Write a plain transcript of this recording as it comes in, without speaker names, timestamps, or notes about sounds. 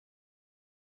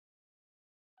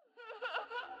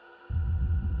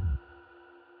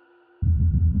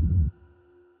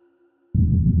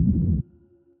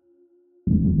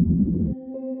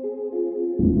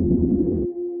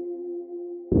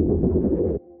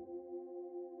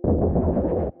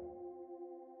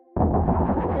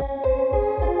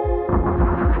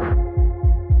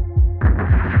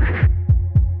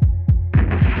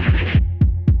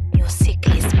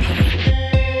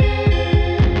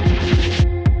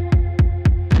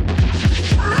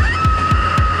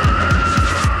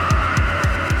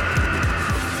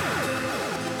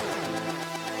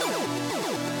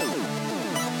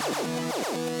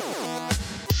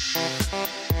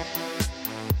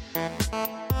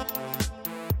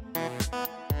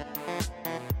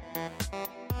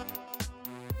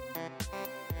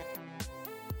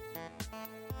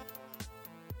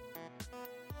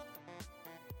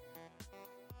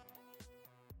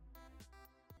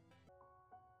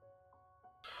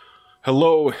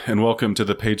Hello and welcome to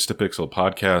the Page to Pixel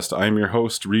podcast. I am your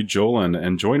host, Reed Jolan,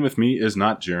 and join with me is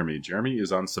not Jeremy. Jeremy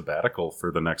is on sabbatical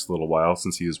for the next little while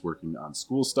since he is working on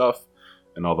school stuff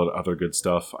and all the other good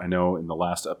stuff. I know in the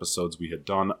last episodes we had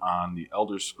done on the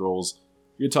Elder Scrolls,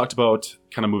 we had talked about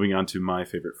kind of moving on to my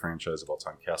favorite franchise of all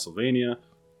time, Castlevania,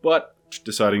 but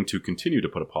deciding to continue to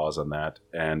put a pause on that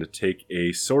and take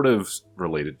a sort of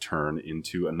related turn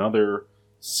into another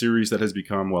series that has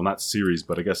become, well, not series,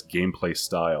 but I guess gameplay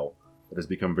style that has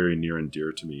become very near and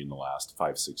dear to me in the last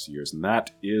 5-6 years, and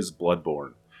that is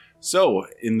Bloodborne. So,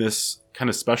 in this kind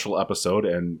of special episode,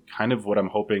 and kind of what I'm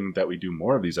hoping that we do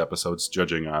more of these episodes,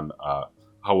 judging on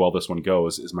how well this one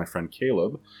goes, is my friend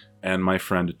Caleb and my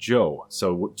friend Joe.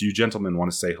 So, do you gentlemen want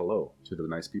to say hello to the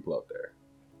nice people out there?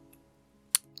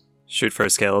 Shoot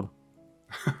first, Caleb.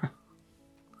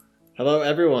 Hello,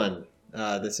 everyone.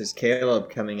 This is Caleb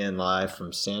coming in live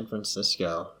from San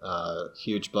Francisco.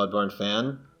 Huge Bloodborne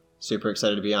fan. Super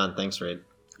excited to be on. Thanks, Reed.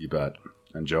 You bet.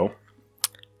 And Joe?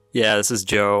 Yeah, this is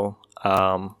Joe,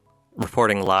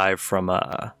 reporting live from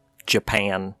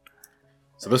Japan.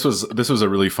 So this was a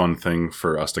really fun thing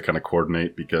for us to kind of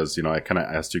coordinate because, I kind of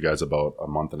asked you guys about a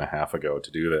month and a half ago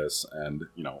to do this, and,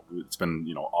 it's been,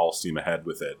 all steam ahead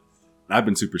with it. And I've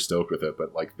been super stoked with it,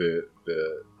 but like the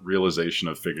realization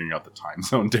of figuring out the time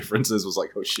zone differences was like,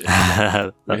 oh shit, we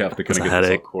have to kind of get this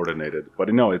all coordinated. But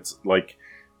it's like,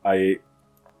 I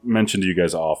mentioned to you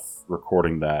guys off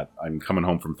recording that I'm coming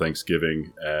home from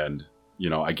Thanksgiving, and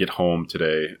I get home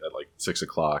today at like 6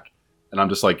 o'clock, and I'm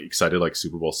just like excited, like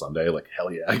Super Bowl Sunday, like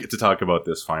hell yeah, I get to talk about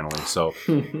this finally. So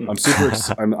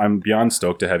I'm I'm beyond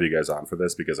stoked to have you guys on for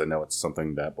this because I know it's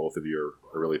something that both of you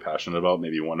are really passionate about.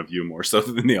 Maybe one of you more so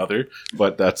than the other,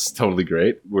 but that's totally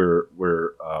great.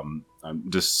 I'm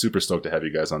just super stoked to have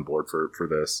you guys on board for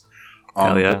this.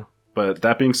 Hell yeah! But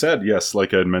that being said, yes,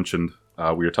 like I had mentioned,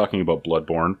 we are talking about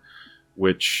Bloodborne,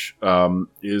 which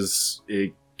is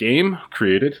a game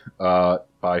created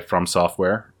by From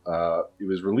Software. It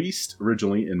was released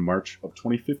originally in March of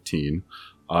 2015,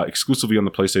 exclusively on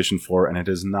the PlayStation 4, and it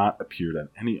has not appeared on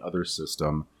any other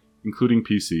system, including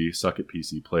PC. Suck it,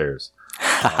 PC players.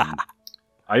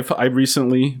 I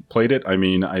recently played it. I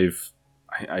mean, I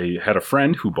had a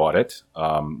friend who bought it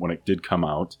when it did come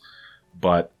out,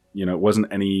 but it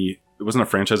wasn't a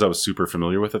franchise I was super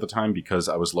familiar with at the time because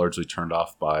I was largely turned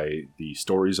off by the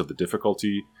stories of the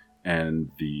difficulty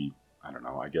and the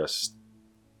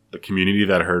community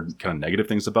that I heard kind of negative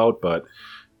things about. But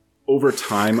over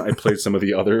time, I played some of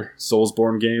the other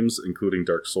Soulsborne games, including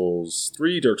Dark Souls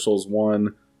 3, Dark Souls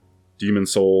 1, Demon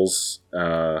Souls,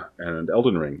 and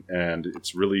Elden Ring. And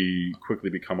it's really quickly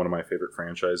become one of my favorite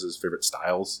franchises, favorite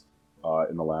styles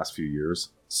in the last few years.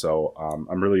 So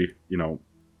I'm really,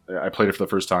 I played it for the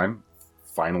first time,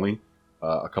 finally,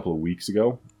 a couple of weeks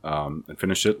ago, and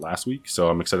finished it last week. So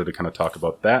I'm excited to kind of talk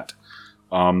about that.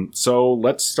 So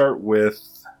let's start with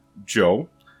Joe.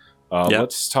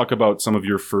 Let's talk about some of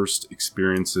your first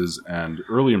experiences and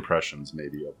early impressions,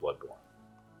 maybe, of Bloodborne.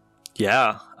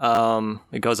 Yeah,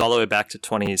 it goes all the way back to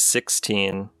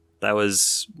 2016. That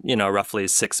was, roughly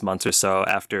 6 months or so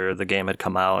after the game had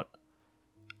come out.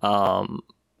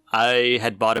 I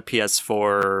had bought a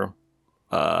PS4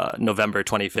 November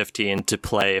 2015 to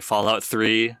play Fallout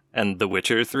 3 and The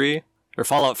Witcher 3, or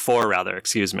Fallout 4 rather,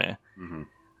 excuse me.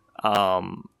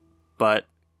 Mm-hmm. But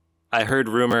I heard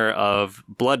rumor of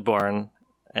Bloodborne,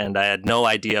 and I had no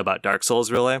idea about Dark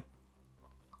Souls really.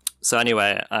 So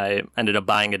anyway, I ended up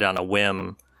buying it on a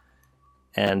whim,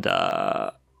 and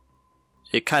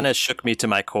it kind of shook me to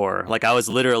my core. Like, I was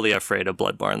literally afraid of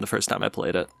Bloodborne the first time I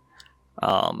played it.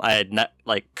 I had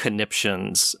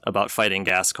conniptions about fighting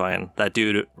Gascoigne. That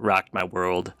dude rocked my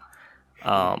world.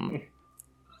 And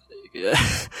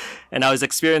I was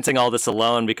experiencing all this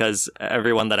alone because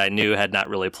everyone that I knew had not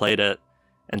really played it.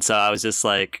 And so I was just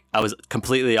like, I was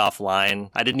completely offline.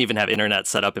 I didn't even have internet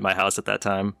set up in my house at that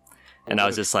time. And I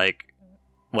was just like,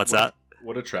 what's that?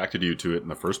 What attracted you to it in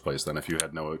the first place then, if you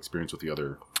had no experience with the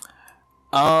other?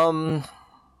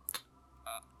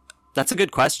 That's a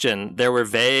good question. There were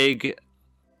vague,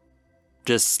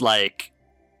 just like,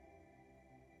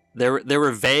 there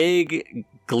were vague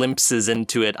glimpses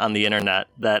into it on the internet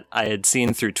that I had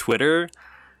seen through Twitter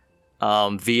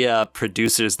via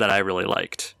producers that I really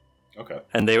liked. Okay.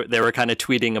 And they were kind of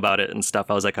tweeting about it and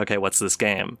stuff. I was like, okay, what's this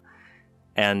game?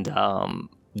 And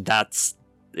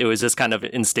it was just kind of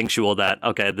instinctual that,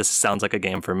 okay, this sounds like a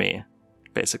game for me,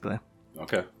 basically.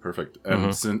 Okay, perfect.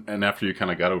 And and after you kind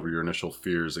of got over your initial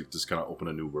fears, it just kind of opened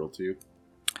a new world to you?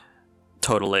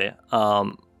 Totally.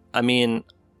 I mean,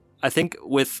 I think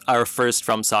with our first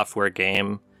From Software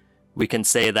game, we can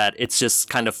say that it's just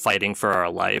kind of fighting for our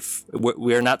life.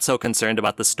 We're not so concerned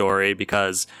about the story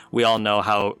because we all know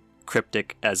how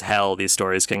cryptic as hell these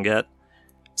stories can get.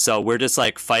 So we're just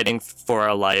like fighting for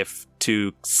our life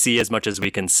to see as much as we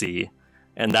can see.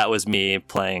 And that was me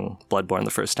playing Bloodborne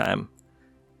the first time.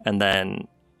 And then,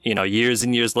 you know, years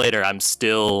and years later, I'm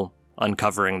still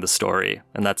uncovering the story.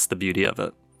 And that's the beauty of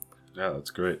it. Yeah,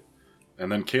 that's great. And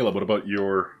then Caleb, what about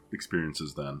your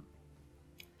experiences then?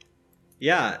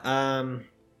 Yeah,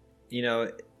 you know,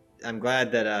 I'm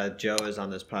glad that Joe is on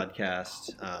this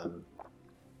podcast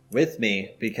with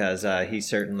me because he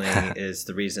certainly is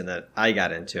the reason that I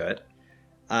got into it.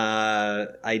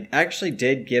 I actually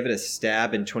did give it a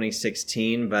stab in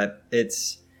 2016, but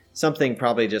it's something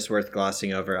probably just worth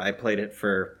glossing over. I played it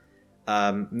for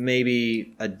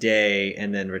maybe a day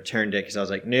and then returned it because I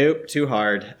was like, nope, too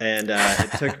hard. And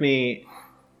it took me...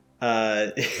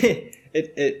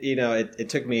 It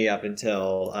took me up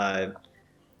until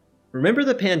remember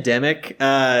the pandemic.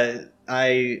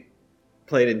 I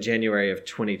played in January of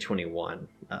 2021.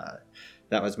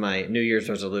 That was my New Year's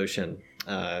resolution.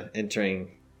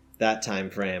 Entering that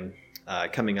time frame,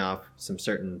 coming off some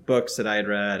certain books that I had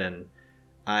read, and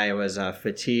I was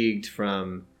fatigued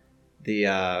from the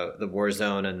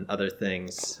Warzone and other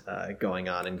things going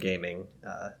on in gaming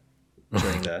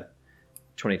during the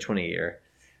 2020 year.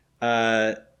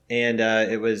 And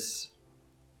it was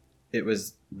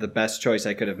the best choice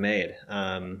I could have made.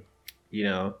 You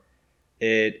know,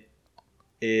 it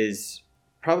is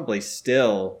probably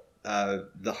still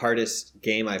the hardest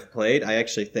game I've played. I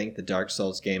actually think the Dark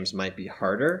Souls games might be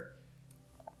harder.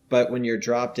 But when you're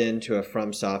dropped into a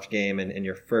FromSoft game and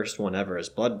your first one ever is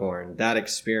Bloodborne, that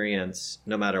experience,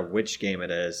 no matter which game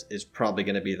it is probably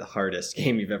going to be the hardest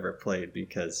game you've ever played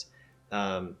because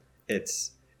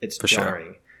it's For jarring.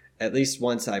 sure. At least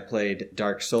once I played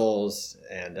Dark Souls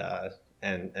and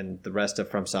the rest of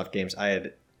FromSoft games,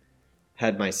 I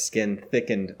had my skin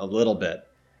thickened a little bit,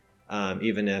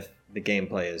 even if the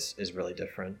gameplay is really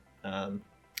different. From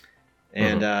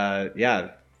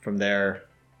there,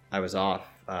 I was off.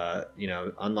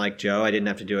 Unlike Joe, I didn't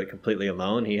have to do it completely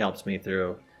alone. He helps me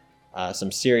through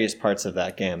some serious parts of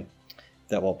that game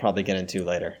that we'll probably get into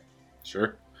later.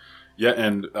 Sure. Yeah,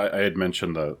 and I had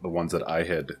mentioned the ones that I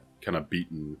had kind of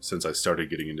beaten since I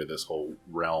started getting into this whole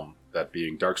realm, that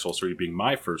being Dark Souls 3 being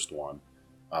my first one.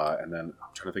 And then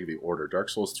I'm trying to think of the order. Dark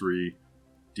Souls 3,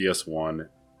 DS1,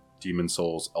 Demon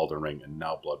Souls, Elden Ring, and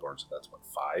now Bloodborne. So that's,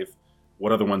 5?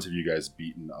 What other ones have you guys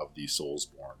beaten of the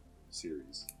Soulsborne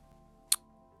series?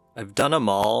 I've done them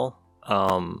all.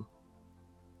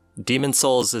 Demon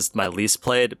Souls is my least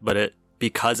played, but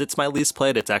because it's my least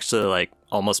played, it's actually like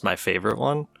almost my favorite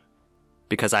one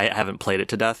because I haven't played it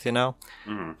to death, you know?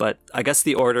 Mm-hmm. But I guess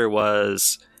the order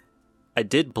was I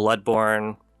did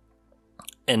Bloodborne,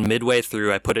 and midway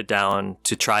through I put it down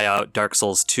to try out Dark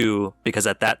Souls 2 because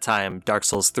at that time Dark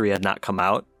Souls 3 had not come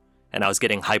out, and I was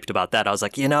getting hyped about that. I was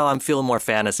like, I'm feeling more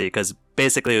fantasy because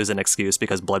basically it was an excuse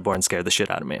because Bloodborne scared the shit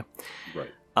out of me. Right.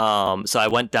 So I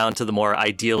went down to the more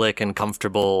idyllic and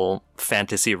comfortable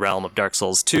fantasy realm of Dark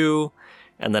Souls 2,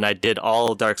 and then I did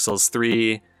all Dark Souls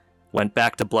 3, went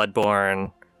back to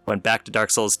Bloodborne, went back to Dark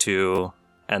Souls 2,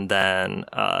 and then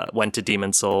went to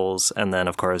Demon Souls, and then,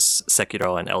 of course,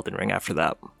 Sekiro and Elden Ring after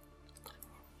that.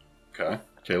 Okay.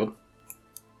 Caleb?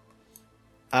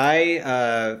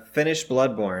 I finished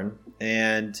Bloodborne,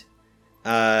 and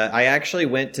I actually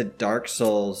went to Dark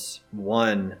Souls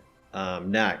 1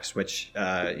 next, which,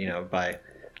 by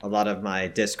a lot of my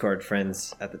Discord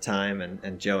friends at the time,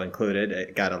 and Joe included,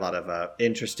 it got a lot of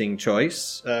interesting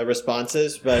choice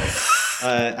responses, but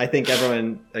I think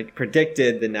everyone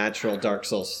predicted the natural Dark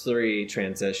Souls 3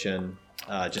 transition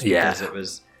just because it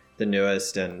was the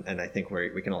newest, and I think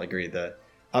we can all agree that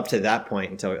up to that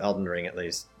point, until Elden Ring at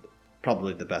least,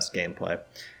 probably the best gameplay.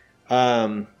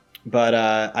 But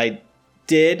I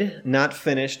did not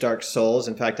finish Dark Souls.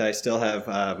 In fact, I still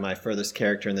have my furthest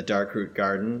character in the Darkroot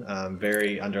Garden,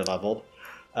 very underleveled.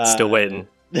 Still waiting.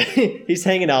 He's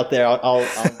hanging out there.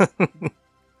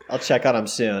 I'll check on him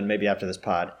soon, maybe after this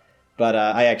pod. But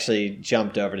I actually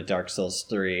jumped over to Dark Souls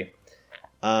 3.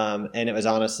 And it was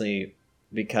honestly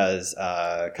because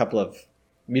a couple of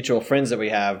mutual friends that we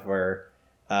have were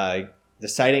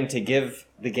deciding to give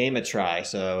the game a try.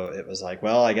 So it was like,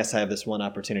 well, I guess I have this one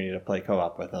opportunity to play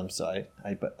co-op with them, so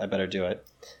I better do it.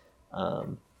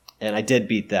 And I did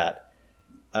beat that.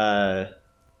 I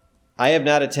have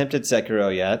not attempted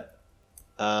Sekiro yet.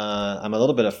 I'm a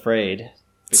little bit afraid.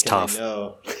 It's tough. I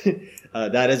know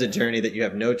that is a journey that you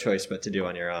have no choice but to do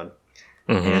on your own.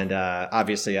 Mm-hmm. And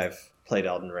obviously I've played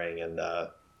Elden Ring and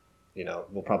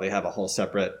we'll probably have a whole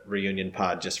separate reunion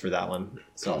pod just for that one.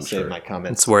 So I'll save my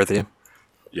comments. It's worthy.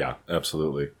 Yeah,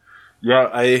 absolutely.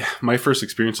 Yeah, my first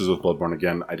experiences with Bloodborne,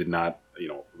 again, I did not,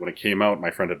 when it came out,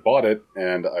 my friend had bought it,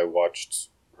 and I watched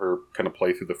her kind of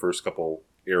play through the first couple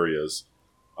areas.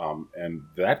 And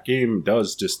that game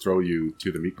does just throw you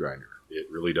to the meat grinder. It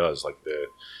really does. Like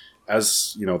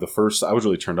the first, I was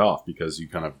really turned off because you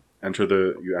kind of enter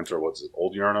what's it,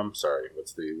 Old Yharnam? Sorry,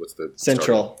 what's the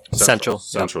Central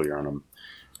Yharnam.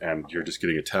 And you're just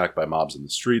getting attacked by mobs in the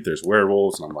street. There's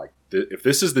werewolves, and I'm like, if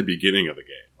this is the beginning of the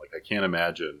game, like I can't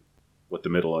imagine what the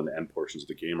middle and end portions of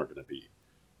the game are going to be.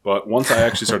 But once I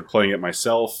actually started playing it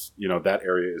myself, that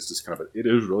area is just it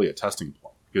is really a testing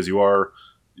point because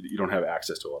you don't have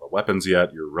access to a lot of weapons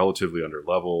yet. You're relatively under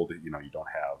leveled. You don't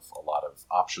have a lot of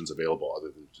options available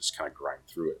other than just kind of grind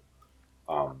through it.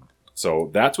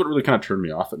 So that's what really kind of turned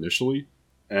me off initially.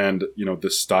 And, the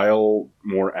style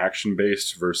more action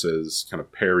based versus kind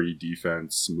of parry,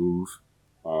 defense, move.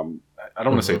 I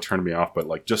don't want to say turned me off,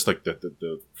 but just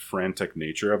the frantic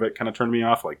nature of it kind of turned me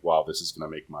off. Like, wow, this is going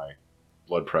to make my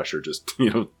blood pressure just,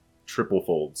 triple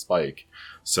fold spike.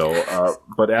 So,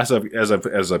 but as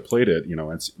I played it,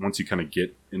 once you kind of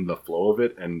get in the flow of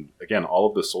it, and again, all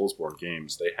of the Soulsborne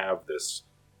games,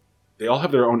 they all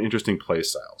have their own interesting play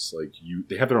styles. Like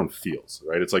they have their own feels,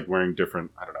 right? It's like wearing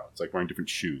different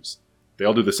shoes. They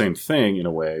all do the same thing in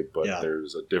a way, but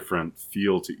there's a different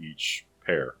feel to each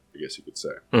pair, I guess you could say.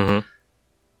 Mm-hmm.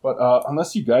 But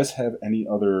unless you guys have any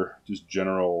other just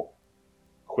general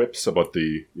quips about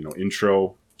the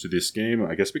intro to this game,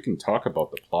 I guess we can talk about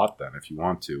the plot then, if you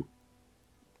want to.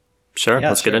 Sure,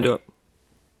 let's get into it.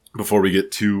 Before we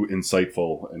get too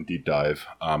insightful and deep dive,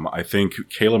 I think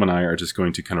Caleb and I are just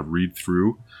going to kind of read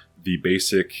through the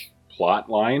basic plot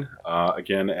line.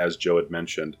 Again, as Joe had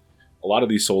mentioned, a lot of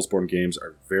these Soulsborne games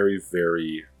are very,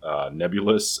 very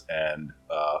nebulous and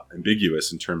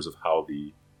ambiguous in terms of how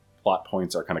the plot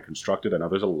points are kind of constructed. I know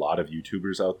there's a lot of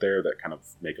YouTubers out there that kind of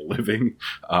make a living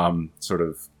sort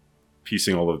of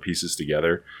piecing all of the pieces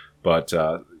together. But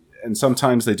and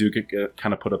sometimes they do get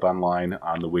kind of put up online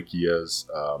on the wikias,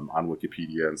 on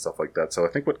Wikipedia and stuff like that. So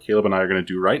I think what Caleb and I are going to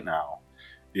do right now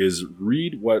is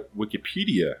read what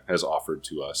Wikipedia has offered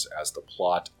to us as the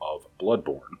plot of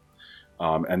Bloodborne.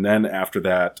 And then after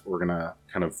that, we're going to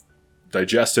kind of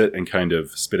digest it and kind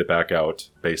of spit it back out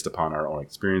based upon our own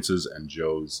experiences and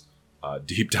Joe's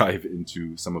deep dive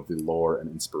into some of the lore and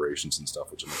inspirations and stuff,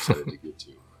 which I'm excited to get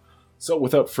to. So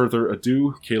without further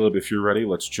ado, Caleb, if you're ready,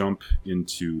 let's jump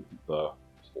into the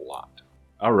plot.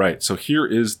 All right, so here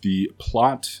is the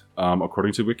plot,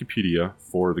 according to Wikipedia,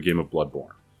 for the game of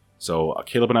Bloodborne. So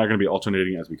Caleb and I are going to be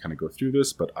alternating as we kind of go through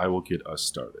this, but I will get us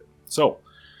started. So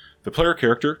the player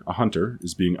character, a hunter,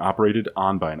 is being operated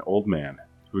on by an old man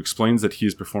who explains that he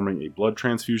is performing a blood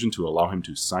transfusion to allow him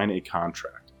to sign a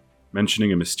contract,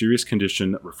 mentioning a mysterious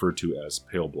condition referred to as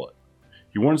pale blood.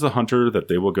 He warns the hunter that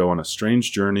they will go on a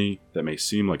strange journey that may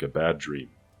seem like a bad dream.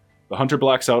 The hunter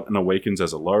blacks out and awakens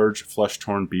as a large,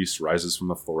 flesh-torn beast rises from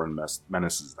the floor and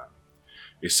menaces them.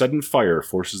 A sudden fire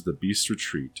forces the beast's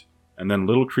retreat, and then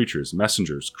little creatures,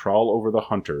 messengers, crawl over the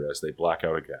hunter as they black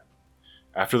out again.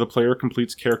 After the player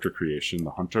completes character creation,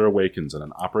 the hunter awakens at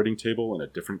an operating table in a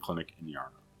different clinic in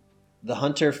Yharnam. The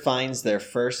hunter finds their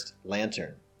first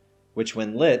lantern, which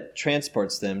when lit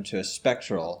transports them to a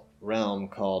spectral realm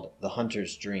called the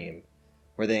Hunter's Dream,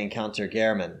 where they encounter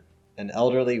Gehrman, an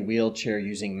elderly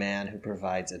wheelchair-using man who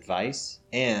provides advice,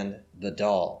 and the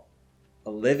doll,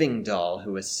 a living doll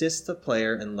who assists the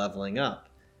player in leveling up.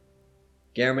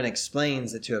 Gehrman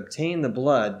explains that to obtain the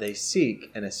blood they seek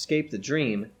and escape the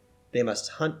dream, they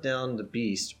must hunt down the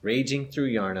beast raging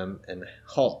through Yharnam and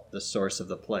halt the source of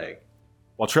the plague.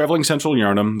 While traveling central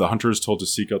Yharnam, the hunter is told to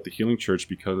seek out the Healing Church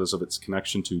because of its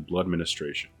connection to blood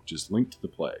ministration, which is linked to the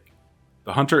plague.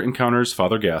 The hunter encounters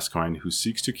Father Gascoigne, who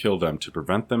seeks to kill them to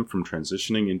prevent them from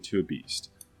transitioning into a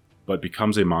beast, but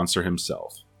becomes a monster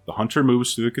himself. The hunter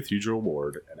moves through the cathedral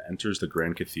ward and enters the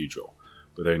Grand Cathedral,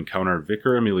 where they encounter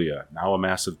Vicar Amelia, now a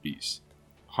massive beast.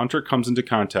 The hunter comes into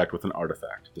contact with an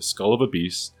artifact, the skull of a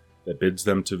beast, that bids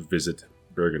them to visit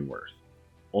Byrgenwerth,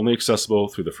 only accessible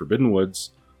through the Forbidden Woods.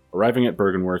 Arriving at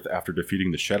Byrgenwerth after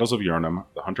defeating the Shadows of Yharnam,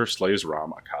 the hunter slays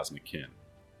Rom, a cosmic kin.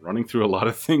 Running through a lot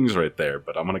of things right there,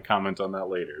 but I'm going to comment on that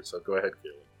later, so go ahead,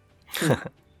 Caleb.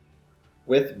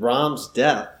 With Rom's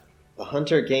death, the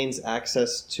hunter gains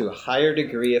access to a higher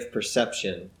degree of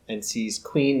perception and sees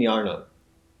Queen Yharnam,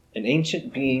 an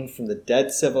ancient being from the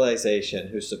dead civilization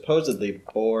who supposedly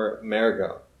bore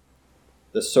Mergo,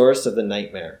 the source of the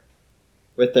nightmare.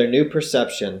 With their new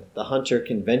perception, the hunter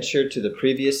can venture to the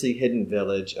previously hidden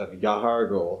village of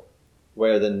Yahar'gul,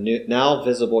 where the now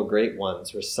visible Great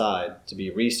Ones reside to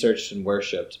be researched and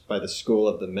worshipped by the school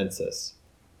of the Mensis.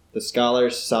 The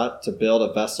scholars sought to build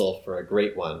a vessel for a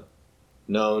Great One,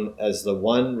 known as the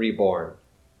One Reborn.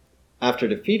 After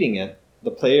defeating it, the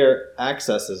player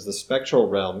accesses the spectral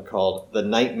realm called the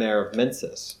Nightmare of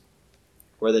Mensis,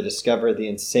 where they discover the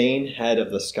insane head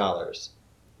of the scholars,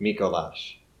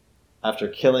 Mikolash. After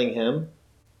killing him,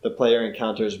 the player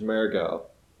encounters Mergo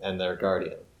and their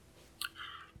guardian.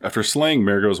 After slaying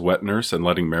Mergo's wet nurse and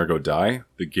letting Mergo die,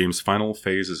 the game's final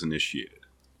phase is initiated.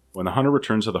 When the hunter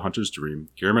returns to the hunter's dream,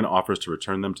 Gehrman offers to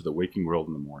return them to the waking world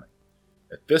in the morning.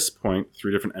 At this point,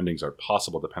 3 different endings are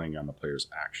possible depending on the player's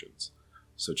actions.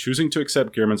 So choosing to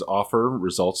accept Gehrman's offer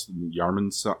results in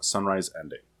Yharnam's sunrise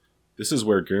ending. This is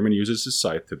where Gehrman uses his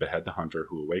scythe to behead the hunter,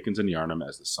 who awakens in Yharnam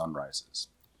as the sun rises.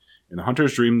 In the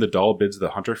hunter's dream, the doll bids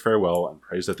the hunter farewell and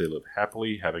prays that they live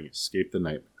happily, having escaped the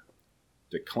nightmare.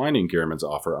 Declining Gehrman's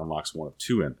offer unlocks one of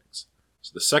 2 endings.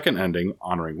 So the second ending,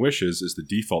 Honoring Wishes, is the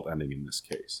default ending in this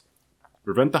case. To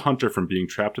prevent the hunter from being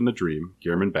trapped in the dream,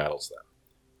 Gehrman battles them.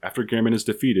 After Gehrman is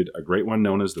defeated, a Great One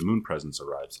known as the Moon Presence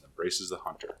arrives and embraces the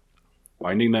hunter,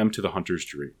 binding them to the hunter's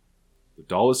dream. The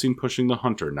doll is seen pushing the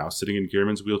hunter, now sitting in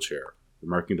Gehrman's wheelchair,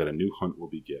 remarking that a new hunt will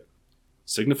begin,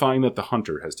 signifying that the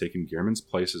hunter has taken Gehrman's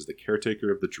place as the caretaker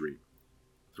of the dream.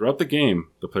 Throughout the game,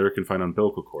 the player can find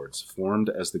umbilical cords, formed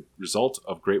as the result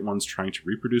of Great Ones trying to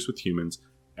reproduce with humans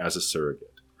as a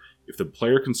surrogate. If the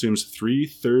player consumes 3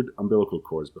 third umbilical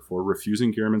cords before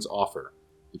refusing Gehrman's offer,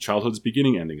 the childhood's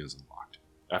beginning ending is unlocked.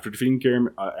 After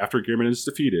Gehrman is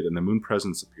defeated and the Moon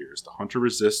Presence appears, the hunter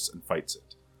resists and fights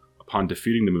it. Upon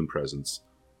defeating the Moon Presence,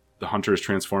 the hunter is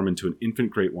transformed into an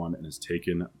infant Great One and is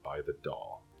taken by the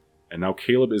doll. And now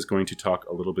Caleb is going to talk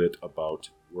a little bit about,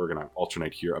 we're going to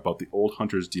alternate here, about the Old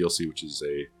Hunters DLC, which is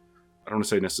I don't want to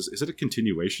say necessarily, is it a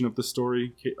continuation of the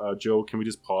story? Joe, can we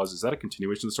just pause? Is that a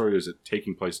continuation of the story, or is it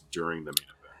taking place during the main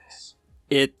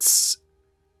events?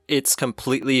 It's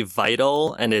completely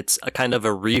vital, and it's a kind of a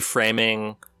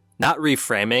reframing, not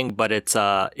reframing, but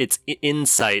it's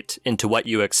insight into what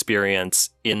you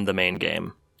experience in the main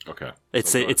game. Okay.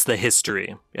 It's the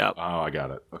history. Yeah. Oh, I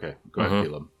got it. Okay. Go ahead,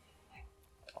 Caleb.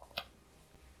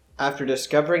 After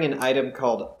discovering an item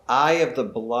called Eye of the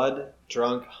Blood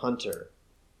Drunk Hunter,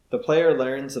 the player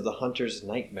learns of the hunter's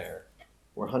nightmare,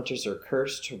 where hunters are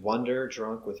cursed to wander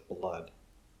drunk with blood.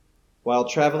 While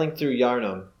traveling through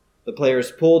Yharnam, the player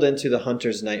is pulled into the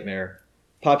hunter's nightmare,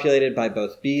 populated by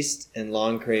both beast and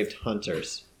long-craved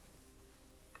hunters,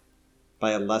 by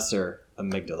a lesser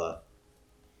amygdala.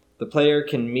 The player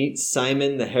can meet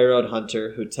Simon the Harrowed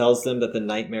Hunter, who tells them that the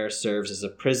nightmare serves as a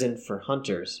prison for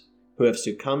hunters who have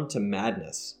succumbed to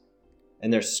madness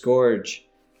and their scourge.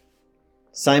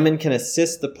 Simon can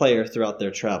assist the player throughout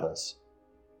their travels.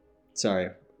 Sorry,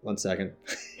 1 second.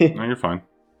 No, you're fine.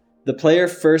 The player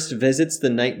first visits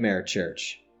the Nightmare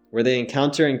Church, where they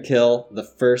encounter and kill the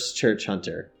first church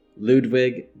hunter,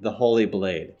 Ludwig the Holy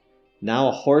Blade, now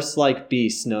a horse-like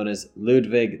beast known as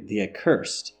Ludwig the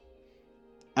Accursed.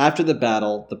 After the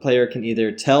battle, the player can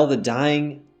either tell the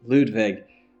dying Ludwig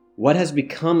what has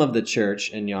become of the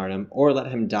church in Yharnam, or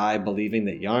let him die believing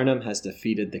that Yharnam has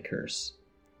defeated the curse.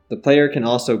 The player can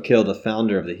also kill the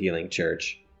founder of the healing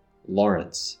church,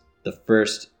 Lawrence, the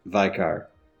first Vicar,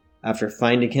 after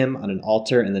finding him on an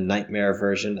altar in the nightmare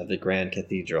version of the Grand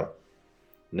Cathedral,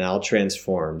 now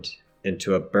transformed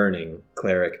into a burning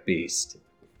cleric beast.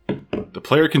 The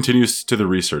player continues to the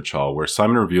research hall, where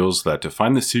Simon reveals that to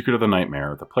find the secret of the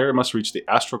nightmare, the player must reach the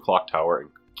Astral Clock Tower and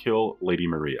kill Lady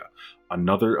Maria,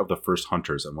 another of the first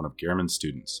hunters and one of Gehrman's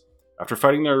students. After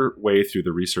fighting their way through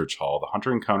the research hall, the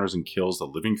hunter encounters and kills the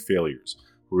living failures,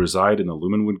 who reside in the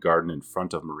Lumenwood Garden in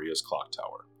front of Maria's clock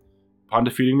tower. Upon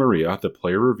defeating Maria, the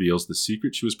player reveals the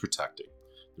secret she was protecting,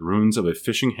 the ruins of a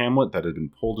fishing hamlet that had been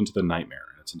pulled into the nightmare,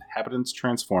 and its inhabitants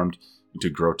transformed into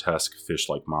grotesque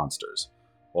fish-like monsters.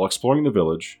 While exploring the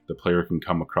village, the player can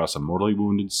come across a mortally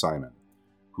wounded Simon,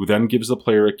 who then gives the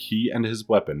player a key and his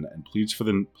weapon and pleads for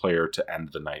the player to end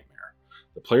the nightmare.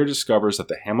 The player discovers that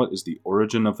the hamlet is the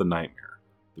origin of the nightmare,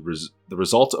 the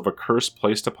result of a curse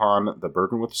placed upon the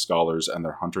Bergenworth scholars and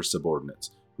their hunter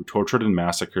subordinates, who tortured and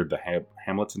massacred the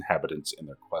hamlet's inhabitants in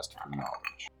their quest for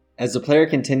knowledge. As the player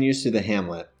continues through the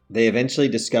hamlet, they eventually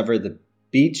discover the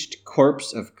beached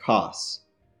corpse of Kos,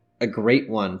 a great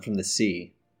one from the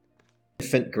sea,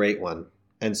 infant great one,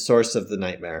 and source of the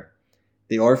nightmare.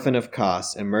 The orphan of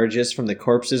Kos emerges from the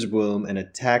corpse's womb and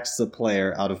attacks the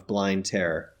player out of blind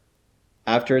terror.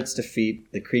 After its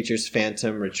defeat, the creature's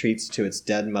phantom retreats to its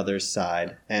dead mother's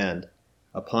side, and,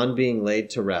 upon being laid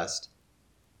to rest,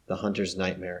 the hunter's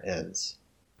nightmare ends.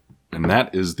 And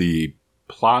that is the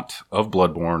plot of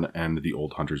Bloodborne and the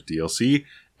Old Hunters DLC,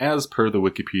 as per the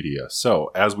Wikipedia. So,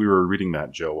 as we were reading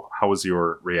that, Joe, how was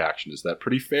your reaction? Is that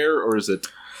pretty fair, or is it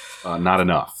not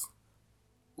enough?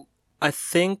 I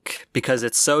think because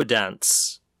it's so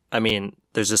dense, I mean,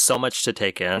 there's just so much to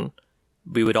take in.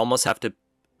 We would almost have to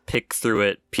pick through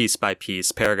it piece by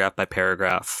piece, paragraph by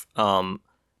paragraph.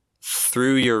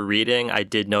 Through your reading, I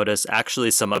did notice actually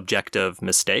some objective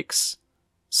mistakes.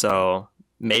 So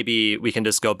maybe we can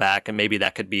just go back and maybe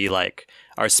that could be like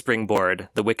our springboard.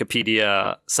 The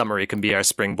Wikipedia summary can be our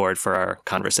springboard for our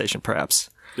conversation,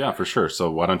 perhaps. Yeah, for sure. So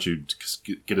why don't you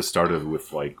get us started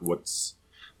with like let's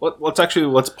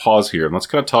pause here and let's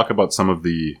kind of talk about some of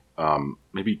the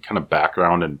maybe kind of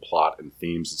background and plot and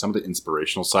themes and some of the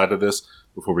inspirational side of this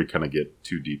before we kind of get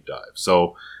too deep dive.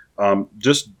 So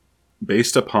just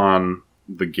based upon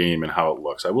the game and how it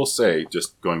looks, I will say,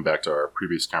 just going back to our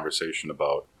previous conversation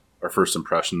about our first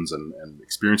impressions and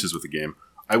experiences with the game,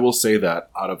 I will say that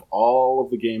out of all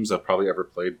of the games I've probably ever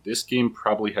played, this game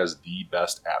probably has the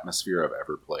best atmosphere I've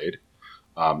ever played,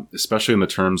 especially in the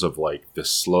terms of like the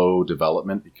slow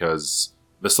development, because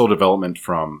the slow development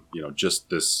from, you know, just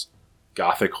this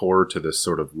gothic horror to this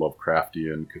sort of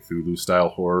Lovecraftian Cthulhu style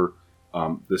horror.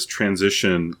 This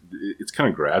transition, it's kind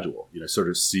of gradual. You know, sort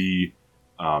of see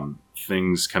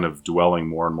things kind of dwelling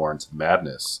more and more into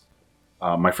madness.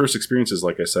 My first experiences,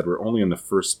 like I said, were only in the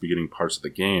first beginning parts of the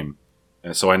game.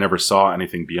 And so I never saw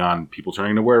anything beyond people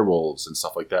turning into werewolves and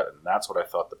stuff like that. And that's what I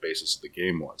thought the basis of the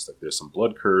game was. Like there's some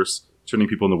blood curse, turning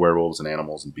people into werewolves and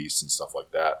animals and beasts and stuff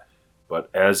like that. But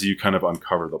as you kind of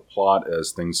uncover the plot,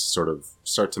 as things sort of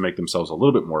start to make themselves a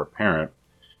little bit more apparent,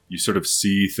 you sort of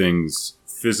see things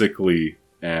physically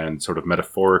and sort of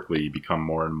metaphorically become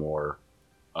more and more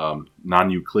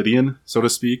non-Euclidean, so to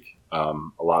speak, a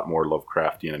lot more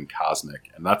Lovecraftian and cosmic.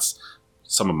 And that's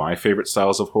some of my favorite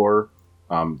styles of horror.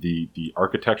 The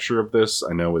architecture of this,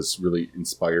 I know, is really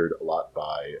inspired a lot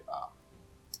by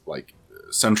like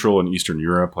Central and Eastern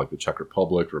Europe, like the Czech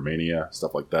Republic, Romania,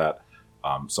 stuff like that.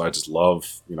 So I just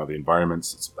love, you know, the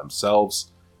environments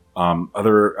themselves. I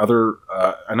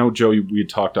know, Joe, we had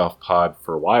talked off pod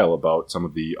for a while about some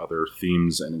of the other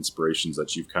themes and inspirations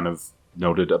that you've kind of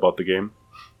noted about the game.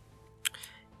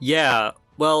 Yeah,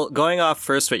 well, going off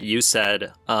first what you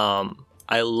said,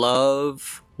 I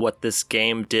love what this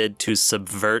game did to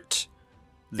subvert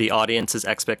the audience's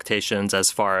expectations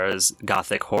as far as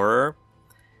gothic horror.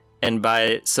 And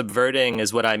by subverting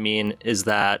is what I mean is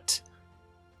that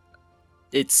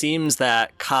it seems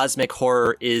that cosmic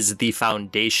horror is the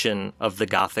foundation of the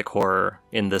gothic horror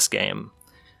in this game.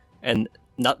 And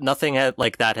nothing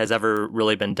like that has ever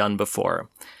really been done before.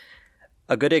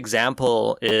 A good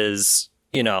example is,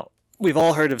 you know, we've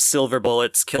all heard of silver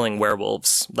bullets killing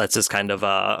werewolves. That's just kind of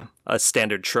a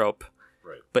standard trope.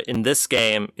 Right. But in this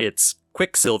game, it's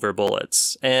quicksilver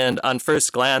bullets. And on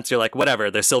first glance, you're like,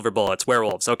 whatever, they're silver bullets,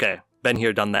 werewolves. Okay, been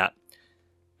here, done that.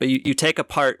 But you take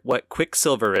apart what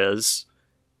quicksilver is.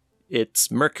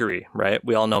 It's mercury, right?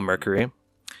 We all know mercury.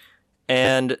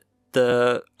 And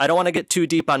I don't want to get too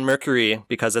deep on mercury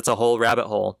because it's a whole rabbit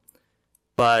hole.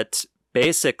 But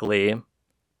basically,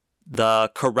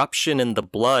 the corruption in the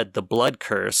blood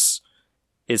curse,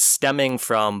 is stemming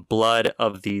from blood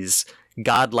of these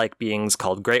godlike beings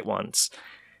called Great Ones.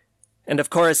 And of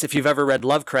course, if you've ever read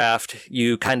Lovecraft,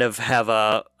 you kind of have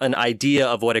an idea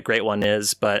of what a Great One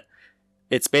is, but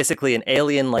it's basically an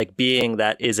alien-like being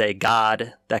that is a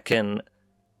god that can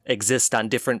exist on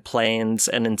different planes,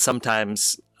 and then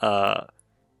sometimes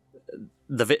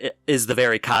is the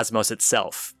very cosmos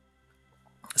itself.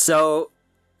 So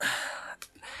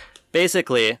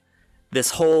basically,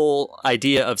 this whole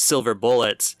idea of silver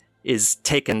bullets is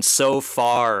taken so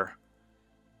far,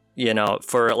 you know,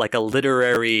 for like a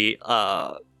literary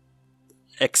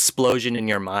explosion in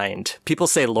your mind. People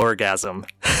say loregasm.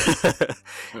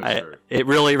 It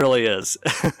really, really is.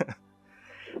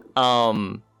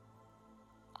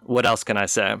 What else can I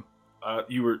say?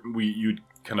 You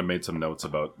kind of made some notes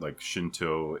about like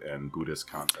Shinto and Buddhist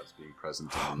concepts being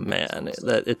present. Oh man,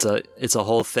 it's a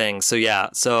whole thing. So yeah,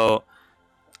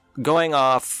 going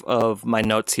off of my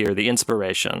notes here, the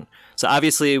inspiration. So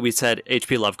obviously we said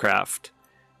H.P. Lovecraft.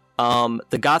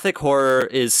 The gothic horror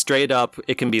is straight up,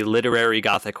 it can be literary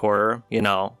gothic horror. You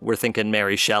know, we're thinking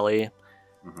Mary Shelley,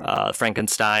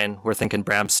 Frankenstein, we're thinking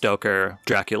Bram Stoker,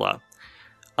 Dracula.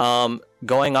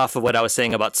 Going off of what I was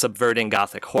saying about subverting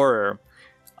gothic horror,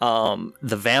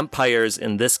 the vampires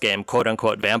in this game, quote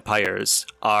unquote vampires,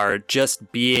 are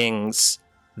just beings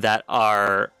that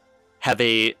have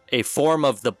a form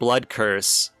of the blood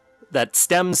curse that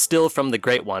stems still from the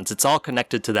Great Ones. It's all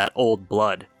connected to that old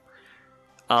blood.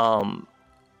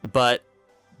 But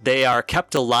they are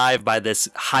kept alive by this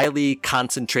highly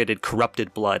concentrated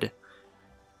corrupted blood,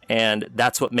 and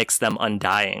that's what makes them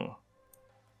undying.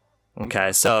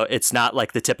 Okay, so it's not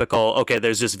like the typical, okay,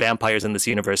 there's just vampires in this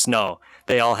universe. No,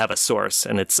 they all have a source,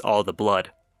 and it's all the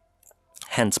blood.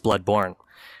 Hence, Bloodborne.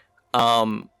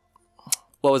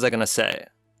 What was I going to say?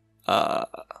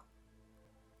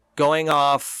 Going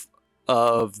off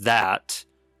of that,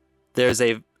 there's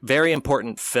a very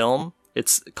important film.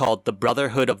 It's called The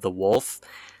Brotherhood of the Wolf.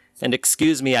 And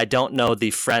excuse me, I don't know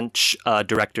the French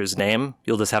director's name.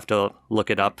 You'll just have to look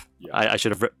it up. Yeah. I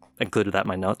should have included that in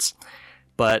my notes.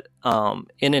 But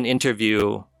in an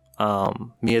interview,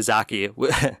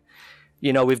 Miyazaki,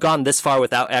 we've gone this far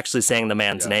without actually saying the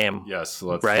man's name. Yes,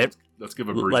 let's give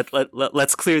a brief.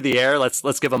 Let's clear the air.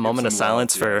 Let's give a moment of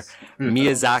silence for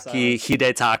Miyazaki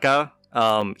Hidetaka.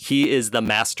 He is the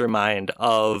mastermind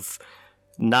of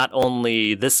not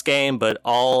only this game, but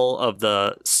all of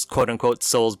the quote-unquote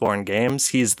Soulsborne games.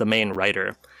 He's the main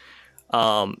writer.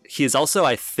 He is also,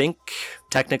 I think,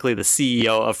 technically the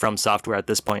CEO of From Software at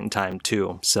this point in time,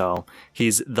 too. So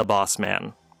he's the boss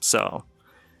man. So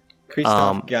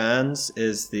Christoph Gans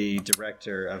is the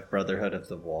director of Brotherhood of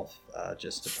the Wolf,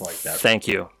 just to plug that. Thank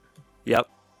you. Yep.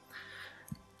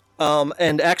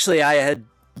 And actually, I had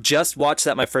just watched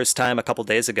that my first time a couple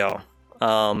days ago.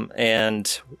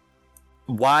 And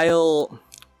while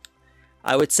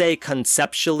I would say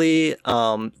conceptually,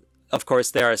 of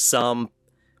course, there are some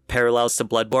parallels to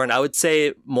Bloodborne, I would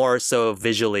say more so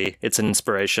visually it's an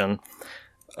inspiration.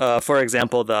 For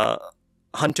example, the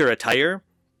hunter attire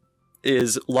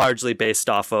is largely based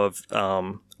off of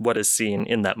what is seen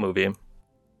in that movie.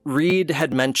 Reed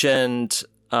had mentioned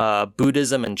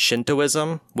Buddhism and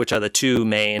Shintoism, which are the two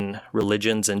main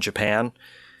religions in Japan.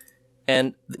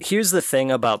 And here's the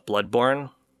thing about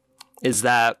Bloodborne, is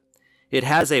that it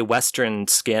has a Western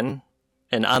skin,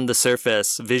 and on the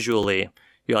surface, visually,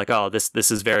 you're like, oh,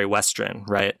 this is very Western,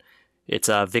 right? It's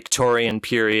a Victorian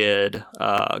period,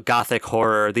 Gothic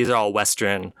horror. These are all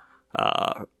Western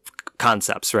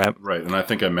concepts, right? Right, and I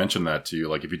think I mentioned that to you.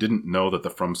 Like, if you didn't know that the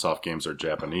FromSoft games are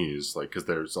Japanese, like, because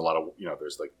there's a lot of,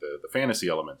 there's like the fantasy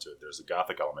element to it. There's a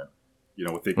Gothic element.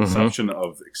 With the exception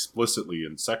of explicitly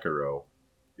in Sekiro,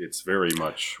 it's very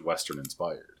much Western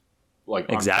inspired. Like,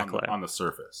 exactly. On the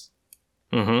surface.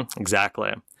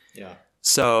 Exactly. Yeah.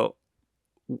 So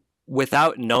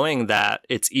without knowing that,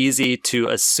 it's easy to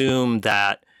assume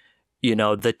that,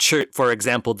 the church, for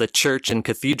example, the church and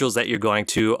cathedrals that you're going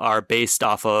to are based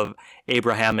off of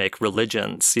Abrahamic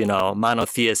religions,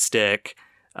 monotheistic,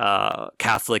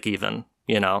 Catholic even,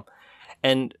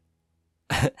 and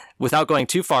without going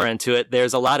too far into it,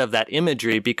 there's a lot of that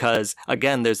imagery because,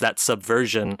 again, there's that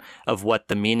subversion of what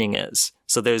the meaning is.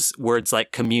 So there's words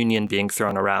like communion being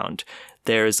thrown around.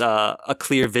 There's a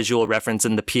clear visual reference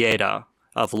in the Pieta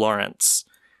of Lawrence.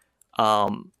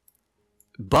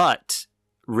 But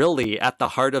really, at the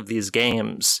heart of these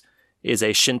games is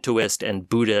a Shintoist and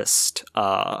Buddhist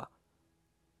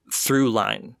through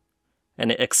line.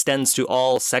 And it extends to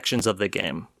all sections of the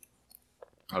game.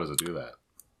 How does it do that?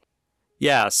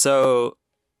 Yeah, so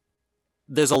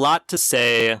there's a lot to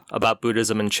say about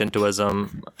Buddhism and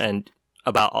Shintoism and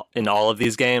about in all of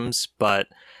these games, but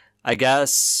I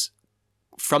guess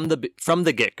from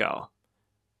the get-go.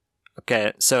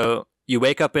 Okay, so you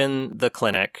wake up in the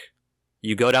clinic,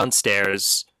 you go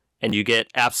downstairs, and you get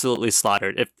absolutely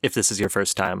slaughtered, if this is your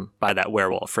first time, by that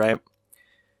werewolf, right?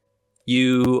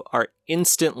 You are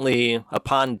instantly,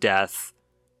 upon death,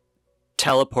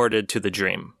 teleported to the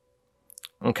dream.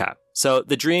 Okay, so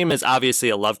the dream is obviously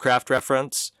a Lovecraft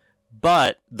reference,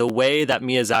 but the way that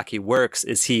Miyazaki works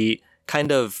is he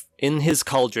kind of, in his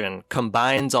cauldron,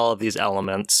 combines all of these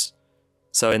elements.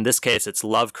 So in this case, it's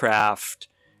Lovecraft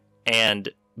and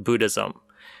Buddhism.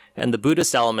 And the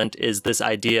Buddhist element is this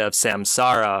idea of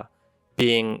samsara,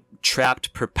 being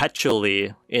trapped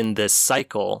perpetually in this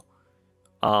cycle,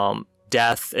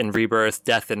 death and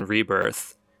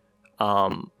rebirth,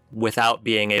 without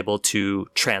being able to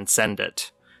transcend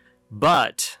it.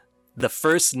 But the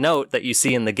first note that you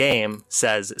see in the game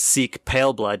says, seek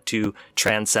pale blood to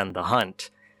transcend the hunt.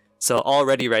 So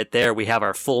already right there, we have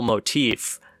our full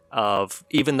motif of,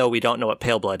 even though we don't know what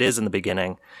pale blood is in the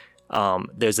beginning,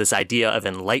 there's this idea of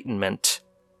enlightenment,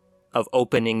 of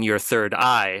opening your third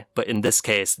eye, but in this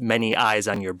case, many eyes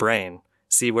on your brain.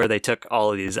 See where they took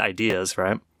all of these ideas,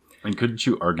 right? And couldn't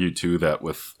you argue, too, that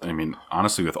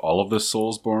honestly, with all of the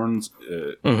Soulsborns,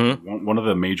 one of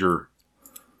the major,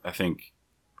 I think,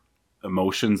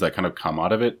 emotions that kind of come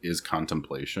out of it is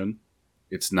contemplation.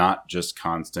 It's not just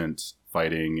constant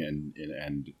fighting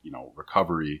and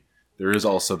recovery. there is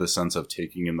also the sense of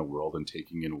taking in the world and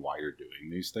taking in why you're doing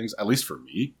these things, at least for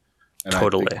me. And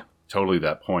Totally. I think totally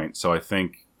that point. So I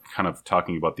think kind of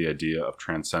talking about the idea of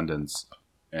transcendence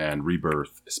and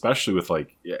rebirth, especially with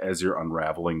like as you're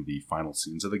unraveling the final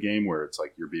scenes of the game where it's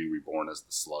like you're being reborn as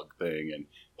the slug thing and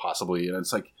possibly, and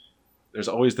it's like there's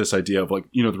always this idea of like,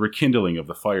 you know, the rekindling of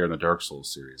the fire in the Dark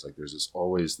Souls series. Like there's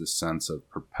always this sense of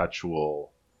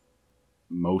perpetual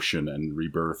motion and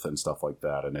rebirth and stuff like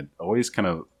that, and it always kind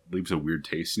of leaves a weird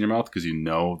taste in your mouth because you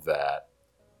know that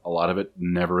a lot of it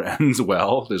never ends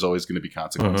well. There's always going to be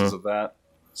consequences of that.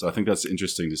 So I think that's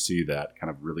interesting to see that kind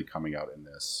of really coming out in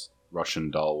this Russian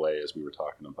doll way, as we were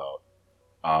talking about.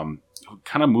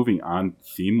 Kind of moving on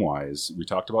theme-wise, we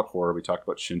talked about horror, we talked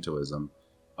about Shintoism.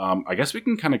 I guess we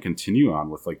can kind of continue on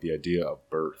with like the idea of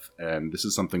birth, and this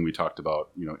is something we talked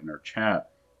about, you know, in our chat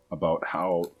about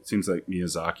how it seems like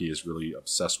Miyazaki is really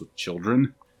obsessed with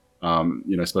children,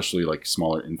 you know, especially like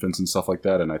smaller infants and stuff like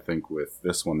that. And I think with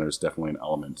this one, there's definitely an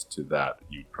element to that.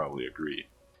 You'd probably agree.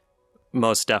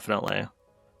 Most definitely.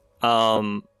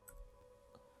 On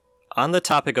the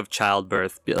topic of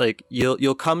childbirth, like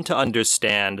you'll come to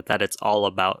understand that it's all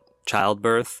about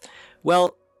childbirth.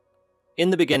 Well, in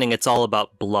the beginning, it's all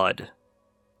about blood,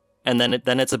 and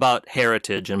then it's about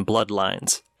heritage and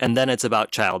bloodlines, and then it's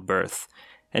about childbirth,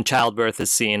 and childbirth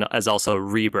is seen as also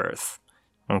rebirth.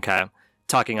 Okay,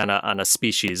 talking on a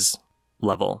species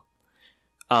level,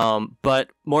 but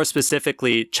more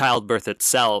specifically, childbirth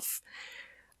itself.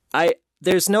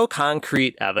 There's no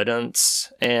concrete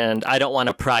evidence, and I don't want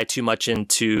to pry too much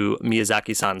into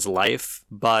Miyazaki-san's life,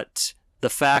 but the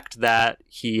fact that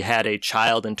he had a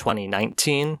child in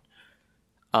 2019,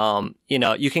 you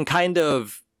know, you can kind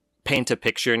of paint a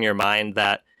picture in your mind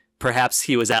that perhaps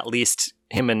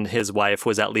him and his wife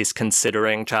was at least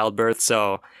considering childbirth.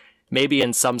 So maybe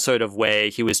in some sort of way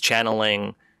he was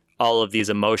channeling all of these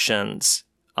emotions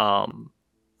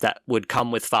that would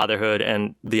come with fatherhood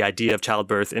and the idea of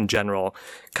childbirth in general,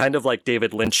 kind of like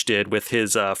David Lynch did with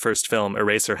his first film,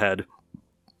 Eraserhead.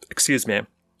 Excuse me.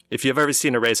 If you've ever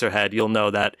seen Eraserhead, you'll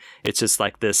know that it's just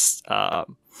like this,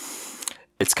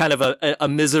 it's kind of a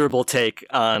miserable take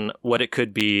on what it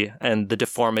could be and the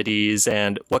deformities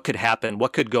and what could happen,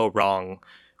 what could go wrong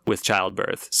with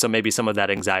childbirth. So maybe some of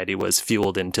that anxiety was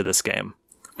fueled into this game.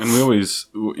 And we always,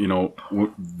 you know,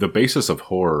 the basis of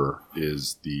horror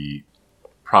is the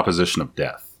proposition of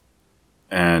death.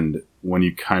 And when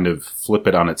you kind of flip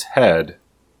it on its head,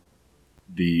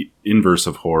 the inverse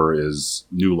of horror is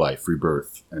new life,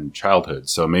 rebirth, and childhood.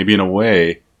 So maybe in a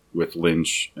way, with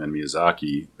Lynch and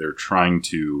Miyazaki, they're trying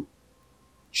to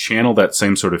channel that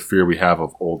same sort of fear we have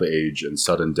of old age and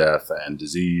sudden death and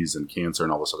disease and cancer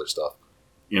and all this other stuff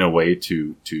in a way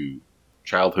to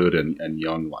childhood and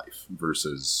young life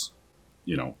versus,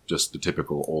 you know, just the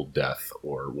typical old death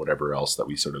or whatever else that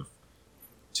we sort of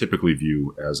typically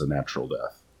view as a natural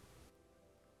death.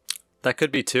 That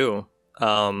could be too.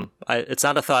 It's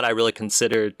not a thought I really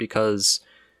considered because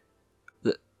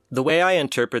the way I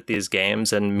interpret these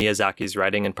games and Miyazaki's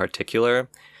writing in particular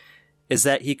is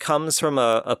that he comes from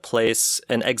a place,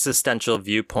 an existential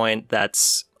viewpoint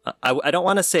that's, I don't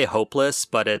want to say hopeless,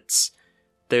 but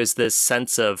there's this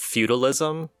sense of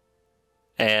feudalism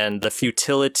and the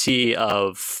futility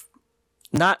of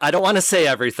I don't want to say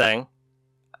everything.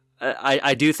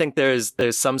 I do think there's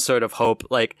some sort of hope.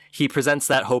 Like he presents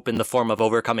that hope in the form of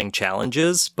overcoming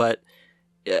challenges, but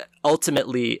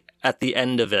ultimately at the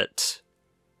end of it,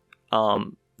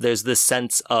 there's this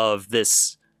sense of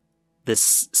this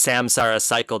samsara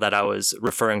cycle that I was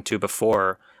referring to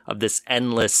before, of this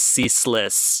endless,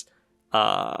 ceaseless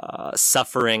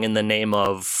suffering in the name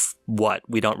of what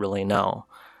we don't really know.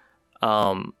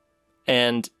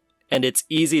 And it's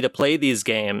easy to play these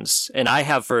games, and I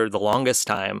have for the longest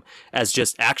time, as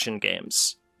just action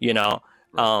games, you know?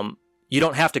 You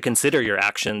don't have to consider your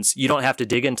actions. You don't have to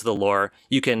dig into the lore.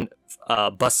 You can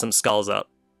bust some skulls up.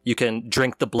 You can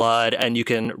drink the blood, and you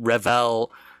can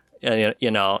revel,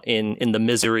 you know, in the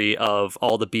misery of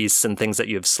all the beasts and things that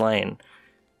you've slain.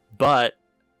 But,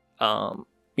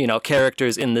 you know,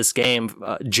 characters in this game,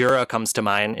 Jura comes to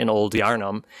mind in Old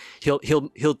Yarnum.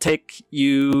 He'll take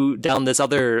you down this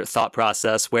other thought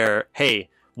process where, hey,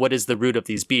 what is the root of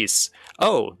these beasts?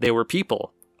 Oh, they were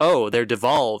people. Oh, they're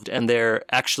devolved, and they're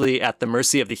actually at the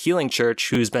mercy of the Healing Church,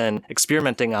 who's been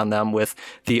experimenting on them with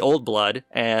the old blood,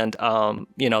 and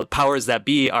you know, powers that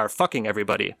be are fucking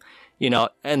everybody, you know.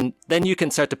 And then you can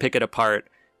start to pick it apart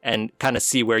and kind of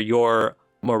see where your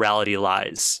morality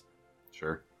lies.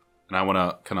 Sure. And I want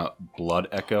to kind of blood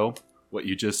echo what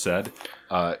you just said,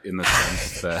 in the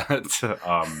sense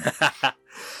that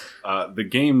The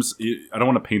games, I don't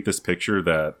want to paint this picture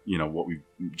that, what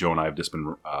Joe and I have just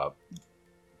been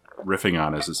riffing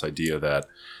on is this idea that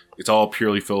it's all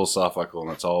purely philosophical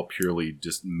and it's all purely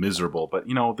just miserable. But,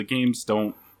 the games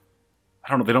don't, I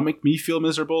don't know, they don't make me feel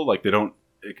miserable. Like they have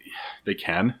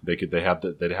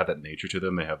that nature to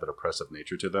them. They have that oppressive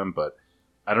nature to them. But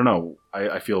I don't know.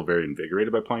 I feel very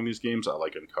invigorated by playing these games. I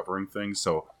like uncovering things.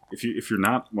 So if you're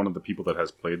not one of the people that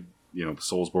has played, the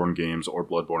Soulsborne games or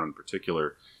Bloodborne in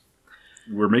particular,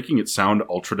 we're making it sound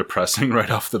ultra depressing right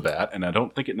off the bat, and I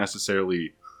don't think it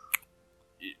necessarily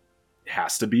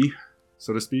has to be,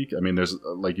 so to speak. I mean, there's,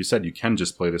 like you said, you can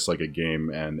just play this like a game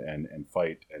and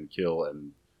fight and kill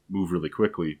and move really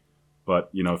quickly. But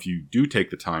if you do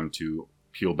take the time to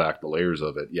peel back the layers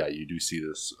of it, yeah, you do see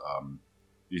this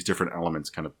these different elements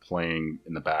kind of playing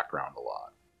in the background a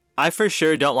lot. I for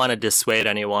sure don't want to dissuade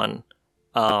anyone.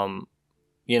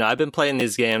 I've been playing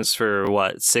these games for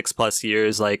 6+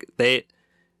 years. Like they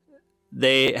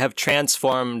have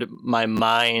transformed my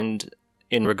mind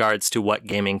in regards to what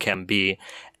gaming can be.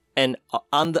 And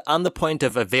on the point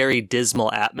of a very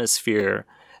dismal atmosphere,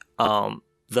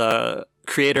 the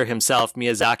creator himself,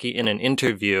 Miyazaki, in an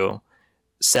interview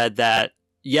said that,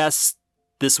 yes,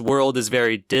 this world is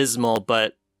very dismal,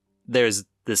 but there's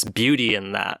this beauty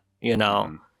in that,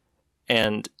 Mm-hmm.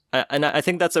 And I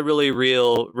think that's a really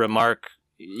real remark.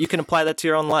 You can apply that to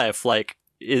your own life. Like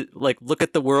look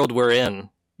at the world we're in,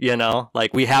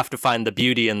 like we have to find the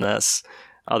beauty in this.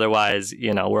 Otherwise,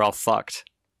 we're all fucked.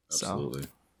 Absolutely. So.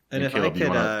 And if Caleb, I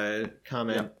could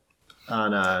comment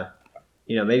on,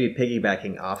 maybe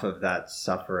piggybacking off of that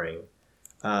suffering,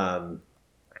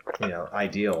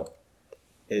 ideal,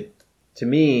 it to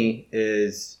me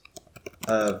is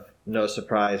of no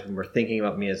surprise when we're thinking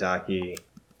about Miyazaki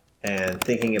and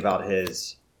thinking about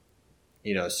his,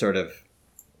 sort of,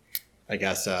 I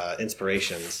guess,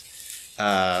 inspirations.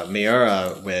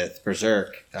 Miura with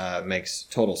Berserk makes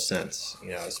total sense,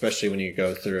 especially when you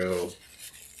go through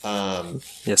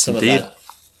yes, some indeed. of that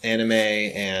anime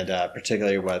and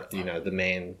particularly what the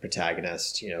main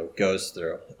protagonist goes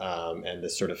through, and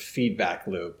this sort of feedback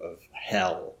loop of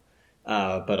hell,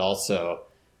 but also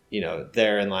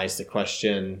therein lies the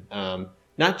question,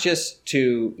 not just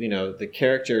to the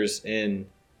characters in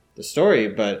the story,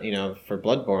 but for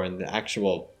Bloodborne, the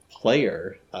actual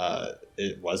player,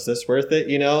 was this worth it?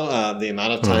 The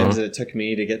amount of times that it took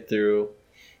me to get through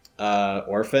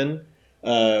Orphan,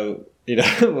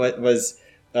 what was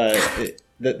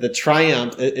the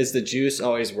triumph. Is the juice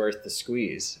always worth the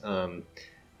squeeze?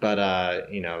 But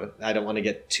I don't want to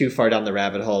get too far down the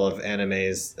rabbit hole of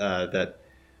animes that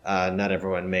not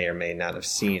everyone may or may not have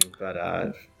seen,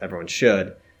 but everyone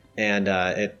should. And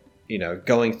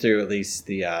going through at least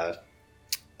the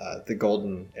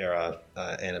golden era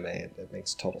anime, it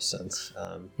makes total sense.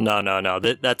 No.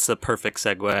 That's the perfect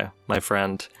segue, my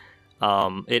friend.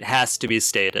 It has to be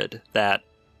stated that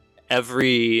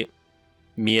every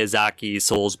Miyazaki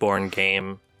Soulsborne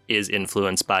game is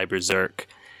influenced by Berserk.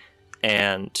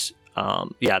 And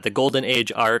the Golden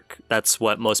Age arc, that's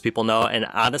what most people know. And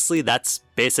honestly, that's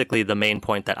basically the main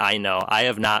point that I know. I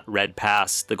have not read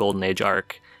past the Golden Age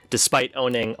arc, despite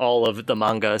owning all of the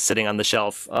manga sitting on the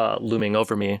shelf, looming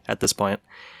over me at this point.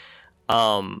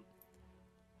 And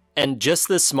just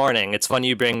this morning, it's funny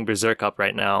you bring Berserk up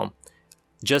right now.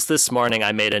 Just this morning,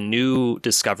 I made a new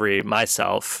discovery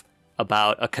myself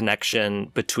about a connection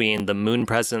between the moon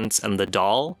presence and the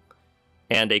doll,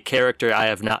 and a character I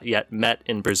have not yet met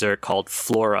in Berserk called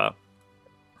Flora.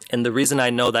 And the reason I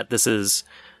know that this is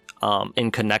in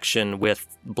connection with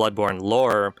Bloodborne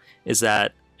lore is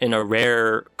that in a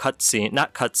rare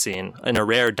in a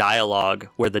rare dialogue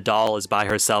where the doll is by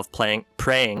herself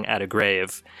praying at a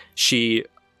grave, she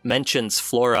mentions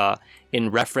Flora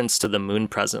in reference to the moon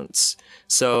presence.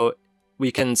 So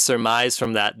we can surmise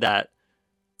from that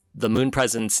the moon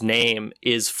presence name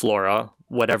is Flora,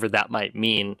 whatever that might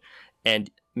mean. And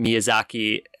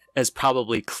Miyazaki has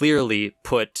probably clearly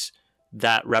put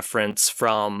that reference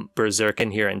from Berserk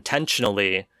in here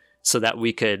intentionally so that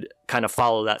we could kind of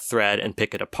follow that thread and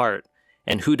pick it apart.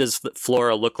 And who does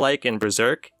Flora look like in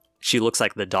Berserk? She looks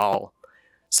like the doll.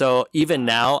 So even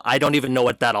now, I don't even know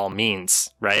what that all means,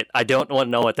 right? I don't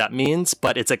know what that means,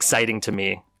 but it's exciting to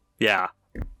me. Yeah,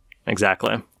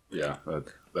 exactly. Yeah,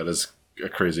 that is a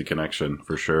crazy connection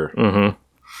for sure.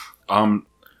 Mm-hmm.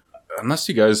 Unless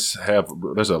you guys have,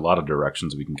 there's a lot of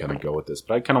directions we can kind of go with this,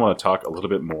 but I kind of want to talk a little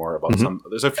bit more about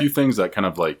there's a few things that kind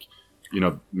of like,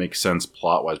 make sense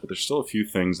plot wise, but there's still a few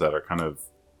things that are kind of,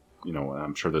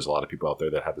 I'm sure there's a lot of people out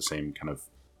there that have the same kind of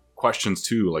questions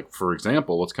too. Like, for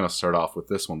example, let's kind of start off with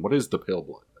this one. What is the pale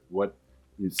blood? What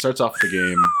it starts off the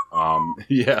game.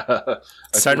 Yeah,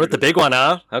 Starting with the big one,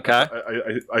 huh? Okay.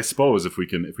 I suppose if we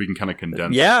can kind of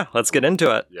condense. Yeah, let's get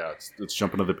into it. Yeah, let's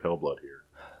jump into the Pale Blood here.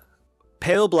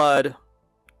 Pale Blood.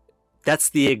 That's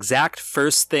the exact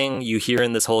first thing you hear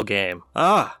in this whole game.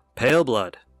 Ah, Pale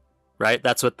Blood. Right?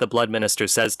 That's what the Blood Minister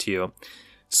says to you.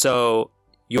 So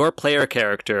your player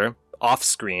character, off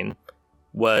screen,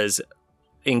 was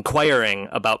inquiring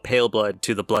about Pale Blood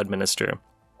to the Blood Minister.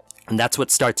 And that's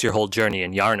what starts your whole journey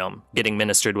in Yharnam, getting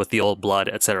ministered with the old blood,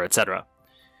 etc., etc.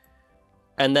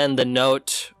 And then the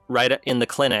note right in the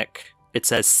clinic, it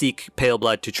says, seek Pale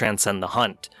Blood to transcend the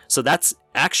hunt. So that's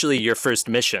actually your first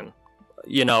mission.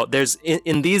 You know, there's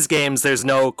in these games, there's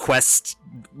no quest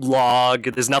log,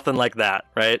 there's nothing like that,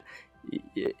 right?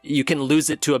 You can lose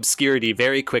it to obscurity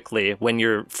very quickly when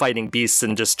you're fighting beasts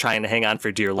and just trying to hang on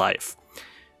for dear life.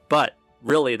 But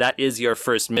really, that is your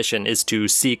first mission, is to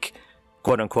seek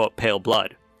quote-unquote pale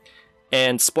blood.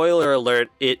 And spoiler alert,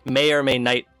 it may or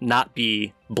may not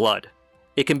be blood.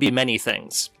 It can be many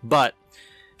things. But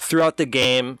throughout the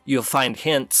game, you'll find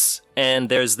hints, and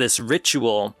there's this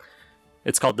ritual.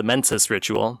 It's called the Mensis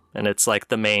Ritual, and it's like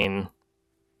the main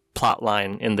plot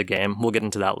line in the game. We'll get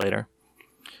into that later.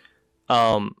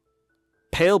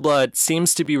 Pale blood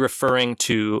seems to be referring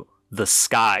to the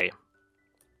sky.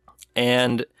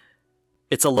 And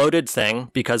it's a loaded thing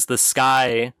because the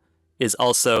sky is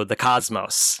also the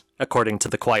cosmos, according to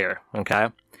the choir, okay?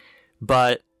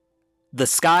 But the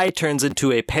sky turns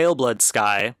into a pale blood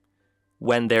sky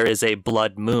when there is a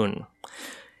blood moon.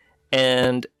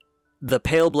 And the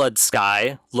pale blood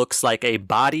sky looks like a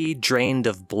body drained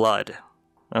of blood.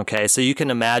 Okay, so you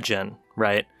can imagine,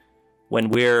 right? When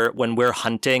we're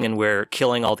hunting and we're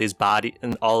killing all these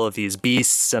all of these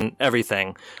beasts and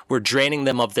everything, we're draining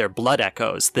them of their blood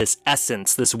echoes, this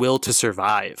essence, this will to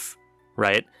survive,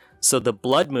 right? So the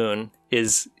blood moon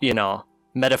is,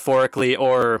 metaphorically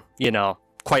or,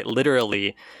 quite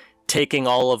literally taking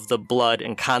all of the blood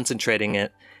and concentrating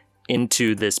it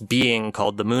into this being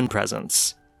called the moon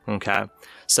presence. Okay.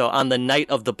 So on the night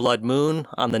of the blood moon,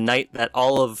 on the night that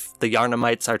all of the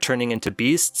Yharnamites are turning into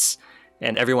beasts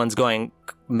and everyone's going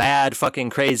mad fucking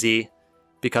crazy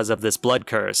because of this blood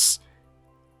curse,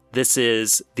 this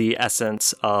is the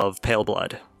essence of pale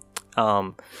blood.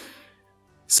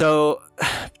 So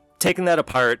taking that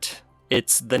apart,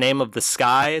 it's the name of the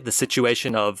sky, the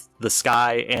situation of the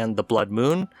sky and the blood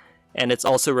moon, and it's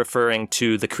also referring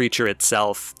to the creature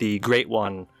itself, the Great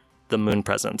One, the moon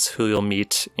presence, who you'll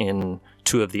meet in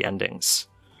 2 of the endings.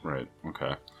 Right,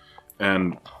 okay.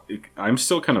 And I'm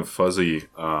still kind of fuzzy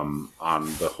on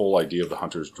the whole idea of the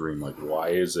hunter's dream. Like, why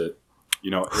is it,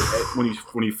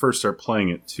 when you first start playing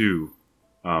it too,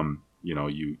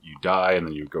 you die and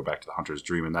then you go back to the hunter's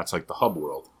dream, and that's like the hub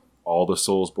world. All the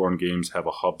Soulsborne games have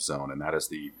a hub zone, and that is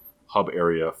the hub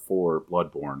area for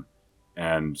Bloodborne.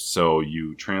 And so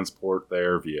you transport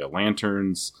there via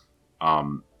lanterns,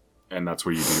 and that's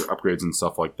where you do your upgrades and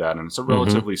stuff like that. And it's a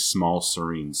relatively small,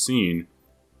 serene scene,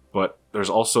 but there's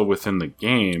also within the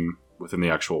game, within the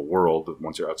actual world,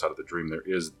 once you're outside of the dream, there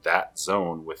is that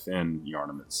zone within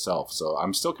Yharnam itself. So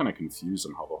I'm still kind of confused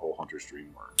on how the whole hunter's dream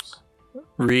works.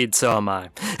 Reed, so am I.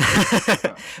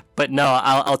 But no,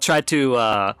 I'll try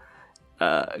to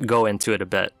go into it a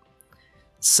bit.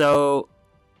 So,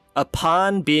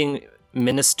 upon being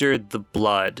ministered the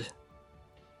blood,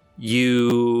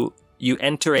 you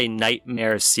enter a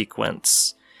nightmare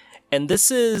sequence. And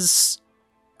this is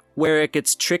where it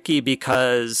gets tricky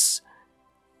because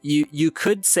you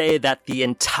could say that the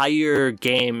entire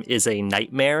game is a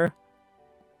nightmare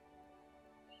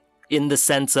in the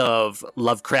sense of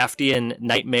Lovecraftian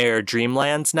nightmare,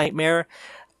 Dreamland's nightmare,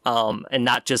 and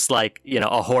not just like,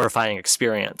 a horrifying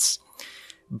experience.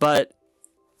 But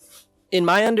in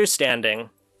my understanding,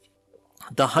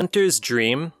 the hunter's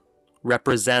dream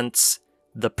represents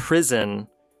the prison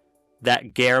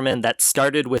that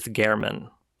started with Gehrman.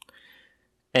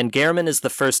 And Gehrman is the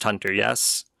first hunter,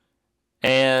 yes?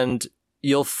 And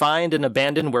you'll find an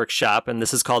abandoned workshop, and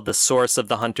this is called the source of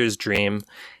the hunter's dream.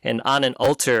 And on an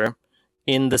altar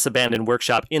in this abandoned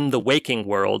workshop, in the waking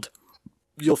world,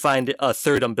 you'll find a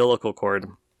third umbilical cord.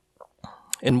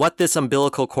 And what this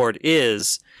umbilical cord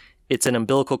is, it's an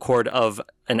umbilical cord of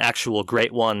an actual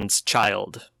Great One's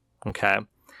child. Okay?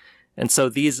 And so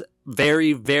these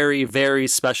very, very, very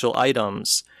special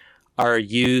items are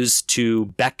used to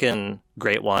beckon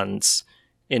Great Ones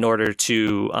in order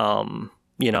to,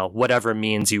 whatever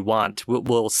means you want.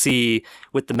 We'll see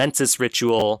with the Mensis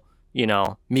Ritual,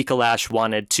 Mikolash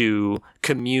wanted to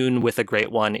commune with a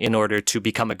Great One in order to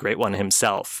become a Great One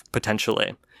himself,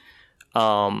 potentially.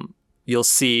 You'll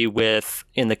see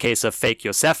in the case of Fake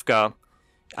Yosefka,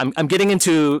 I'm getting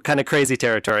into kind of crazy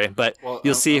territory, but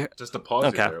you'll see. Just to pause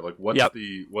you there, like what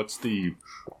is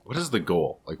the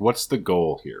goal? Like, what's the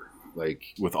goal here? Like,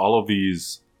 with all of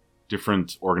these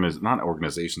different not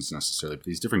organizations necessarily, but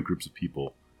these different groups of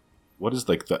people, what is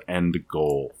like the end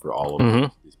goal for all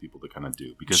of these people to kind of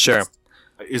do? Because sure,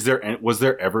 was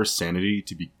there ever sanity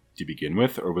to begin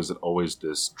with, or was it always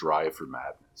this drive for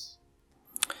madness?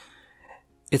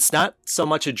 It's not so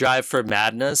much a drive for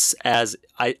madness as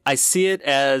I see it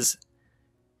as.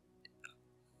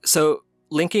 So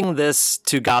linking this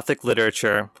to Gothic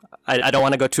literature, I don't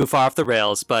want to go too far off the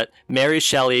rails, but Mary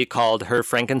Shelley called her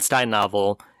Frankenstein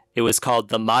novel, it was called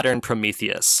The Modern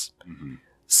Prometheus. Mm-hmm.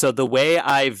 So the way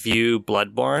I view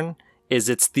Bloodborne is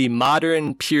it's the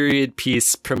modern period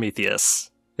piece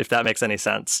Prometheus, if that makes any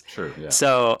sense. Sure, yeah.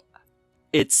 So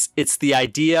it's the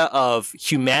idea of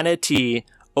humanity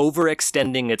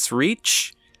overextending its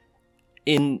reach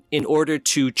in order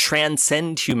to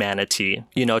transcend humanity,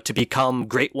 to become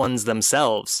great ones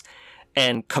themselves,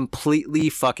 and completely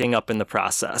fucking up in the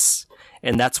process.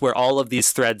 And that's where all of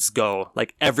these threads go.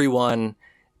 Like, everyone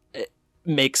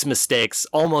makes mistakes.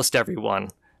 Almost everyone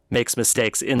makes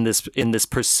mistakes in this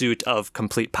pursuit of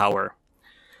complete power.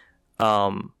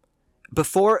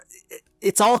 Before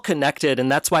it's all connected,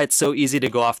 and that's why it's so easy to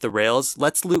go off the rails.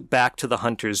 Let's loop back to the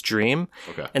Hunter's Dream.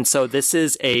 Okay. And so this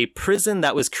is a prison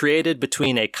that was created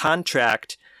between a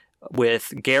contract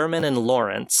with Gehrman and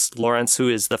Lawrence. Lawrence, who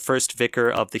is the first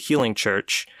vicar of the Healing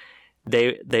Church.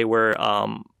 They were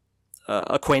not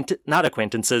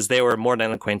acquaintances. They were more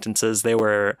than acquaintances. They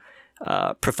were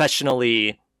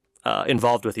professionally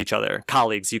involved with each other,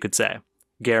 colleagues, you could say.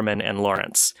 Gehrman and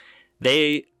Lawrence.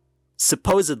 They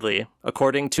supposedly,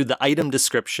 according to the item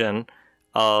description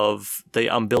of the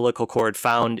umbilical cord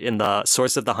found in the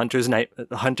source of the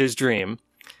Hunter's Dream,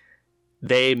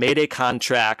 they made a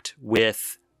contract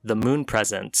with the Moon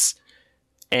Presence,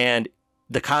 and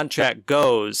the contract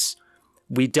goes,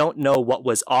 we don't know what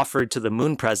was offered to the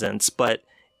Moon Presence, but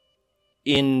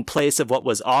in place of what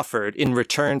was offered, in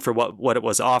return for what it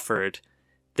was offered,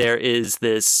 there is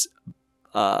this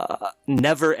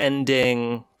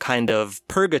never-ending kind of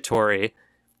purgatory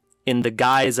in the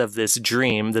guise of this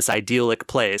dream, this idyllic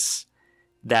place,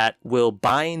 that will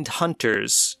bind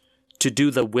hunters to do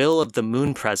the will of the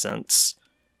Moon Presence,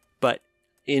 but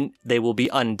they will be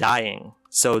undying.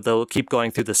 So they'll keep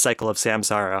going through the cycle of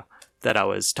samsara that I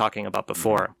was talking about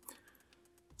before.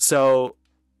 So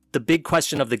the big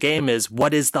question of the game is,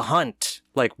 what is the hunt?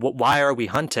 Like, why are we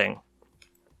hunting?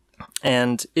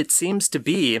 And it seems to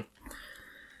be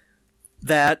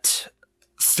that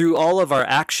through all of our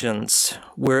actions,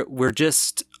 we're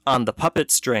just on the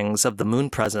puppet strings of the Moon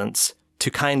Presence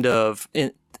to kind of,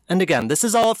 and again, this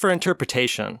is all for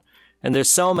interpretation, and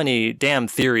there's so many damn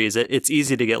theories, it's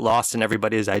easy to get lost in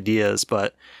everybody's ideas,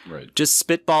 but just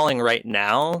spitballing right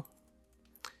now,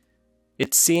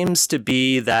 it seems to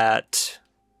be that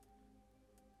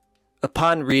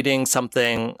upon reading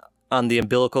something on the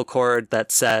umbilical cord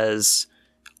that says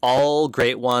all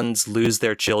great ones lose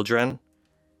their children,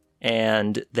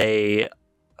 and they,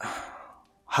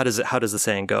 how does the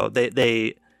saying go?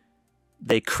 They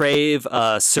crave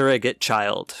a surrogate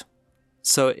child.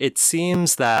 So it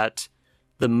seems that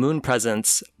the Moon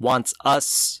Presence wants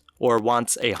us, or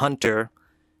wants a hunter.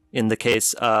 In the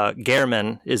case,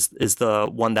 Gehrman is the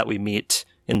one that we meet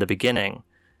in the beginning,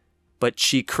 but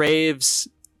she craves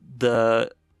the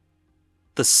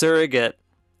surrogate.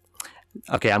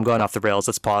 Okay, I'm going off the rails.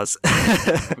 Let's pause.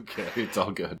 Okay, it's all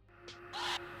good.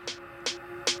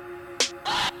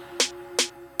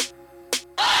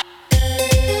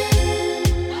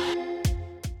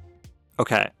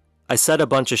 Okay, I said a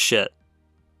bunch of shit.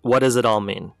 What does it all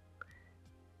mean?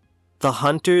 The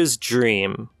Hunter's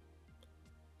Dream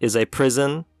is a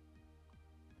prison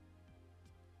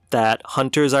that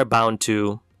hunters are bound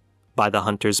to by the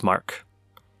Hunter's Mark.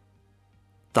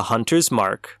 The Hunter's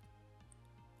Mark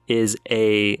is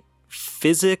a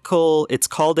physical, it's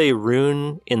called a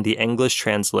rune in the English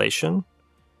translation,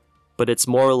 but it's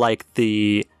more like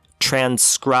the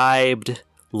transcribed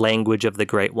language of the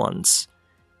Great Ones.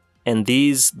 And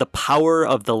the power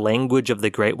of the language of the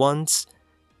Great Ones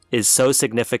is so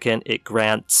significant, it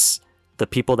grants the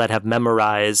people that have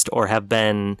memorized or have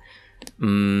been,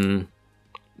 in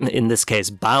this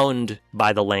case, bound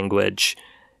by the language,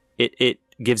 it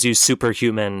gives you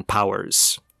superhuman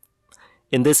powers.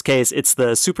 In this case, it's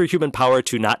the superhuman power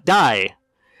to not die.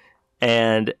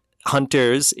 And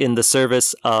hunters in the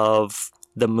service of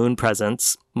the Moon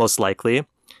Presence, most likely,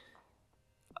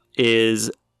 is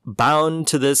bound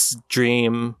to this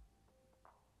dream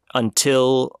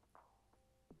until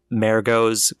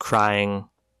Margot's crying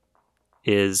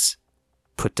is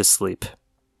put to sleep.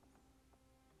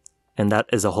 And that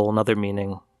is a whole nother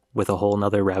meaning with a whole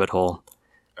nother rabbit hole.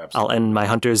 Absolutely. I'll end my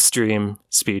Hunter's Dream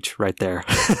speech right there.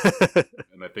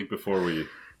 And I think before we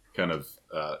kind of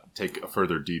take a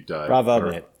further deep dive, Bravo,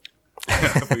 mate.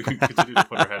 we continue to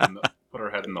put our head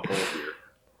in the hole here.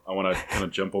 I want to kind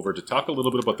of jump over to talk a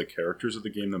little bit about the characters of the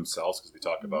game themselves, because we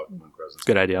talk about Moon Presence.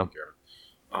 Good idea.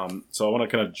 So I want to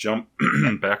kind of jump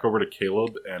back over to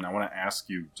Caleb, and I want to ask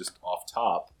you just off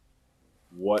top,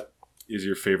 what is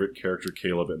your favorite character,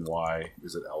 Caleb, and why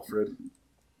is it Alfred?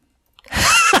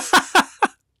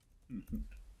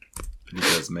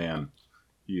 Because man,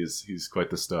 he's quite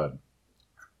the stud.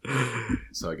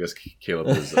 So I guess Caleb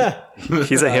is.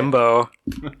 He's a himbo,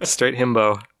 straight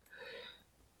himbo.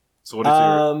 So what is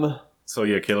your? So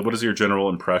yeah, Caleb, what is your general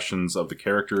impressions of the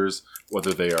characters,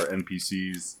 whether they are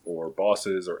NPCs or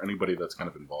bosses or anybody that's kind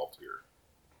of involved here?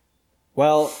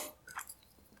 Well,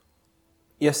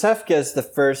 Yosefka is the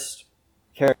first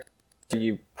character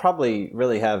you probably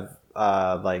really have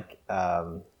a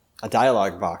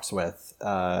dialogue box with,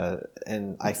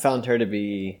 and I found her to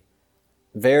be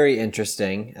very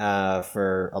interesting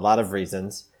for a lot of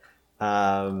reasons.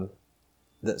 The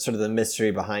sort of the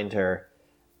mystery behind her.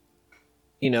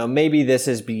 Maybe this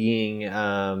is being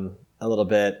a little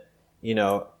bit,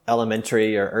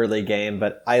 elementary or early game,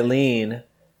 but Eileen,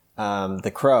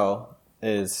 the crow,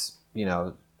 is,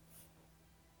 the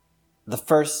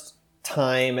first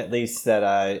time, at least, that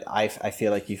I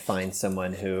feel like you find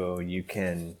someone who you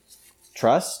can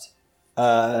trust.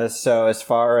 So as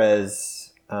far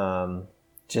as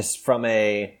just from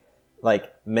a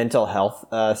mental health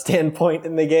standpoint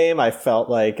in the game, I felt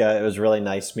like it was really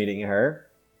nice meeting her.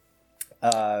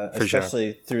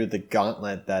 Especially through the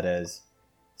gauntlet that is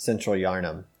Central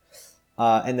Yharnam.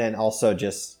 And then also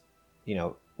just,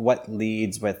 what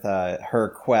leads with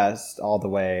her quest all the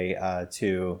way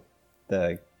to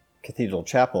the Cathedral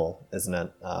Chapel, isn't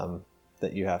it?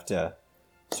 That you have to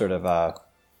sort of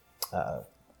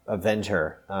avenge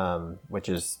her, which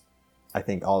is, I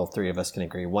think all three of us can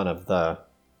agree, one of the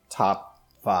top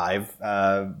 5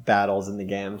 battles in the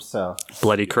game. So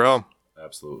Bloody Crow.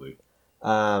 Absolutely.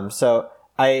 So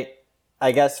I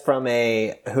guess from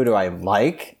a who do I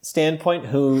like standpoint,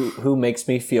 who makes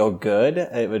me feel good,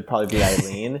 it would probably be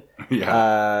Eileen.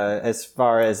 Yeah. As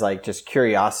far as just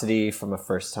curiosity from a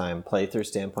first time playthrough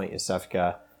standpoint,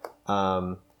 Yosefka.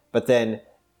 But then,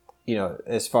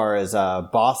 as far as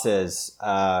bosses,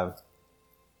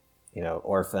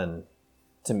 Orphan,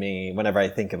 to me, whenever I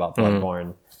think about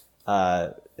Bloodborne,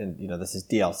 and this is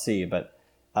DLC, but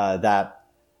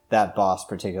that boss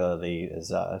particularly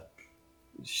is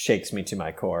shakes me to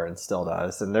my core and still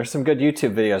does. And there's some good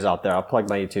YouTube videos out there. I'll plug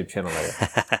my YouTube channel later.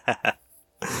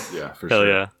 Yeah, for Hell sure.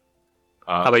 yeah.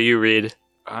 How about you, Reed?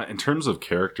 In terms of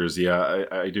characters, yeah,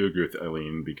 I do agree with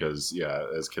Eileen because, yeah,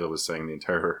 as Caleb was saying, the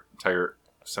entire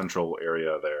central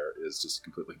area there is just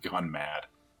completely gone mad.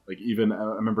 Even I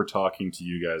remember talking to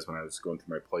you guys when I was going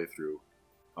through my playthrough,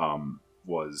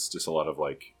 was just a lot of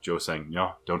Joe saying,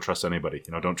 no, don't trust anybody.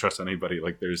 Don't trust anybody.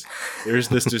 There's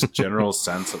this just general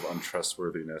sense of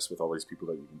untrustworthiness with all these people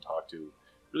that you can talk to,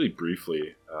 really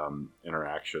briefly,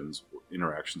 interactions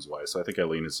wise. So I think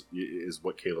Eileen is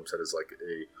what Caleb said is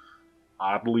a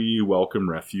oddly welcome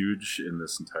refuge in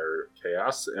this entire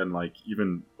chaos. And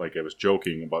even I was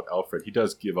joking about Alfred, he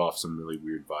does give off some really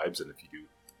weird vibes, and if you do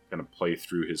kind of play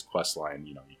through his quest line,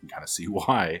 you can kind of see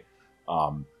why.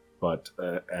 And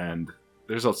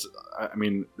there's also,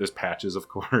 there's Patches, of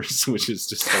course, which is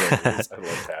just hilarious. I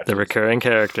love Patches. The recurring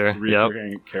character.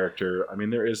 Character.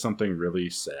 There is something really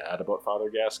sad about Father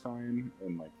Gascoigne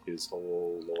and his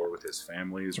whole lore with his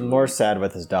family is really... More sad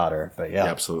with his daughter, but yeah.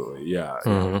 Absolutely, yeah.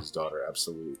 Mm-hmm. His daughter,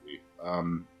 absolutely.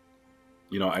 The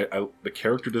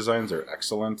character designs are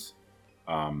excellent.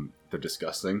 They're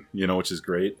disgusting, which is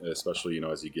great, especially,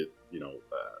 as you get,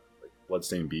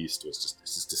 Bloodstained Beast it's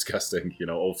just disgusting,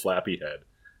 old flappy head.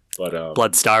 But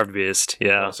Blood-Starved Beast,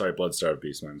 yeah. Blood-Starved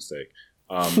Beast, my mistake.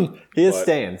 He is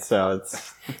stained, so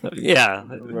it's... Yeah,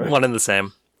 one and the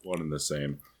same. One and the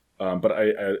same. But I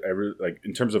really,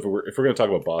 in terms of, if we're going to talk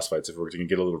about boss fights, if we're going to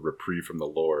get a little reprieve from the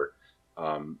lore,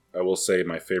 I will say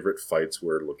my favorite fights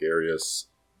were Logarius,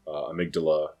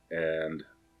 Amygdala, and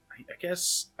I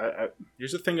guess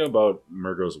here's the thing about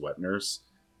Murgo's Wet Nurse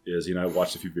is, I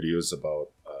watched a few videos about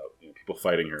people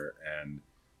fighting her and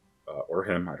or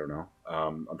him, I don't know.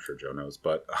 I'm sure Joe knows,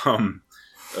 but I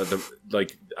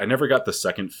never got the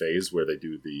second phase where they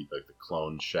do the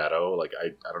clone shadow. I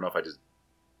don't know if I just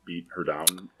beat her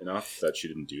down enough that she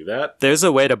didn't do that. There's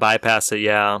a way to bypass it,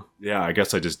 yeah. Yeah, I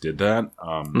guess I just did that.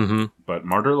 But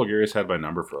Martyr Logarius had my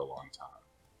number for a long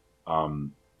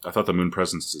time. I thought the Moon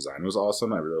Presence design was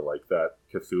awesome. I really like that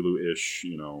Cthulhu-ish,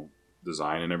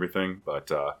 design and everything.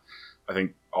 But I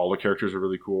think all the characters are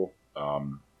really cool.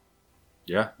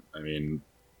 Yeah, I mean,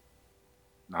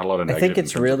 not a lot of negative. I think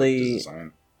it's really.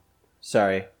 Design.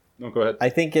 Sorry. No, go ahead. I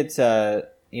think it's if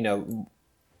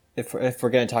we're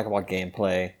going to talk about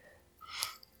gameplay,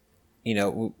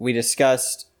 we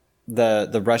discussed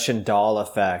the Russian doll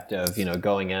effect of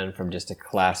going in from just a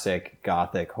classic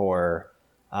gothic horror.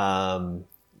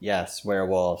 Yes,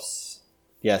 werewolves.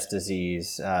 Yes,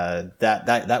 disease.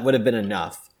 That would have been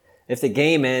enough. If the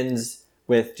game ends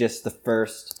with just the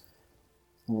first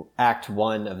act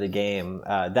 1 of the game,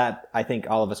 that I think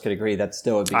all of us could agree that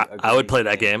still would be. I would play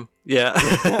that game. Yeah,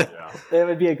 it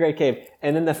would be a great game.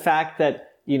 And then the fact that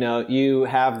you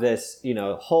have this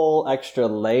whole extra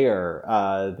layer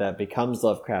that becomes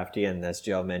Lovecraftian, as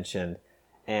Joe mentioned,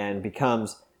 and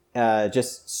becomes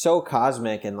just so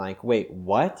cosmic and like, wait,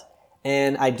 what?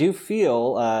 And I do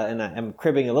feel, and I'm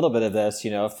cribbing a little bit of this,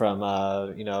 from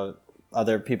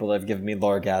other people that have given me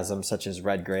loregasm, such as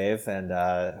Redgrave and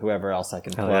whoever else I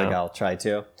can plug. Yeah. I'll try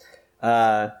to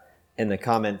in the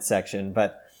comment section.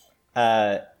 But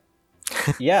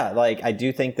yeah, like I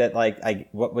do think that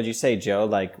what would you say, Joe?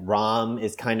 Like ROM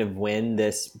is kind of when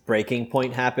this breaking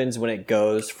point happens, when it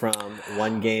goes from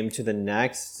one game to the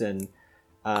next, and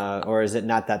or is it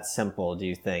not that simple? Do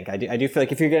you think? I do feel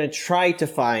like if you're going to try to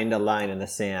find a line in the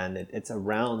sand, it's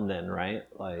around then, right?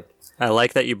 Like I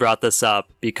like that you brought this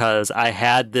up because I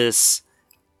had this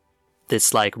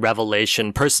like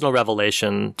personal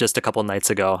revelation just a couple nights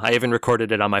ago. I even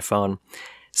recorded it on my phone.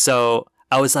 So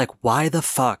I was like, why the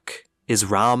fuck is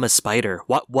Rom a spider?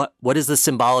 What is the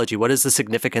symbology? What is the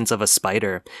significance of a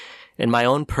spider? And my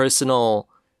own personal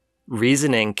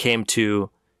reasoning came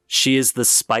to, she is the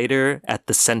spider at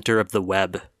the center of the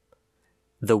web.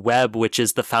 The web, which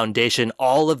is the foundation,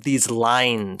 all of these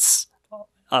lines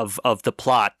of the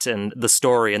plot and the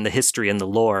story and the history and the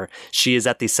lore. She is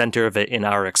at the center of it in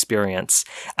our experience.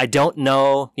 I don't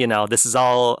know, this is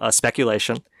all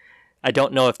speculation. I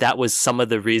don't know if that was some of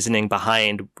the reasoning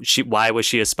behind why was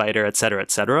she a spider, et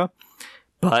cetera,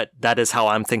 but that is how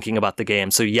I'm thinking about the game.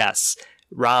 So yes,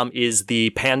 Rom is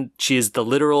she is the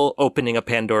literal opening of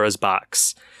Pandora's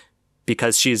box,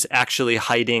 because she's actually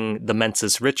hiding the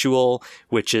Mensis ritual,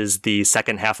 which is the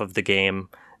second half of the game,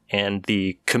 and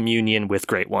the communion with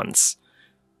great ones.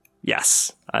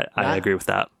 Yes, I agree with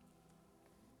that.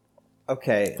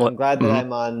 Okay, I'm glad that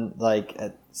I'm on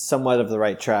somewhat of the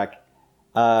right track.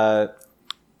 To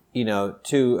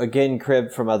again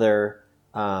crib from other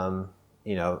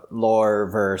lore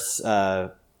verse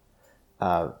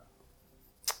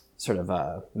sort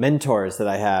of mentors that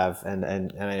I have, and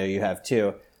I know you have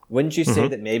too. Wouldn't you say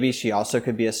that maybe she also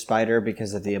could be a spider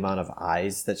because of the amount of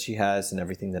eyes that she has and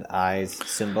everything that eyes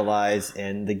symbolize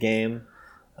in the game,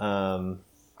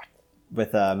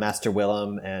 with Master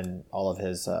Willem and all of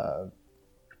his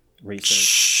research?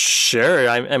 Sure,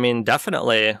 I mean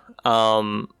definitely.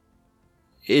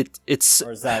 It's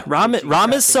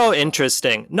Rom is so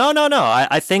interesting. No.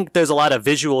 I think there's a lot of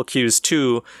visual cues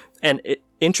too, and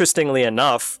interestingly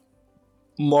enough,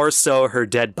 more so her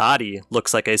dead body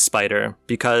looks like a spider,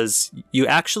 because you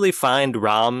actually find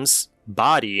Rom's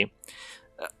body.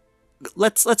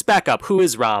 Let's back up. Who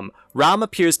is Rom? Rom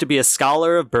appears to be a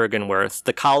scholar of Byrgenwerth,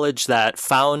 the college that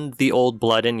found the old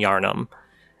blood in Yharnam,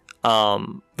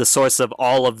 the source of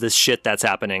all of this shit that's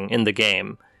happening in the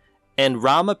game. And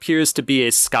Rom appears to be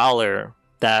a scholar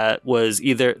that was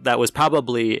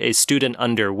probably a student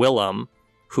under Willem,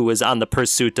 who was on the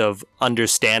pursuit of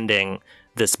understanding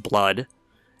this blood.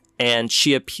 And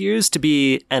she appears to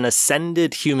be an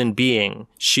ascended human being.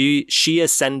 She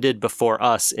ascended before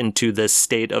us into this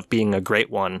state of being a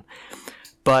great one.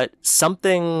 But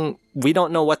something, we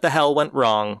don't know what the hell went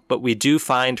wrong, but we do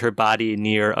find her body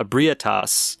near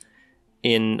Abriatas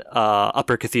in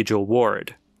Upper Cathedral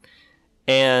Ward.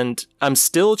 And I'm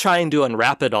still trying to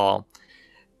unwrap it all.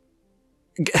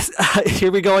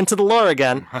 Here we go into the lore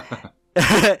again.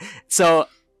 So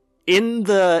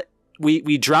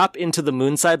we drop into the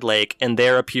Moonside Lake, and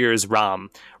there appears Rom,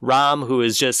 who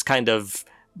is just kind of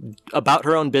about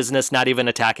her own business, not even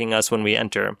attacking us when we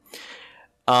enter.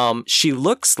 She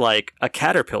looks like a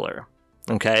caterpillar.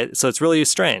 Okay, so it's really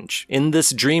strange. In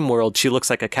this dream world, she looks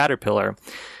like a caterpillar.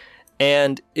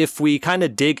 And if we kind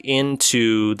of dig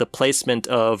into the placement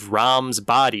of Rom's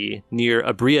body near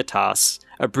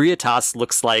Abriatas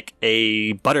looks like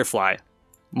a butterfly,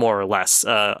 more or less,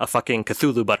 a fucking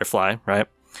Cthulhu butterfly, right?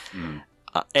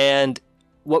 And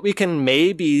what we can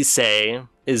maybe say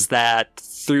is that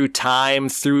through time,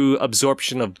 through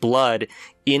absorption of blood,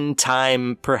 in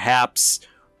time, perhaps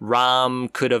Rom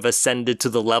could have ascended to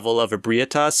the level of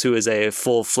Abriatas, who is a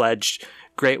full-fledged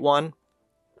Great One.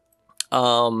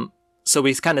 So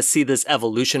we kind of see this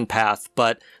evolution path,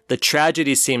 but the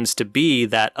tragedy seems to be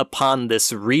that upon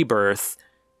this rebirth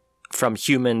from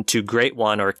human to Great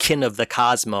One, or kin of the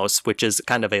cosmos, which is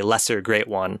kind of a lesser Great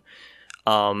One,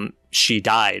 she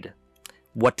died.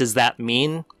 What does that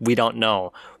mean? We don't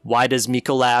know. Why does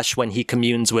Mikolash, when he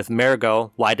communes with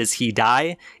Mergo, why does he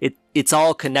die? It's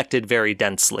all connected very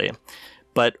densely.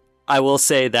 But I will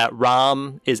say that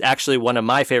Rom is actually one of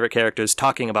my favorite characters,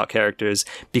 talking about characters,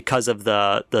 because of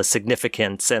the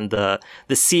significance and the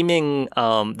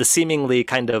seemingly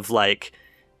kind of like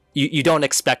you don't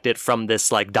expect it from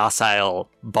this like docile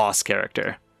boss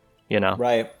character, you know?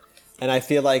 Right. And I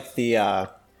feel like to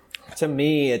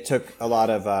me, it took a lot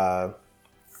of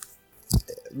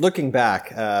looking back,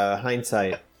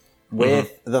 hindsight,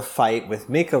 with the fight with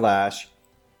Mikolash.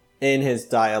 In his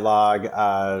dialogue,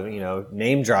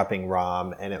 name dropping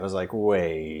Rom, and it was like,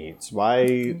 wait,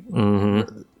 why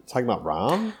talking about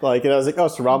Rom? Like, and I was like, oh,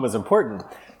 so Rom was important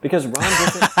because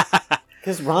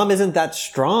Rom isn't that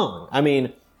strong. I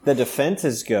mean, the defense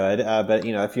is good, but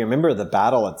if you remember the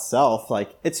battle itself,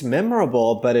 like it's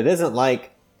memorable, but it isn't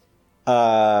like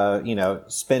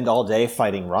spend all day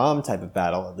fighting Rom type of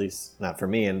battle. At least not for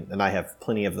me, and I have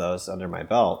plenty of those under my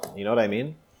belt. You know what I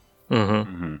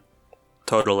mean?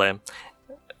 Totally.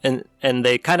 And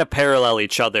they kind of parallel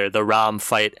each other, the Rom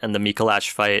fight and the Mikolash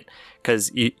fight,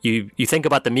 because you think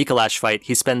about the Mikolash fight,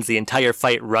 he spends the entire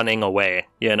fight running away,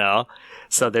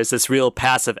 So there's this real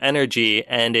passive energy,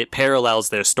 and it parallels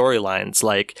their storylines.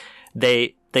 Like,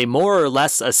 they more or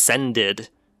less ascended,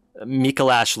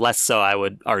 Mikolash less so, I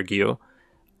would argue.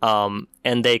 And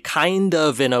they kind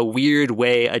of, in a weird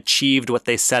way, achieved what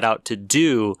they set out to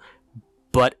do,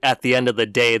 but at the end of the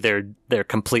day, they're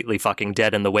completely fucking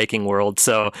dead in the waking world.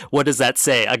 So what does that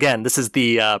say? Again, this is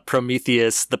the Promethean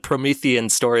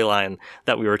storyline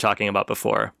that we were talking about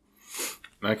before.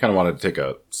 I kind of wanted to take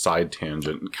a side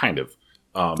tangent, kind of.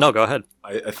 No, go ahead.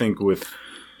 I think with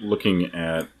looking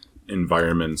at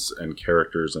environments and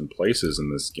characters and places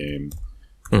in this game,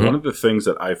 one of the things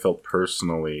that I felt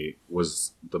personally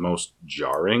was the most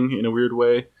jarring in a weird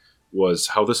way was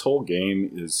how this whole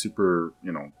game is super,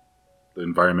 the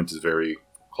environment is very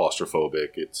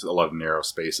claustrophobic. It's a lot of narrow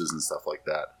spaces and stuff like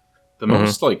that. The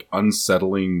most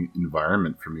unsettling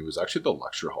environment for me was actually the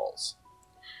lecture halls,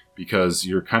 because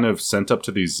you're kind of sent up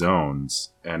to these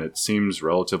zones and it seems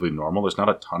relatively normal. There's not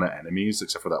a ton of enemies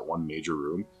except for that one major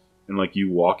room. And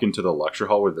you walk into the lecture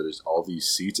hall where there's all these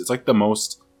seats. It's like the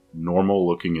most normal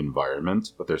looking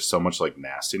environment, but there's so much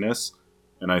nastiness.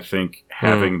 And I think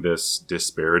having this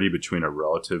disparity between a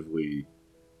relatively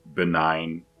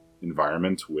benign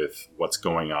environment with what's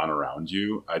going on around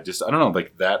you, I don't know,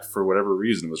 that for whatever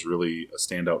reason was really a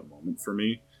standout moment for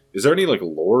me. Is there any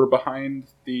lore behind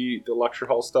the lecture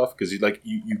hall stuff? Because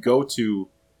you go to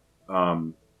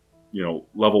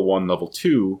level 1, level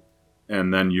 2,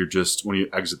 and then you're just, when you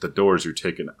exit the doors, you're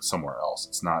taken somewhere else.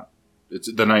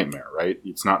 It's the nightmare, right?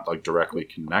 It's not directly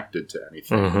connected to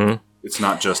anything. It's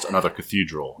not just another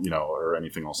cathedral, or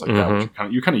anything else like that, which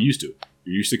you're kind of used to.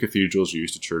 You're used to cathedrals, you're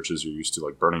used to churches, you're used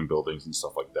to burning buildings and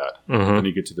stuff like that. Then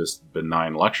you get to this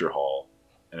benign lecture hall,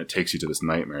 and it takes you to this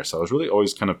nightmare. So I was really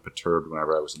always kind of perturbed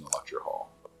whenever I was in the lecture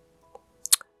hall.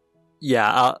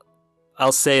 Yeah,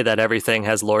 I'll say that everything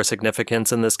has lore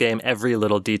significance in this game, every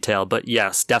little detail. But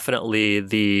yes, definitely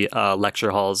the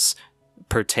lecture halls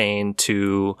pertain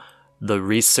to the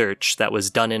research that was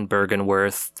done in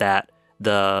Byrgenwerth, that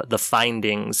the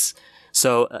findings.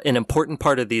 So an important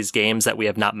part of these games that we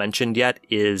have not mentioned yet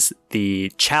is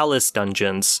the Chalice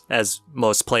dungeons, as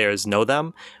most players know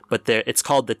them, but it's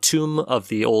called the Tomb of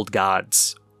the Old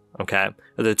Gods, okay?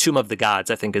 Or the Tomb of the Gods,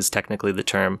 I think is technically the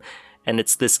term. And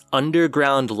it's this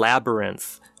underground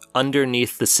labyrinth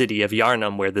underneath the city of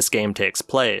Yharnam where this game takes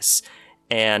place.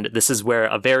 And this is where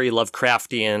a very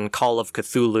Lovecraftian Call of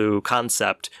Cthulhu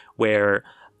concept, where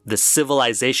the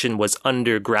civilization was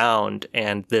underground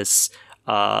and this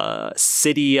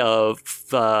city of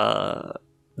the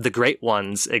Great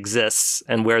Ones exists,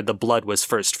 and where the blood was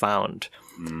first found.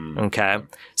 Okay,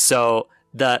 so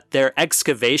their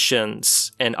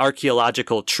excavations and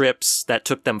archaeological trips that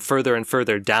took them further and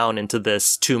further down into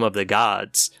this Tomb of the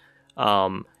Gods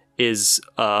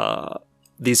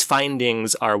these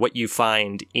findings are what you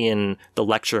find in the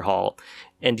lecture hall.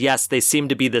 And yes, they seem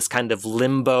to be this kind of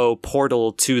limbo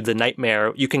portal to the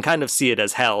nightmare. You can kind of see it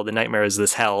as hell. The nightmare is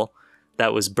this hell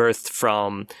that was birthed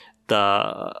from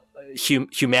the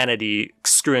humanity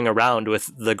screwing around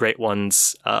with the Great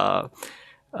Ones,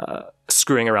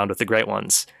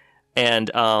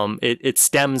 And it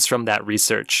stems from that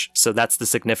research. So that's the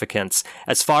significance.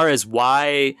 As far as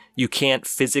why you can't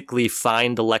physically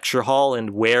find the lecture hall and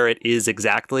where it is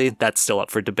exactly, that's still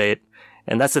up for debate.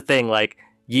 And that's the thing, like,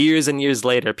 years and years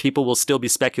later, people will still be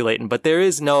speculating, but there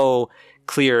is no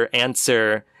clear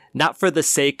answer, not for the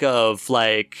sake of,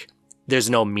 like, there's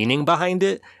no meaning behind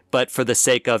it, but for the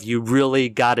sake of you really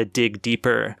gotta dig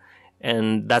deeper.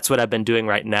 And that's what I've been doing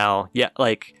right now. Yeah,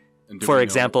 like, for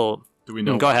example... Do we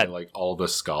know go ahead. Like all the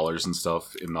scholars and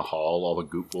stuff in the hall, all the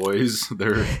goop boys,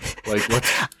 they're like,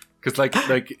 what's, because like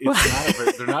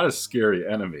it's they're not a scary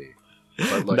enemy,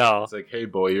 but like no. It's like, hey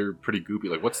boy, you're pretty goopy.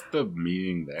 Like, what's the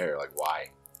meaning there? Like, why?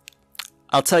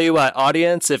 I'll tell you what,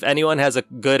 audience, if anyone has a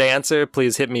good answer,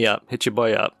 please hit me up, hit your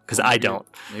boy up, because I don't.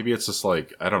 Maybe it's just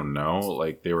like, I don't know,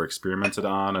 like they were experimented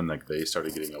on and like they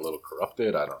started getting a little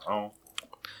corrupted. I don't know.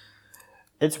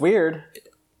 It's weird.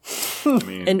 I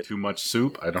mean, too much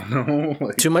soup? I don't know.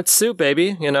 Like, too much soup,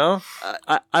 baby, you know?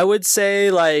 I would say,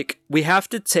 like, we have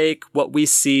to take what we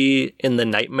see in the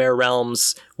Nightmare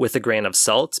Realms with a grain of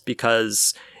salt,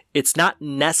 because it's not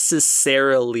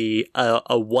necessarily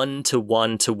a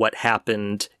one-to-one to what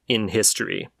happened in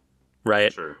history,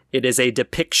 right? Sure. It is a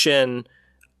depiction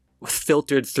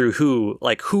filtered through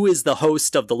who is the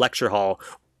host of the lecture hall.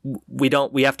 We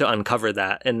have to uncover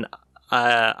that, and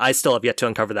I still have yet to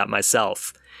uncover that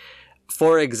myself.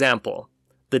 For example,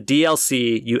 the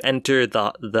DLC, you enter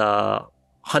the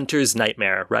Hunter's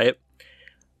Nightmare, right?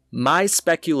 My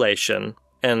speculation,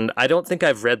 and I don't think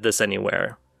I've read this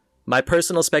anywhere, my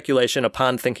personal speculation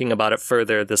upon thinking about it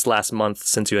further this last month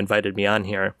since you invited me on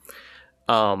here,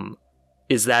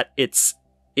 is that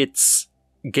it's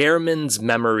Gehrman's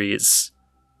memories.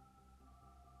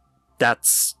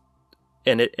 That's...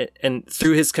 And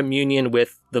through his communion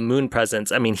with the moon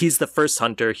presence, I mean, he's the first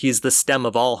hunter, he's the stem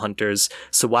of all hunters,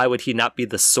 so why would he not be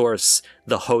the source,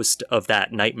 the host of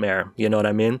that nightmare? You know what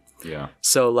I mean? Yeah.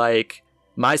 So, like,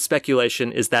 my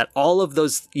speculation is that all of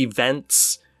those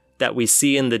events that we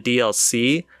see in the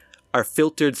DLC are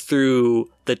filtered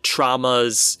through the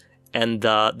traumas and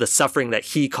the suffering that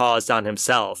he caused on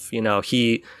himself. You know,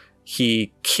 he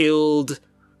killed...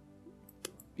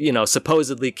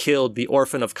 supposedly killed the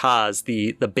Orphan of Kaz,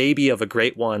 the baby of a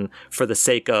Great One, for the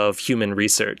sake of human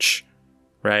research,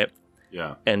 right?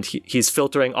 Yeah. And he's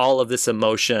filtering all of this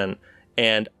emotion,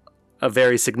 and a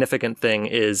very significant thing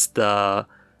is the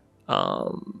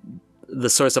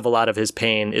source of a lot of his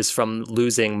pain is from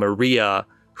losing Maria,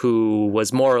 who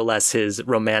was more or less his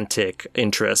romantic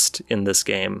interest in this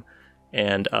game,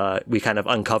 and we kind of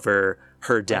uncover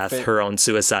her death, her own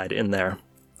suicide in there.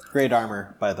 Great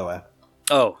armor, by the way.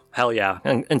 Oh, hell yeah.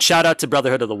 And shout out to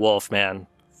Brotherhood of the Wolf, man.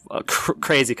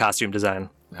 Crazy costume design.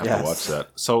 I have to watch that.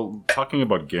 So, talking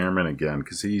about Gehrman again,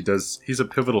 because he's a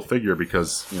pivotal figure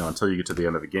because, until you get to the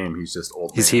end of the game, he's just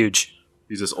old. He's huge.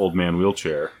 He's this old man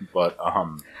wheelchair. But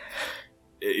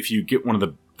if you get one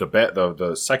of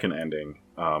the second ending,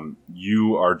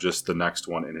 you are just the next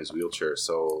one in his wheelchair.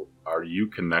 So, are you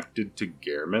connected to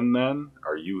Gehrman then?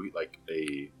 Are you like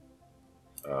a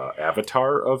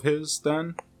avatar of his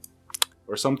then?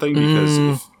 Or something,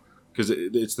 because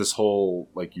it's this whole,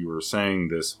 like you were saying,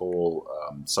 this whole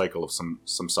cycle of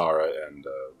samsara and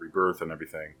rebirth and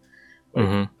everything.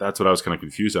 Like, that's what I was kind of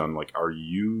confused on. Like, are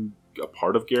you a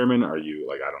part of Gehrman? Are you,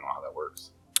 like, I don't know how that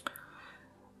works.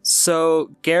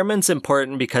 So Gehrman's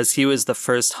important because he was the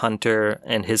first hunter,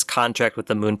 and his contract with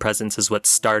the moon presence is what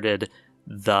started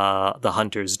the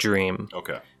hunter's dream.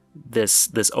 Okay. This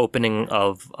opening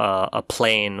of a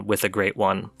plane with a Great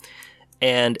One.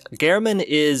 And Gehrman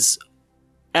is,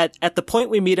 at the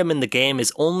point we meet him in the game,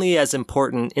 is only as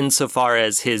important insofar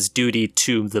as his duty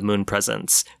to the moon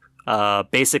presence.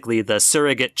 Basically, the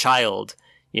surrogate child.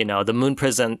 The moon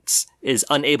presence is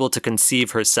unable to conceive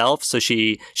herself, so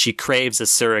she craves a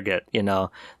surrogate.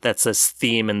 That's this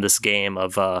theme in this game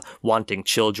of wanting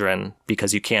children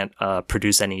because you can't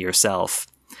produce any yourself.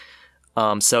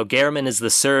 So Gehrman is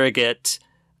the surrogate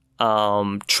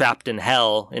trapped in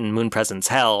hell, in moon presence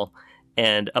hell.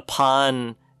 And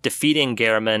upon defeating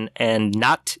Gehrman and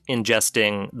not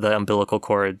ingesting the umbilical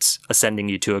cords, ascending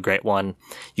you to a Great One,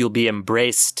 you'll be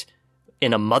embraced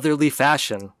in a motherly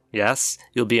fashion. Yes,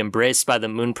 you'll be embraced by the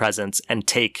moon presence and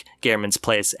take Gehrman's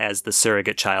place as the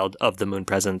surrogate child of the moon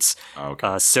presence,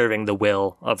 serving the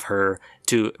will of her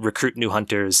to recruit new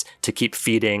hunters to keep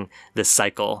feeding this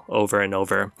cycle over and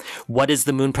over. What is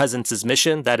the moon presence's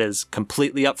mission? That is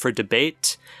completely up for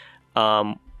debate.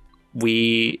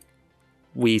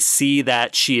 We see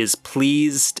that she is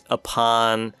pleased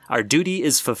upon, our duty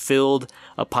is fulfilled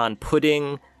upon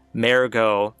putting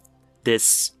Marigot,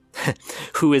 this,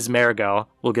 who is Marigot?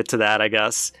 We'll get to that, I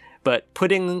guess. but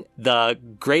putting the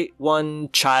Great One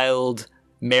child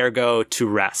Mergo to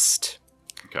rest.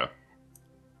 Okay.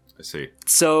 I see.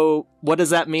 So what does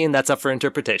that mean? That's up for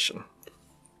interpretation.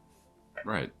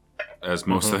 Right. As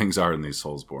most things are in these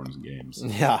Soulsborne games.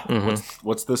 Yeah.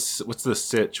 What's the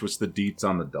sitch? What's the deets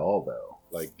on the doll though?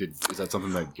 Like, is that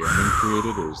something that Gehrman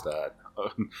created, or is that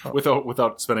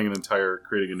without spending an entire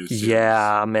creating a new series?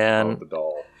 Yeah, man. The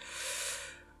doll.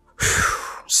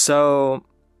 So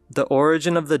the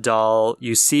origin of the doll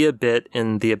you see a bit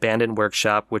in the Abandoned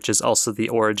Workshop, which is also the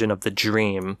origin of the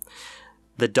dream.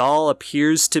 The doll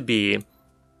appears to be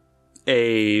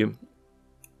a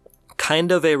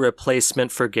kind of a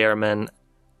replacement for Gehrman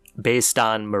based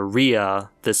on Maria,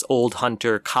 this old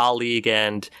hunter colleague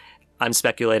and, I'm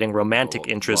speculating, romantic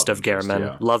interest of Gehrman.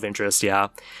 Yeah. Love interest, yeah.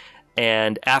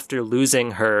 And after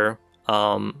losing her,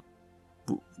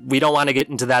 we don't want to get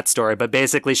into that story, but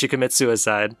basically she commits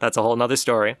suicide. That's a whole nother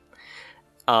story.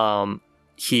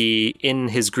 He, in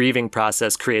his grieving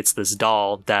process, creates this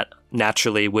doll that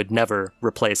naturally would never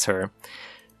replace her.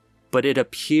 But it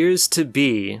appears to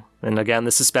be, and again,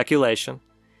 this is speculation,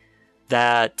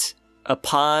 that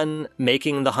upon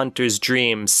making the hunter's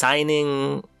dream,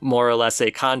 signing more or less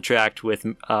a contract with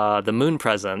the Moon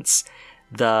Presence,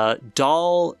 the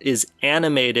doll is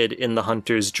animated in the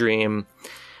hunter's dream.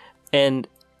 And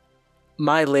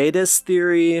my latest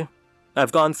theory,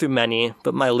 I've gone through many,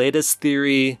 but my latest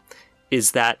theory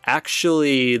is that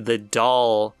actually the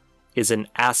doll is an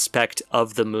aspect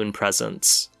of the Moon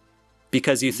Presence.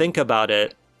 Because you think about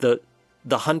it, the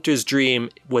hunter's dream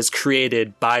was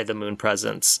created by the Moon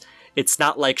Presence. It's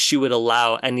not like she would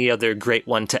allow any other Great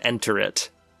One to enter it,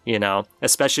 you know?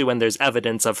 Especially when there's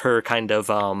evidence of her kind of,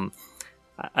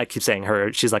 I keep saying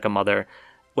her, she's like a mother.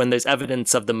 When there's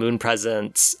evidence of the Moon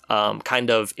Presence kind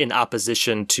of in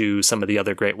opposition to some of the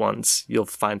other Great Ones you'll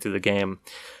find through the game.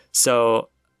 So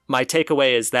my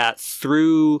takeaway is that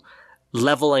through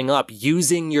leveling up,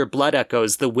 using your blood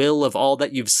echoes, the will of all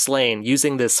that you've slain,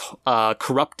 using this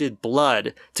corrupted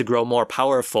blood to grow more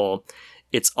powerful,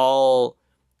 it's all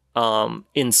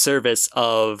in service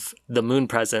of the Moon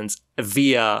Presence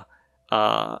via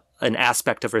an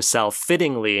aspect of herself,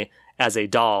 fittingly as a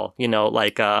doll, you know,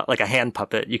 like a hand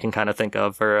puppet you can kind of think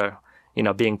of, or you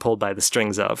know, being pulled by the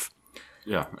strings of.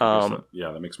 Yeah,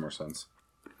 that makes more sense.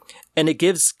 And it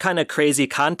gives kind of crazy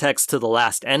context to the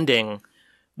last ending,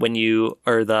 when you,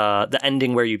 or the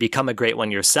ending where you become a Great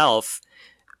One yourself,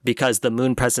 because the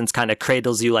Moon Presence kind of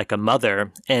cradles you like a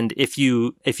mother. And if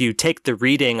you take the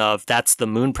reading of that's the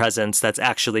Moon Presence that's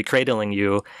actually cradling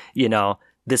you, you know,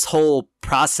 this whole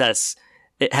process,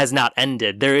 it has not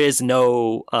ended. There is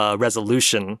no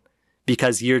resolution,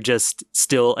 because you're just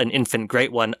still an infant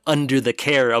Great One under the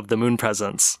care of the Moon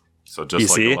Presence. So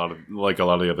just like a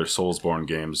lot of the other Soulsborne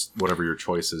games, whatever your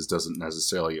choice is doesn't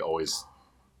necessarily always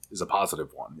is a positive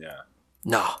one. Yeah.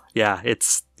 No. Yeah. It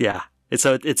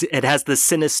has the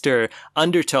sinister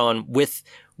undertone with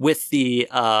the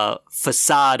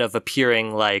facade of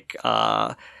appearing like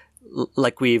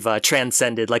we've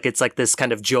transcended. Like it's like this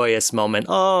kind of joyous moment.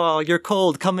 Oh, you're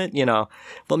cold. Come in. You know,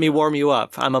 let me warm you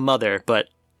up. I'm a mother, but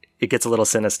it gets a little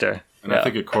sinister. And I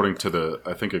think according to the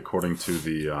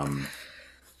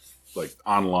like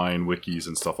online wikis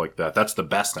and stuff like that, that's the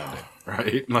best ending,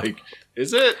 right? Like,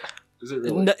 is it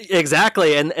really? No,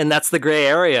 exactly. And that's the gray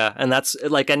area. And that's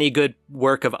like any good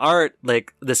work of art,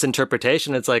 like this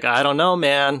interpretation, it's like, I don't know,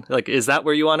 man. Like, is that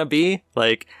where you want to be?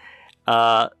 Like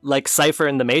Cypher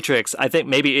in the Matrix, I think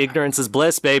maybe ignorance is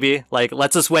bliss, baby. Like,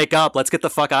 let's just wake up. Let's get the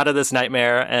fuck out of this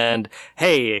nightmare. And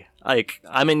hey, like,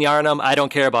 I'm in Yharnam. I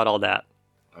don't care about all that.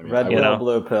 I mean, Red pill,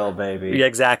 blue pill, baby. Yeah,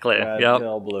 exactly. Red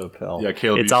pill, blue pill. Yeah,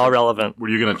 Caleb. It's all relevant. Were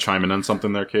you going to chime in on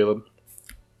something there, Caleb?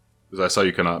 Because I saw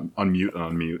you kind of unmute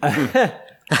and unmute.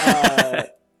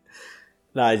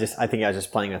 No, I think I was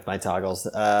just playing with my toggles.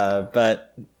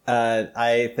 But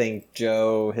I think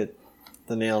Joe hit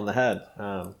the nail on the head.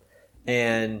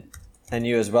 And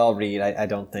you as well, Reed. I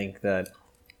don't think that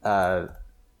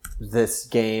this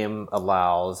game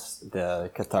allows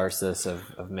the catharsis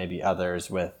of maybe others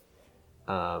with,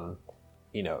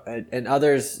 you know, and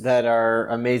others that are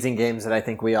amazing games that I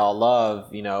think we all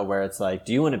love, you know, where it's like,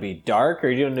 do you want to be dark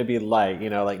or do you want to be light? You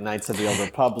know, like Knights of the Old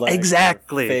Republic.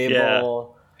 Exactly.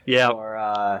 Fable. Yeah.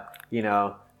 Or, you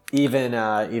know, even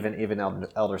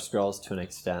Elder Scrolls to an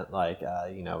extent, like,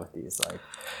 you know, with these, like,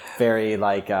 very,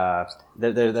 like,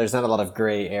 there's not a lot of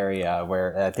gray area,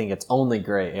 where I think it's only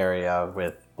gray area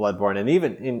with Bloodborne, and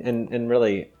even in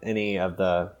really any of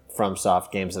the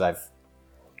FromSoft games that I've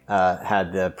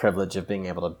had the privilege of being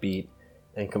able to beat.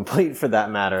 and complete for that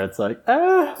matter. It's like,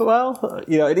 well,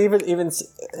 you know, and even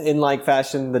in like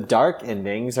fashion, the dark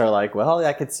endings are like, well,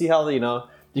 I could see how, you know,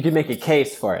 you could make a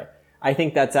case for it. I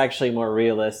think that's actually more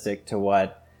realistic to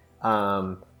what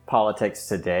politics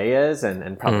today is,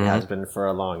 and probably has been for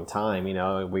a long time. You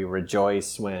know, we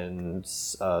rejoice when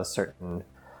a certain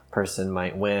person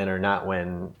might win or not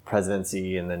win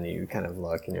presidency, and then you kind of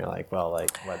look and you're like, well,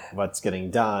 like what's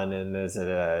getting done, and is it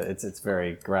it's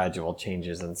very gradual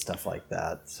changes and stuff like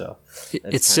that. So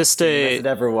it's just a, as it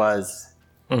ever was.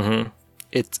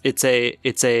 It's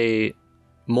a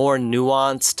more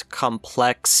nuanced,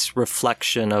 complex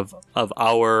reflection of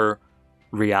our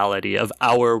reality, of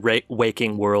our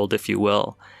waking world, if you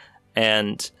will.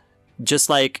 And just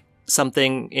like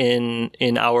something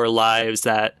in our lives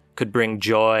that could bring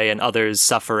joy and others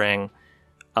suffering,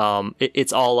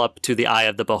 it's all up to the eye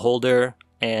of the beholder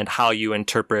and how you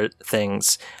interpret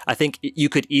things. I think you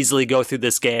could easily go through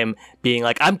this game being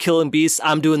like, I'm killing beasts,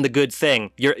 I'm doing the good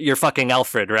thing. You're fucking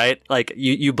Alfred, right? Like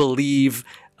you believe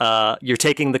you're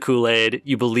taking the Kool-Aid,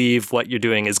 you believe what you're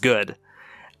doing is good.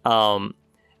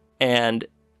 And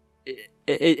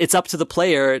it's up to the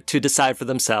player to decide for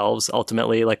themselves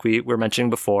ultimately, like we were mentioning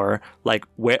before, like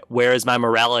where is my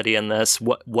morality in this?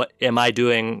 What am I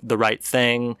doing the right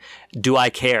thing? Do I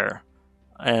care?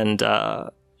 And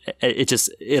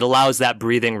it allows that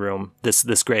breathing room,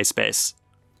 this gray space.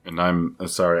 And I'm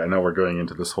sorry, I know we're going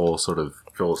into this whole sort of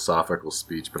philosophical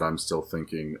speech, but I'm still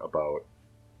thinking about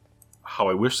how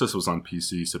I wish this was on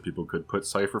PC so people could put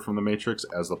Cypher from the Matrix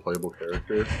as the playable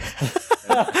character.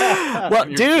 Well,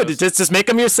 dude, just make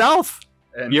him yourself.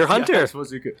 You're Hunter. Yeah, I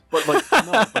suppose you could, but like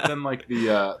no. But then like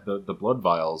the blood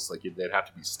vials, like they'd have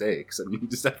to be stakes, and you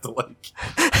just have to like.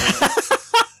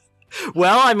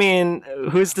 Well, I mean,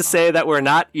 who's to say that we're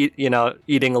not eating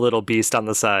a little beast on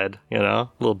the side? You know,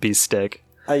 a little beast steak.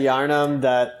 A Yharnam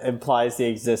that implies the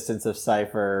existence of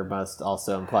Cypher must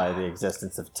also imply the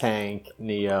existence of Tank,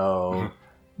 Neo.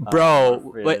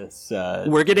 Bro,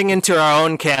 we're getting into our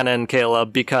own canon,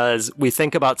 Caleb, because we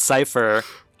think about Cypher.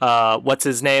 What's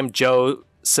his name? Joe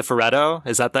Cifaretto?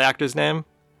 Is that the actor's name?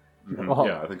 Mm-hmm.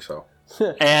 Yeah, I think so.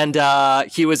 And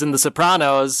he was in The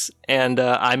Sopranos, and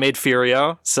I made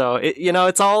Furio. So,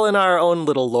 it's all in our own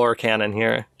little lore canon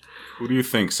here. Who do you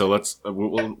think? So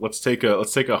let's take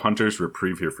a Hunter's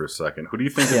reprieve here for a second. Who do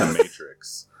you think in the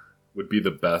Matrix would be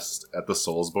the best at the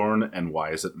Soulsborne, and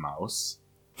why is it Mouse?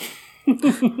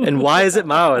 And why is it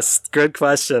Mouse? Good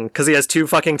question. Because he has 2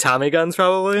 fucking Tommy guns,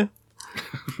 probably.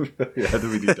 Yeah,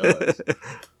 he does.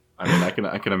 I mean,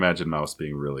 I can imagine Mouse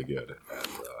being really good.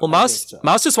 Well, Mouse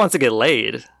just wants to get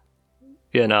laid,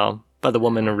 by the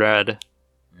woman in red.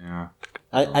 Yeah.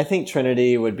 I think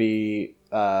Trinity would be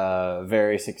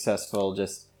very successful.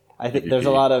 I think there's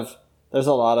a lot of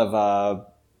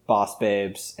boss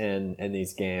babes in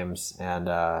these games, and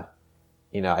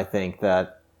I think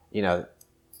that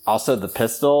also the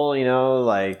pistol,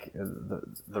 like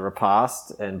the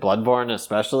riposte and Bloodborne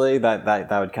especially, that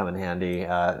would come in handy.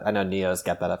 I know Neo's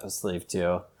got that up his sleeve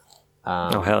too.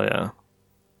 Oh hell yeah!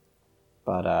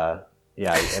 But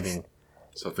yeah, I mean.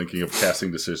 So thinking of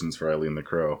casting decisions for Eileen the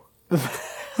Crow.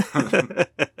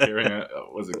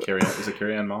 Was it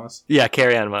Carrie-Anne Moss? Yeah,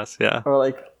 Carrie-Anne Moss, yeah. Or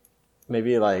like,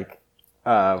 maybe like,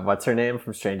 what's her name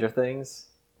from Stranger Things?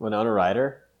 Winona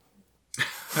Ryder?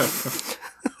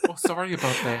 Oh, sorry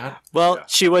about that. Well, yeah.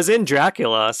 She was in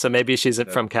Dracula, so maybe she's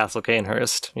from Castle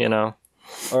Cainhurst,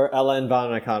 Or Ellen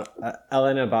Bonham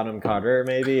Carter,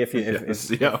 maybe, if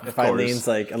Eileen's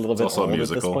like a little bit old at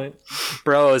this point.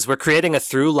 Bros, we're creating a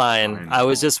through line. I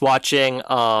was just watching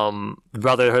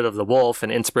Brotherhood of the Wolf,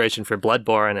 an inspiration for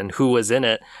Bloodborne, and who was in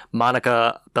it?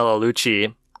 Monica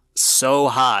Bellucci. So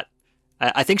hot.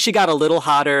 I think she got a little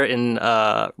hotter in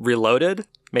Reloaded,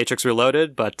 Matrix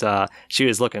Reloaded, but she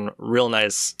was looking real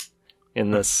nice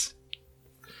in this.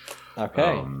 Okay.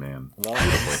 Oh man,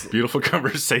 beautiful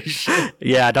conversation.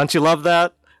 Yeah, don't you love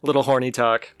that little horny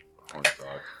talk?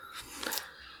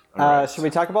 Right. Should we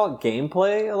talk about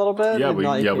gameplay a little bit? Yeah,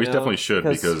 we definitely should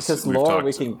because lore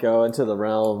we can go into the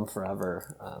realm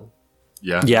forever. We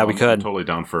could. I'm totally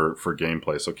down for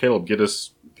gameplay. So Caleb, get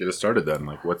us started then.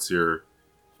 Like, what's your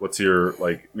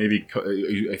like maybe are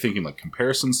you thinking like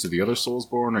comparisons to the other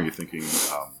Soulsborne? Are you thinking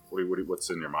what's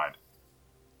in your mind?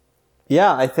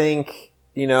 Yeah, I think.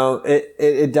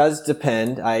 It does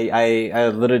depend. I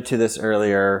alluded to this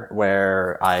earlier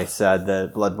where I said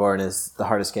that Bloodborne is the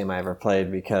hardest game I ever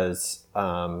played because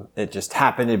it just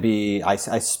happened to be, I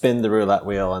spin the roulette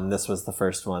wheel and this was the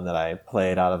first one that I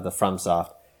played out of the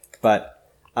FromSoft. But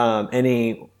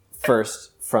any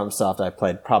first FromSoft I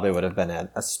played probably would have been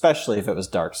it, especially if it was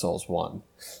Dark Souls 1.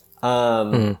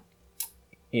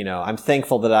 I'm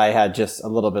thankful that I had just a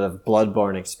little bit of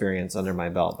Bloodborne experience under my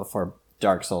belt before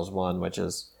Dark Souls 1, which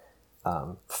is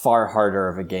far harder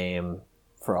of a game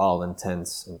for all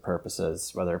intents and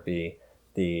purposes, whether it be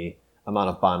the amount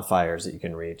of bonfires that you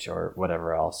can reach or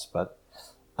whatever else. But,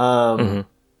 going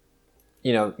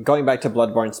back to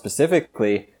Bloodborne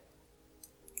specifically,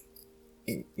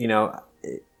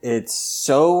 it's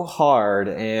so hard,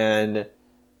 and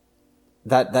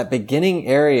that beginning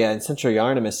area in Central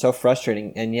Yharnam is so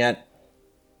frustrating, and yet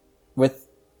with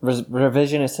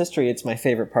revisionist history, it's my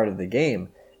favorite part of the game.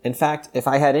 In fact, if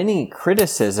I had any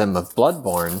criticism of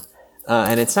Bloodborne,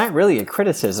 and it's not really a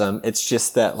criticism, it's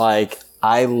just that, like,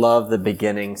 I love the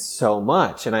beginning so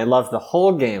much, and I love the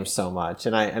whole game so much,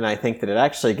 and I think that it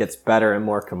actually gets better and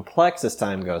more complex as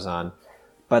time goes on.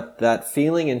 But that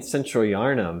feeling in Central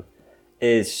Yharnam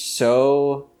is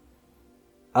so...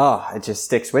 it just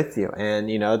sticks with you. And,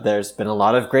 there's been a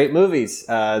lot of great movies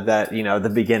that,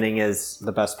 the beginning is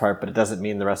the best part, but it doesn't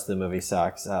mean the rest of the movie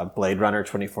sucks. Blade Runner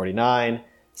 2049,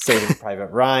 Saving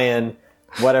Private Ryan,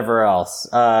 whatever else.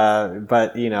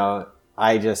 But,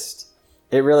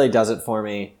 it really does it for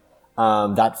me.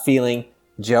 That feeling,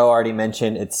 Joe already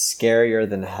mentioned, it's scarier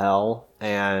than hell.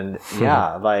 And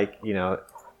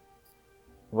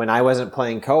when I wasn't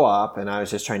playing co-op and I was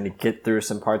just trying to get through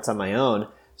some parts on my own,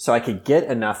 so I could get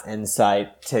enough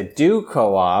insight to do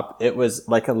co-op, it was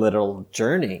like a little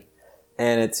journey.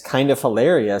 And it's kind of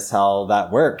hilarious how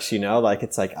that works,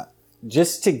 it's like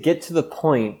just to get to the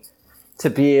point to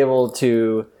be able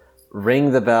to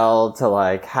ring the bell to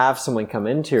like have someone come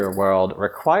into your world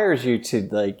requires you to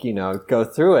go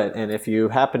through it. And if you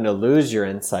happen to lose your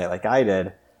insight like I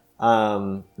did,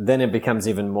 then it becomes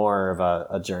even more of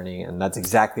a journey. And that's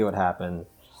exactly what happened.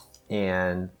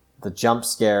 And the jump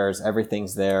scares,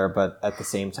 everything's there, but at the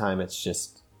same time, it's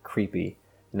just creepy.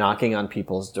 Knocking on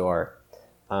people's door.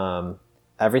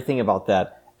 Everything about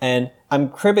that. And I'm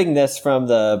cribbing this from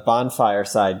the Bonfire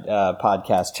Side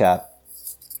podcast chat,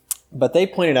 but they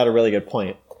pointed out a really good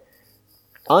point.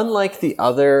 Unlike the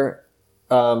other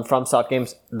FromSoft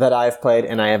games that I've played,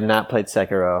 and I have not played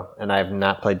Sekiro, and I have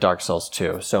not played Dark Souls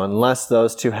 2, so unless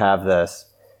those two have this,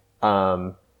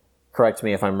 correct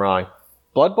me if I'm wrong,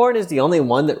 Bloodborne is the only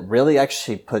one that really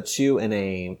actually puts you in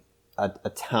a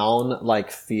town-like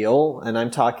feel. And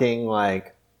I'm talking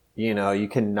like, you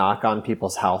can knock on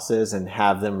people's houses and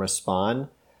have them respond.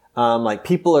 Like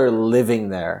people are living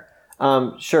there.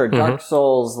 Sure, Dark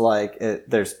Souls,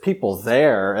 there's people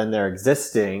there and they're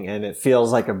existing and it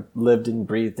feels like a lived and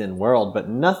breathed in world, but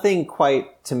nothing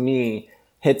quite to me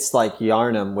hits like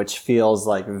Yharnam, which feels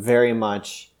like very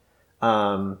much,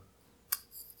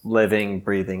 living,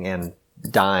 breathing, and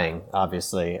dying,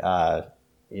 obviously,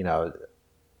 in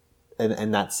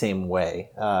that same way.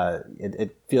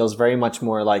 It feels very much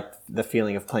more like the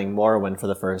feeling of playing Morrowind for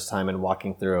the first time and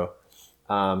walking through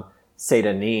Seyda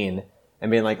and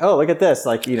being like, oh, look at this.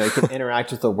 You can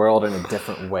interact with the world in a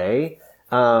different way.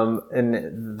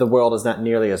 And the world is not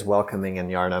nearly as welcoming in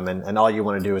Yharnam, and all you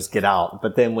want to do is get out.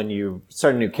 But then when you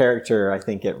start a new character, I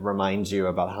think it reminds you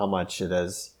about how much it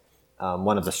is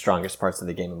one of the strongest parts of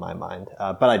the game in my mind.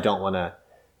 But I don't want to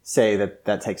say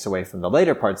that takes away from the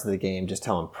later parts of the game, just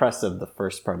how impressive the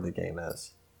first part of the game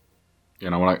is.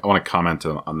 I want to comment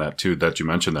on that too, that you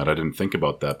mentioned that. I didn't think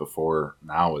about that before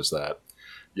now, is that,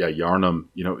 Yharnam,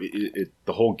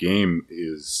 the whole game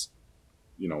is,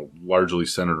 largely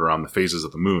centered around the phases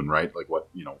of the moon, right? Like what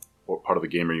part of the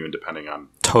game are you in depending on?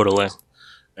 Totally.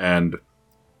 And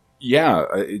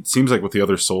it seems like with the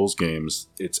other Souls games,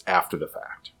 it's after the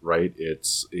fact, right?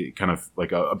 It's kind of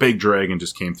like a big dragon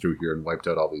just came through here and wiped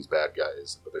out all these bad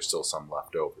guys, but there's still some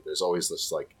left over. There's always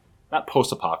this, not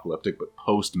post-apocalyptic, but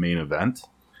post-main event.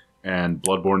 And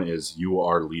Bloodborne is you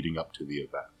are leading up to the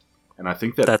event. And I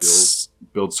think that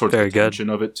builds sort of the tension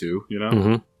of it too,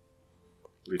 Mm-hmm. What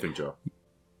do you think, Joe?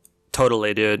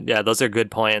 Totally, dude. Yeah, those are good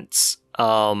points.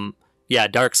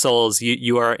 Dark Souls,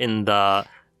 you are in the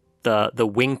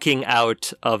winking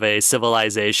out of a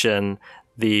civilization,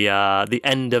 the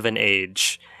end of an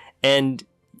age. And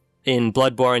in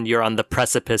Bloodborne, you're on the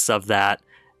precipice of that.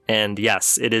 And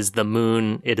yes, it is the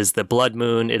moon, it is the blood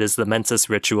moon, it is the Mensis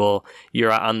ritual.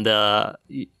 You're on the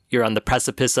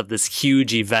precipice of this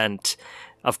huge event.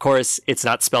 Of course, it's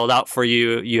not spelled out for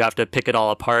you. You have to pick it all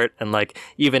apart. And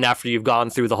even after you've gone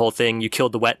through the whole thing, you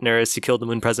killed the wet nurse, you killed the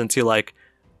moon presence, you're like,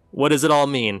 what does it all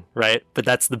mean, right? But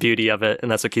that's the beauty of it, and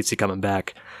that's what keeps you coming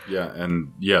back. Yeah,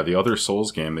 and the other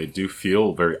Souls game, they do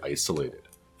feel very isolated.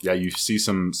 Yeah, you see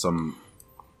some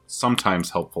sometimes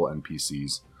helpful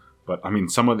NPCs, but I mean,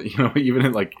 some of the, even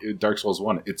in Dark Souls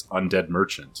 1, it's undead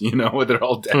merchants, they're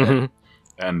all dead. Mm-hmm.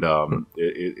 And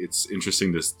it's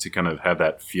interesting to kind of have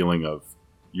that feeling of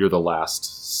you're the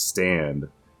last stand.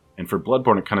 And for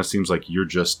Bloodborne, it kind of seems like you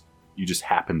just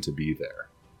happen to be there.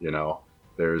 You know,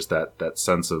 there's that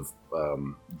sense of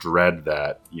dread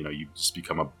that, you know, you just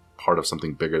become a part of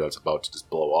something bigger that's about to just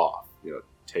blow off, you know,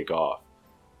 take off.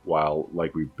 While,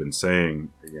 like we've been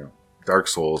saying, you know, Dark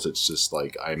Souls, it's just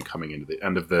like I'm coming into the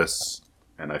end of this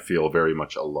and I feel very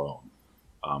much alone.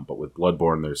 But with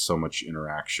Bloodborne, there's so much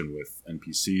interaction with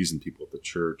NPCs and people at the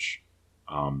church.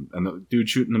 And the dude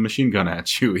shooting the machine gun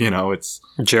at you, you know, it's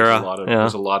Jera,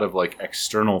 there's a lot of like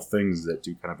external things that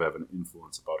do kind of have an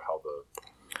influence about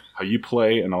how you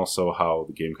play and also how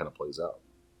the game kind of plays out.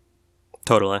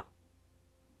 Totally.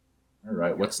 All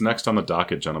right, what's next on the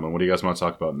docket, gentlemen? What do you guys want to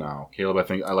talk about now? Caleb, I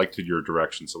think I liked your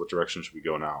direction, so what direction should we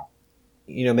go now?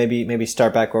 You know, maybe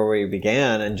start back where we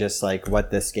began and just like what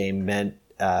this game meant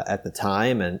at the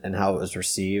time and how it was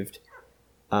received.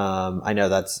 I know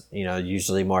that's, you know,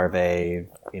 usually more of a,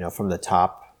 you know, from the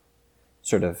top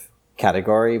sort of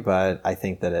category, but I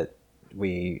think that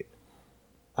we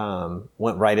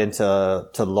went right into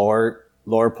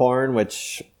lore porn,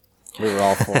 which we were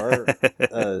all for.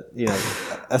 You know,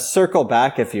 a circle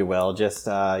back, if you will, just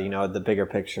you know, the bigger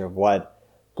picture of what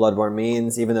Bloodborne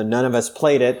means, even though none of us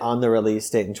played it on the release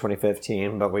date in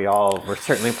 2015, but we all were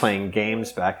certainly playing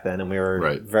games back then, and we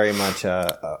were very much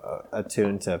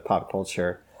attuned to pop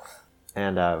culture.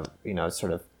 And, you know,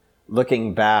 sort of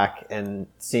looking back and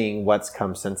seeing what's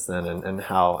come since then and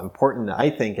how important I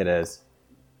think it is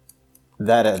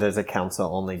that it is a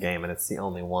console-only game, and it's the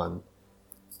only one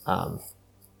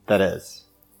that is.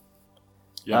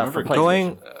 Yeah,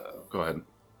 go ahead.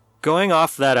 Going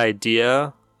off that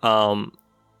idea, going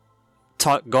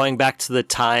back to the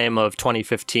time of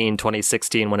 2015,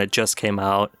 2016 when it just came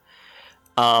out,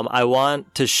 I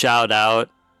want to shout out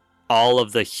all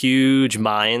of the huge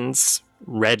minds,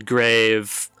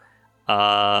 Redgrave,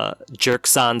 Jerk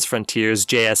Sans Frontiers,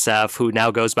 JSF, who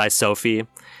now goes by Sophie,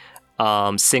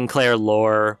 Sinclair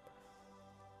Lore,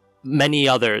 many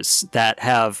others that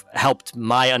have helped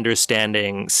my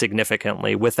understanding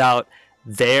significantly. Without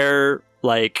their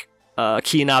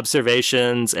keen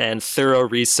observations and thorough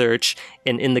research,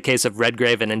 in the case of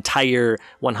Redgrave, an entire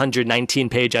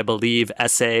 119-page, I believe,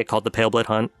 essay called The Paleblood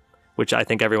Hunt, which I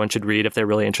think everyone should read if they're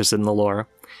really interested in the lore.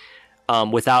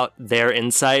 Without their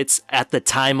insights at the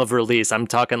time of release, I'm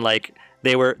talking like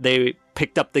they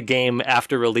picked up the game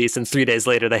after release and 3 days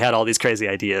later they had all these crazy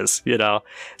ideas, you know?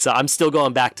 So I'm still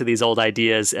going back to these old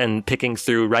ideas and picking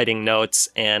through, writing notes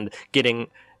and getting,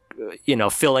 you know,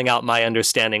 filling out my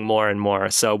understanding more and more.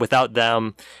 So without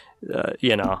them,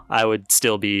 you know, I would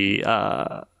still be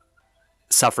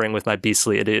suffering with my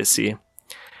beastly idiocy.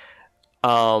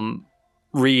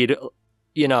 Reed,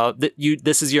 you know,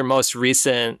 this is your most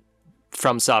recent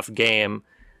FromSoft game.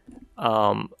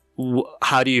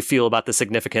 How do you feel about the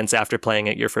significance after playing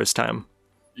it your first time?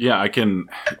 Yeah, again,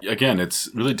 it's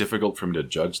really difficult for me to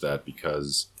judge that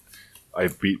because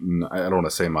I've beaten, I don't want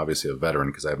to say I'm obviously a veteran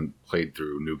because I haven't played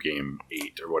through New Game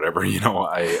 8 or whatever, you know.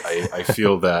 I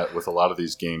feel that with a lot of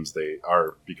these games, they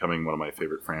are becoming one of my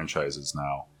favorite franchises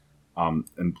now.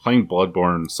 And playing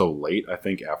Bloodborne so late, I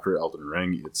think, after Elden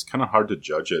Ring, it's kind of hard to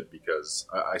judge it because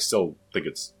I still think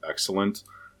it's excellent.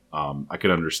 I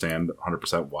can understand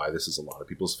 100% why this is a lot of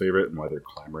people's favorite and why they're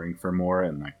clamoring for more,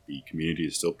 and like the community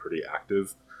is still pretty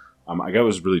active. I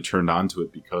was really turned on to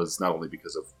it because not only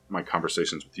because of my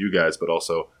conversations with you guys, but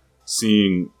also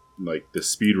seeing like the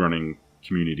speedrunning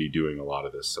community doing a lot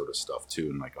of this sort of stuff too,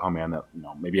 and like, oh man, that, you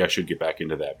know, maybe I should get back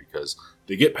into that because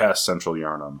they get past Central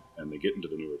Yharnam and they get into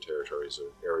the newer territories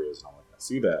or areas, and I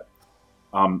see that.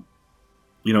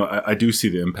 You know, I do see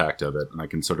the impact of it, and I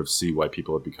can sort of see why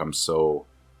people have become so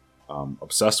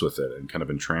obsessed with it and kind of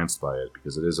entranced by it,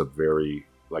 because it is a very,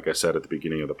 like I said at the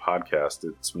beginning of the podcast,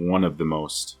 it's one of the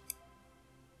most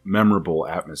memorable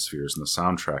atmospheres, and the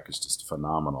soundtrack is just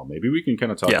phenomenal. Maybe we can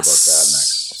kind of talk about that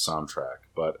next, soundtrack.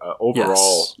 But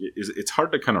overall, it's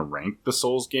hard to kind of rank the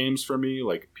Souls games for me.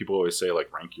 Like people always say,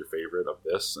 like, rank your favorite of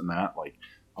this and that. Like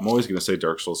I'm always going to say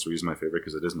Dark Souls 3 is my favorite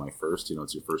because it is my first. You know,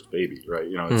 it's your first baby, right?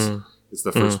 You know, it's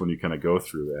the first one you kind of go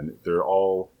through, and they're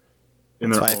all.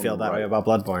 That's why I feel that way about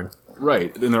Bloodborne.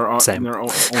 Right, in their own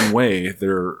way,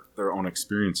 their own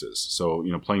experiences. So,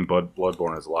 you know, playing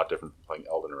Bloodborne is a lot different from playing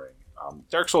Elden Ring.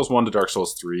 Dark Souls 1 to Dark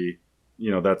Souls 3,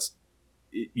 you know, that's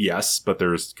yes, but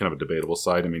there's kind of a debatable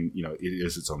side. I mean, you know, it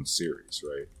is its own series,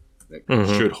 right?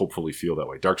 It should hopefully feel that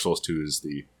way. Dark Souls 2 is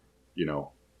the, you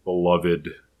know, beloved,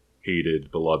 hated,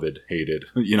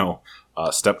 you know,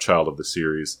 stepchild of the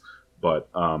series. But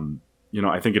you know,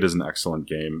 I think it is an excellent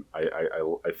game.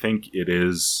 I think it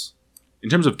is in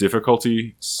terms of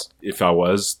difficulty, if I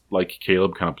was like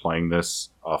Caleb, kind of playing this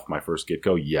off my first get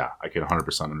go, yeah, I can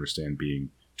 100% understand being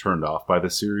turned off by the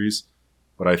series.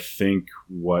 But I think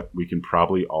what we can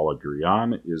probably all agree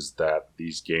on is that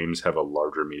these games have a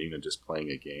larger meaning than just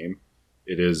playing a game.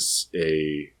 It is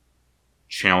a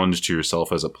challenge to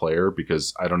yourself as a player,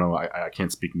 because I don't know, I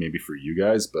can't speak maybe for you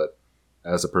guys, but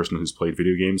as a person who's played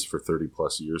video games for 30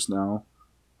 plus years now,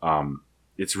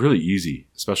 it's really easy,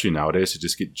 especially nowadays, to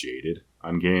just get jaded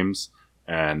on games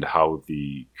and how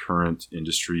the current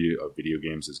industry of video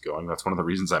games is going. That's one of the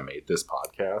reasons I made this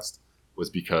podcast, was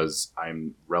because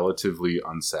I'm relatively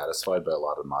unsatisfied by a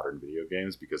lot of modern video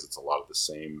games, because it's a lot of the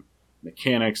same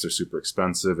mechanics. They're super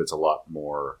expensive. It's a lot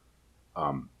more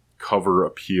cover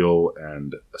appeal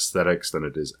and aesthetics than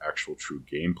it is actual true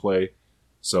gameplay.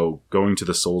 So going to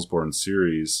the Soulsborne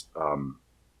series,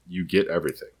 you get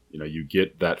everything. You know, you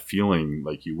get that feeling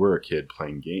like you were a kid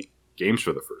playing games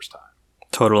for the first time.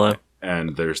 Totally.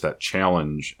 And there's that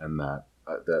challenge and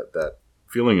that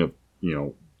feeling of, you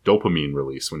know, dopamine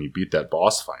release when you beat that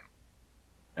boss fight.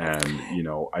 And, you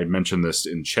know, I mentioned this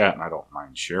in chat and I don't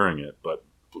mind sharing it, but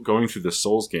going through the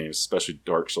Souls games, especially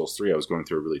Dark Souls 3, I was going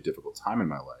through a really difficult time in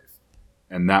my life.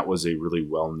 And that was a really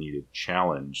well-needed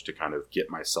challenge to kind of get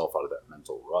myself out of that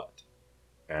mental rut.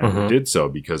 And I did so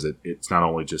because it's not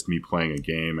only just me playing a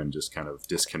game and just kind of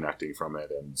disconnecting from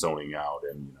it and zoning out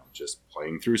and, you know, just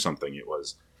playing through something. It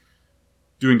was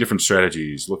doing different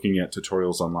strategies, looking at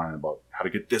tutorials online about how to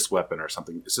get this weapon or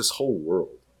something. It's this whole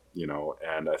world, you know,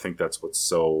 and I think that's what's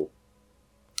so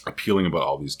appealing about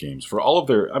all these games. For all of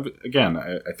their, again,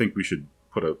 I think we should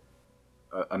put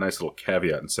a nice little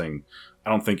caveat in saying I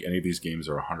don't think any of these games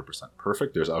are 100%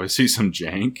 perfect. There's obviously some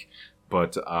jank,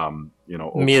 but you know,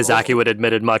 overall, Miyazaki would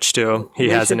admit it much too. He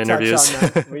has in interviews.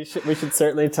 we should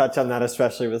certainly touch on that,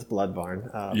 especially with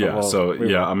Bloodborne.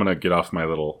 I'm gonna get off my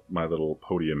little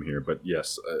podium here, but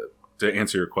yes, to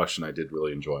answer your question, I did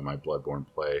really enjoy my Bloodborne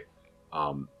play,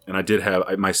 and I did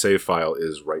have my save file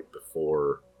is right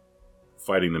before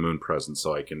fighting the Moon Presence,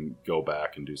 so I can go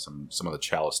back and do some of the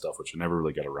Chalice stuff, which I never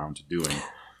really got around to doing.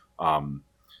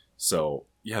 So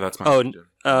yeah, that's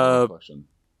my question.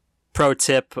 Pro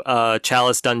tip,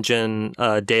 Chalice Dungeon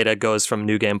data goes from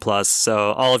New Game Plus,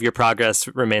 so all of your progress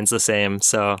remains the same,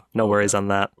 so no worries on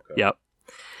that. Okay. Yep.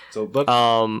 So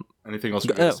anything else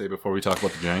you got to say before we talk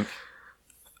about the jank?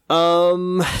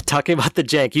 Talking about the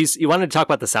jank, you wanted to talk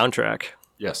about the soundtrack.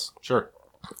 Yes, sure.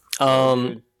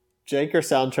 Jank or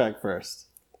soundtrack first?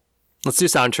 Let's do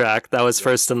soundtrack. That was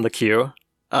first in the queue.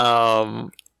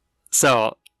 So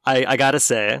I gotta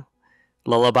say,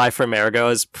 Lullaby for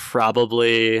Marigot is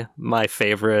probably my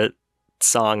favorite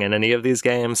song in any of these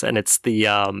games, and it's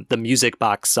the music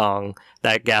box song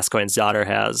that Gascoigne's daughter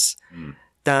has.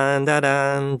 Dun dun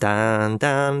dun dun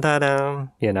dun dun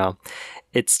dun. You know,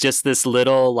 it's just this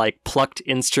little like plucked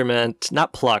instrument.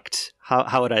 Not plucked.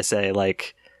 How would I say?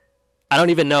 Like, I don't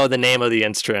even know the name of the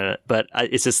instrument, but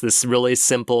it's just this really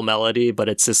simple melody, but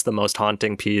it's just the most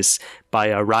haunting piece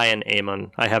by Ryan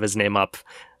Amon. I have his name up.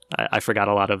 I forgot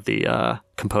a lot of the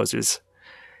composers.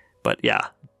 But yeah,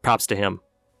 props to him.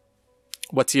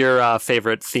 What's your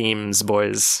favorite themes,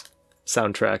 boys,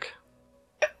 soundtrack?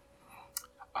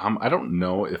 I don't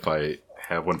know if I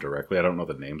have one directly. I don't know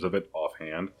the names of it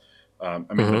offhand. I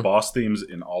mean, the boss themes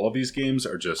in all of these games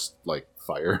are just like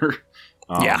fire.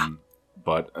 Yeah.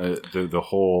 But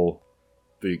the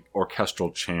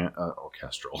orchestral chant,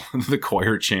 the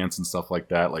choir chants and stuff like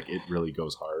that, like it really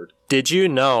goes hard. Did you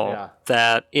know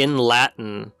that in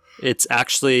Latin, it's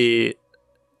actually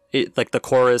like the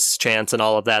chorus chants and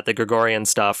all of that, the Gregorian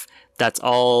stuff, that's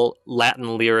all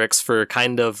Latin lyrics for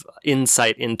kind of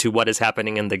insight into what is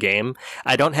happening in the game.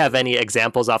 I don't have any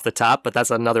examples off the top, but that's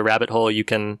another rabbit hole you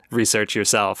can research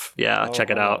yourself. Yeah, check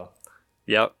it out.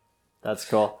 Yep. That's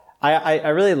cool. I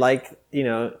really like, you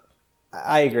know,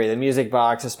 I agree. The music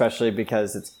box, especially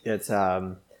because it's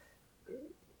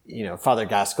you know, Father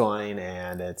Gascoigne,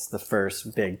 and it's the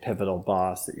first big pivotal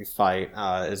boss that you fight,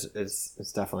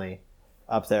 is definitely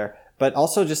up there. But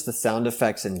also just the sound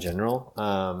effects in general,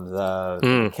 the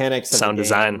mechanics of sound the game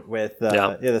design with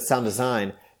the sound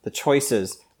design, the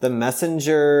choices, the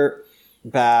messenger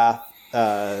bath,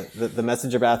 the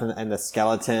messenger bath and the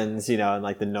skeletons, you know, and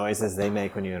like the noises they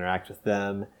make when you interact with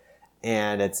them.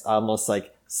 And it's almost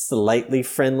like slightly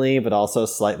friendly, but also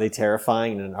slightly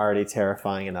terrifying in an already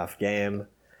terrifying enough game.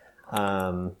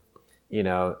 You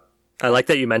know, I like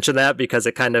that you mentioned that because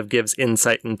it kind of gives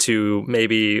insight into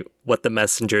maybe what the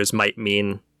messengers might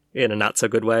mean in a not so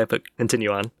good way, but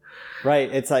continue on. Right.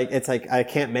 It's like I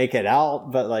can't make it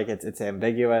out, but like it's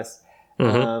ambiguous.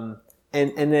 And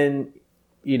then,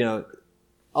 you know,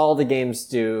 all the games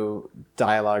do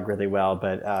dialogue really well,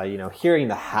 but hearing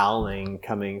the howling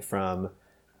coming from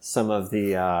some of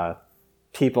the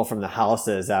people from the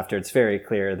houses after it's very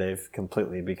clear they've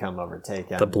completely become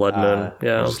overtaken. The Blood Moon,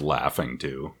 yeah. Just laughing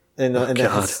too. And the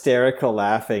hysterical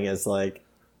laughing is like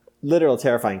literal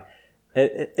terrifying.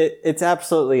 It's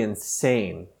absolutely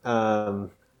insane. Are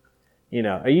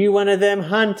you one of them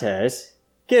hunters?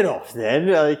 Get off then.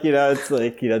 It's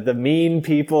like, the mean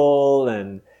people,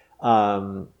 and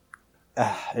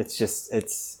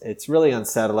it's really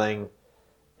unsettling.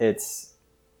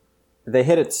 They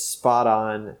hit it spot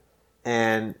on,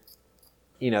 and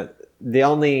the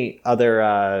only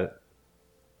other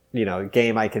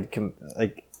game I could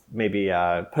maybe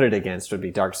put it against would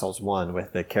be Dark Souls 1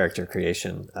 with the character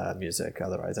creation music.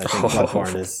 Otherwise, I think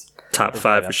Bloodborne is top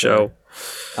 5 for sure.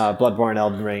 Bloodborne,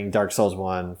 Elden Ring, Dark Souls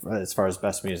 1 as far as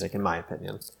best music, in my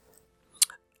opinion.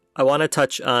 I want to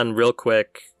touch on real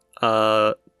quick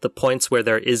the points where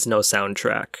there is no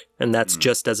soundtrack, and that's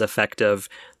just as effective.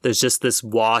 There's just this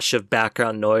wash of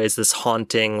background noise, this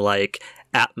haunting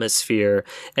atmosphere,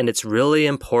 and it's really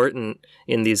important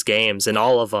in these games, in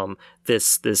all of them,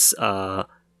 this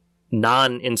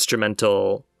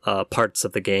non-instrumental parts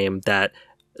of the game that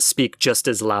speak just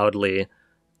as loudly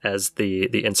as the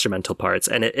instrumental parts,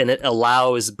 and it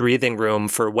allows breathing room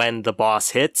for when the boss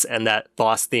hits and that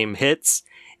boss theme hits.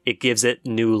 It gives it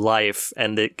new life,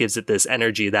 and it gives it this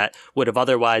energy that would have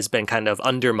otherwise been kind of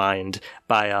undermined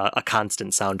by a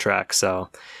constant soundtrack. So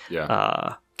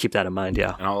keep that in mind.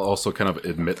 Yeah. And I'll also kind of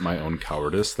admit my own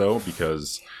cowardice though,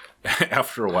 because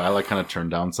after a while I kind of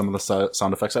turned down some of the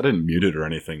sound effects. I didn't mute it or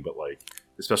anything, but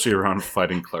especially around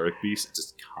fighting cleric beasts,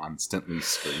 just constantly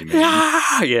screaming.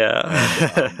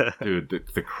 Yeah. And, dude,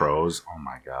 the crows, oh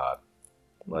my god.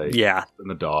 And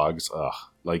the dogs,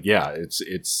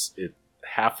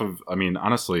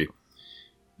 honestly,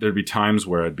 there'd be times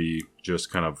where I'd be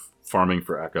just kind of farming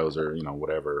for echoes or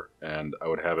whatever, and I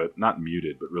would have it not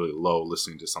muted but really low,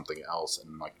 listening to something else,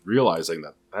 and realizing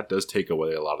that does take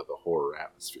away a lot of the horror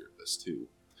atmosphere of this too.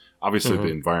 Obviously the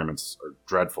environments are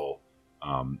dreadful,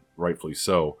 rightfully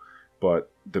so,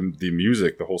 but the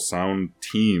music, the whole sound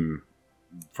team,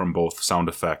 from both sound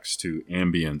effects to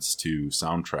ambience to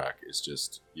soundtrack, is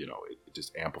just it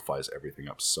just amplifies everything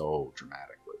up so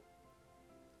dramatically.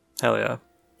 Hell yeah.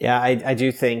 Yeah, I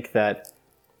do think that,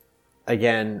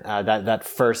 again, that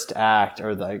first act,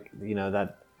 or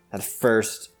that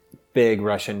first big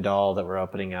Russian doll that we're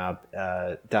opening up,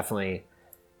 definitely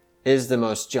is the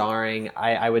most jarring.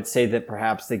 I would say that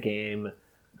perhaps the game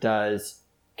does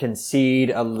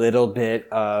concede a little bit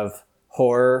of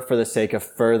horror for the sake of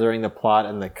furthering the plot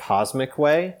in the cosmic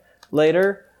way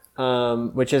later,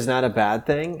 which is not a bad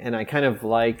thing. And I kind of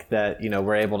like that,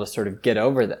 we're able to sort of get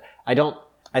over that.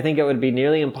 I think it would be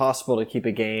nearly impossible to keep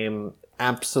a game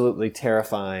absolutely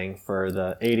terrifying for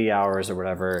the 80 hours or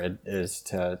whatever it is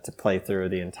to play through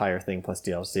the entire thing plus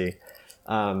DLC.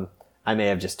 I may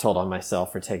have just told on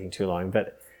myself for taking too long,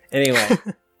 but anyway,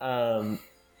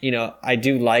 I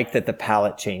do like that the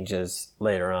palette changes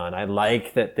later on. I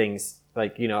like that things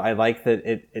I like that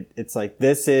it's like,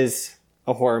 this is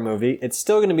a horror movie. It's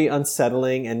still going to be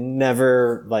unsettling and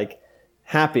never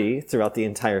happy throughout the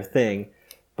entire thing.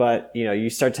 But, you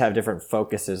start to have different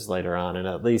focuses later on, and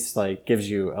at least gives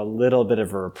you a little bit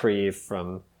of a reprieve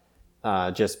from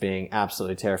just being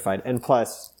absolutely terrified. And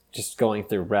plus, just going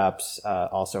through reps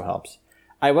also helps.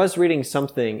 I was reading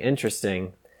something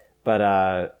interesting, but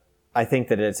I think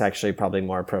that it's actually probably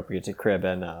more appropriate to crib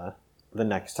in the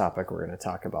next topic we're going to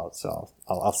talk about. So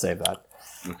I'll save that.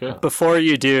 Okay. Before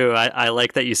you do, I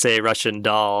like that you say Russian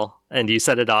doll, and you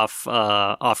said it off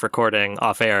recording,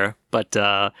 off air, but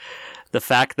the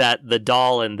fact that the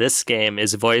doll in this game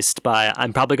is voiced by,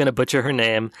 I'm probably going to butcher her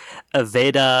name,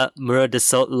 Aveda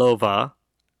Muradislova.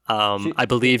 I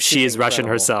believe she is Russian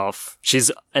herself. She's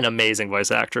an amazing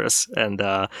voice actress, and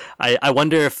I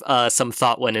wonder if some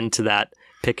thought went into that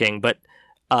picking, but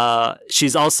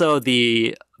she's also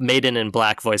the Maiden in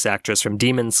Black voice actress from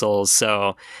Demon Souls,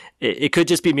 so it could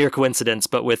just be mere coincidence,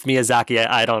 but with Miyazaki,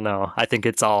 I don't know. I think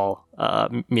it's all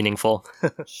meaningful.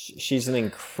 She's an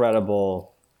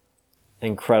incredible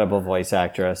voice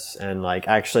actress, and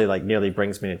actually nearly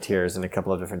brings me to tears in a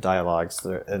couple of different dialogues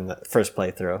in the first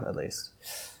playthrough, at least.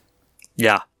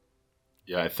 Yeah,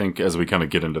 I think as we kind of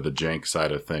get into the jank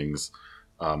side of things,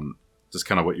 just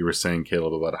kind of what you were saying,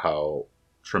 Caleb, about how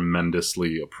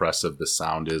tremendously oppressive the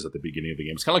sound is at the beginning of the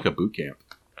game. It's kind of like a boot camp.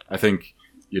 I think,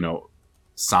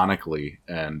 sonically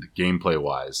and gameplay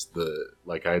wise,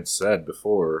 like I had said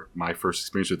before, my first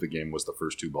experience with the game was the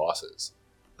first 2 bosses.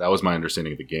 That was my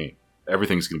understanding of the game.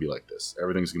 Everything's going to be like this.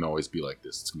 Everything's going to always be like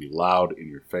this. It's going to be loud, in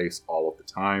your face, all of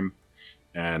the time.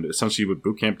 And essentially what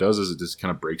boot camp does is it just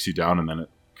kind of breaks you down, and then it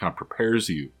kind of prepares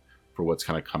you for what's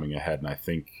kind of coming ahead. And I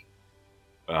think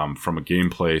from a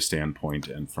gameplay standpoint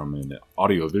and from an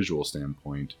audio-visual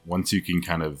standpoint, once you can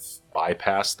kind of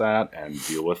bypass that and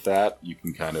deal with that, you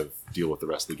can kind of deal with the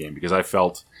rest of the game. Because I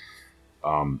felt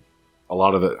a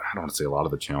lot of the, I don't want to say a lot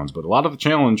of the challenge, but a lot of the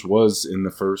challenge was in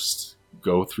the first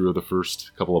go through of the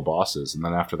first couple of bosses. And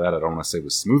then after that, I don't want to say it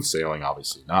was smooth sailing,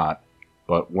 obviously not.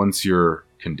 But once you're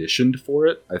conditioned for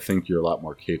it, I think you're a lot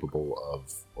more capable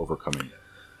of overcoming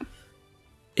it.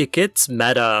 It gets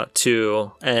meta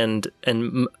too, and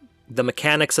the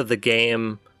mechanics of the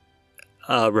game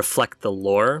reflect the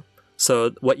lore.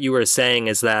 So what you were saying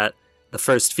is that the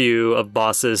first few of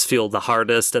bosses feel the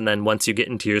hardest, and then once you get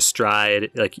into your stride,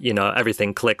 like, you know,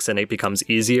 everything clicks and it becomes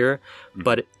easier. Mm-hmm.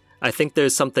 But I think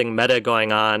there's something meta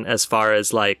going on as far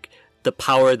as like the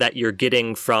power that you're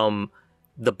getting from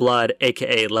the blood,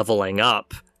 aka leveling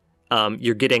up.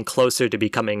 You're getting closer to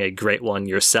becoming a great one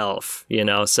yourself, you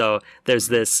know? So there's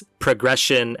this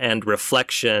progression and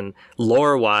reflection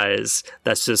lore-wise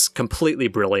that's just completely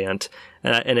brilliant.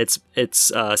 And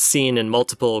it's seen in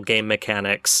multiple game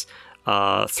mechanics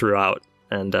throughout.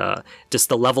 And just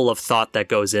the level of thought that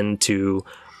goes into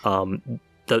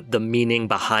the meaning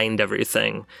behind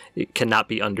everything, it cannot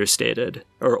be understated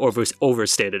or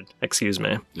overstated, excuse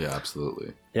me. Yeah,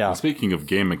 absolutely. Yeah. And speaking of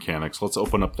game mechanics, let's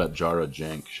open up that jar of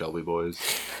jank, shall we, boys?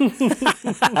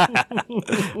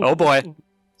 Oh boy.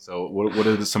 So what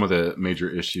are some of the major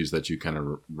issues that you kind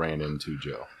of ran into,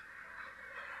 Joe?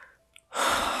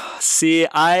 See,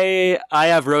 I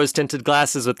have rose-tinted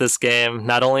glasses with this game.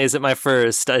 Not only is it my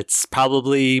first, it's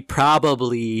probably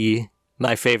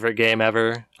my favorite game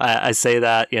ever. I say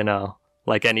that, you know,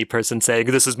 like any person saying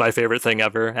this is my favorite thing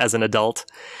ever as an adult.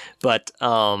 But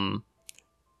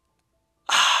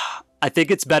I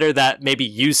think it's better that maybe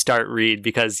you start, Reed,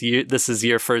 because this is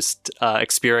your first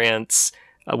experience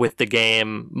with the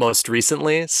game most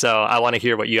recently. So I want to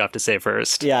hear what you have to say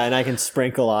first. Yeah, and I can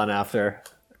sprinkle on after.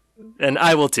 And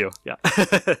I will too, yeah.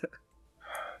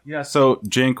 Yeah, so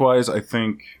jank-wise, I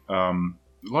think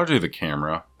largely the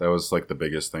camera. That was like the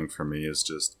biggest thing for me, is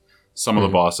just some of the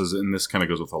bosses, and this kind of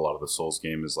goes with a lot of the Souls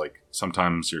game, is like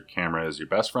sometimes your camera is your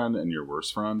best friend and your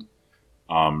worst friend.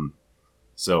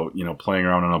 So, you know, playing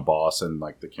around on a boss and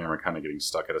like the camera kind of getting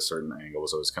stuck at a certain angle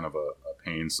was always kind of a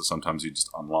pain. So sometimes you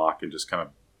just unlock and just kind of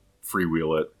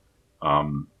freewheel it.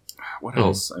 What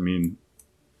else? I mean,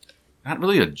 not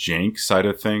really a jank side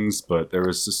of things, but there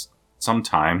was just some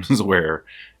times where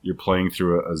you're playing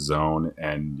through a zone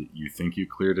and you think you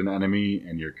cleared an enemy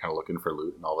and you're kind of looking for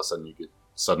loot, and all of a sudden you get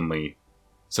suddenly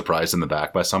surprised in the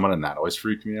back by someone, and that always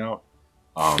freaked me out.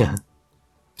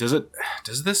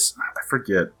 Does this, I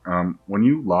forget, when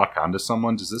you lock onto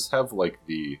someone, does this have like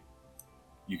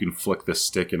you can flick the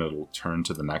stick and it'll turn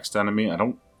to the next enemy?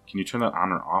 Can you turn that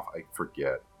on or off? I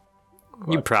forget.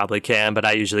 You probably can, but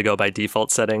I usually go by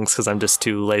default settings because I'm just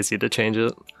too lazy to change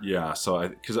it. Yeah, so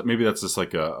because maybe that's just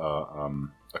like a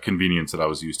convenience that I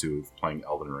was used to playing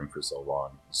Elden Ring for so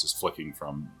long. It's just flicking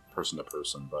from person to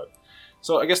person. But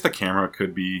so I guess the camera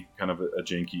could be kind of a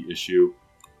janky issue.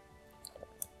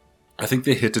 I think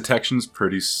the hit detection's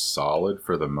pretty solid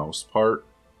for the most part.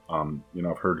 You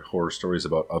know, I've heard horror stories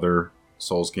about other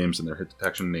Souls games and their hit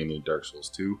detection, namely Dark Souls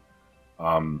 2.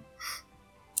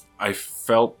 I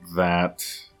felt that,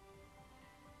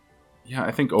 yeah,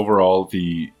 I think overall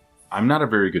I'm not a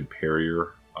very good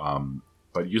parrier,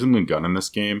 but using the gun in this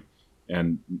game,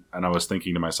 and I was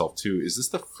thinking to myself too, is this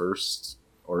the first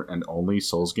and only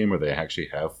Souls game where they actually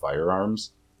have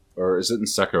firearms? Or is it in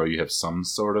Sekiro you have some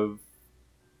sort of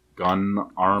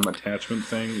gun arm attachment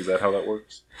thing? Is that how that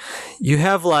works? You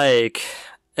have like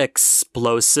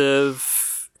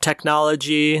explosive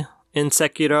technology in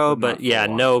Sekiro, but yeah,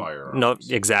 no,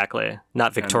 exactly,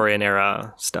 not Victorian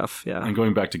era stuff. Yeah, and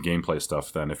going back to gameplay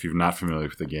stuff, then, if you're not familiar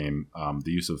with the game,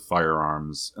 the use of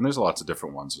firearms, and there's lots of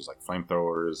different ones. There's like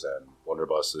flamethrowers and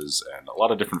blunderbusses, and a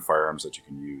lot of different firearms that you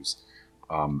can use.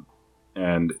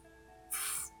 And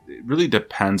it really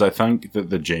depends. I think that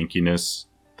the jankiness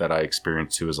that I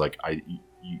experienced too is like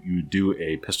you do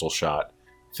a pistol shot,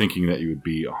 thinking that you would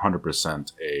be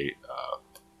 100% a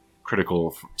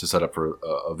critical to set up for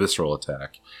a visceral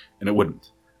attack, and it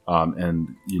wouldn't.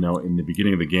 And you know, in the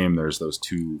beginning of the game, there's those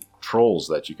two trolls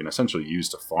that you can essentially use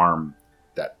to farm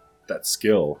that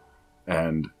skill,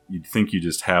 and you'd think you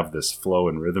just have this flow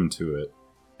and rhythm to it,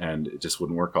 and it just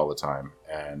wouldn't work all the time.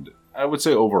 And I would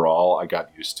say overall, I got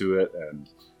used to it, and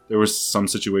there was some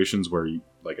situations where,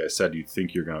 like I said, you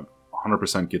think you're gonna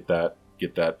 100% get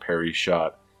that parry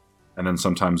shot. And then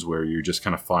sometimes where you're just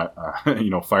kind of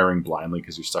firing blindly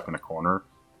because you're stuck in a corner,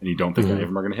 and you don't think any of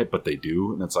them are going to hit, but they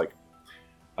do, and it's like,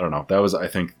 I don't know. That was, I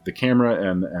think, the camera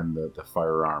and the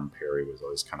firearm parry was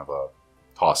always kind of a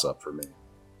toss up for me.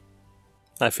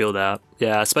 I feel that.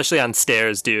 Yeah, especially on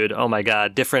stairs, dude. Oh my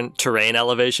god, different terrain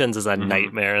elevations is a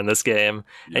nightmare in this game.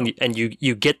 Yep. And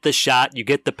you get the shot, you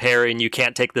get the parry, and you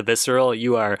can't take the visceral.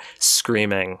 You are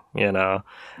screaming, you know.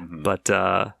 But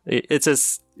it's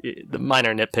just the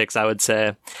minor nitpicks, I would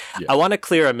say. Yeah. I want to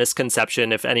clear a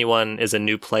misconception if anyone is a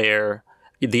new player.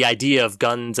 The idea of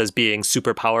guns as being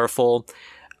super powerful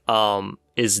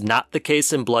is not the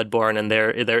case in Bloodborne, and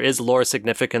there is lore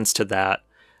significance to that.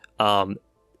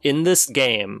 In this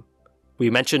game, we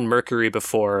mentioned mercury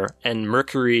before, and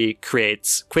mercury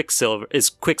creates quicksilver,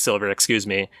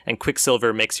 and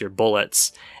quicksilver makes your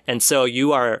bullets. And so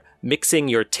you are mixing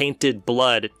your tainted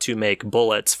blood to make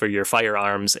bullets for your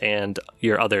firearms and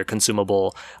your other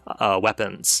consumable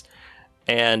weapons.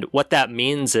 And what that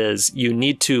means is you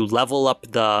need to level up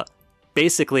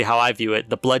basically how I view it,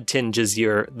 the blood tinge is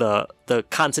the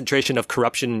concentration of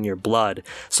corruption in your blood.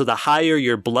 So the higher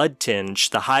your blood tinge,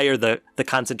 the higher the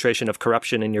concentration of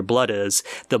corruption in your blood is,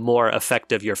 the more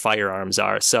effective your firearms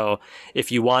are. So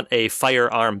if you want a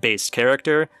firearm-based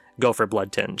character, go for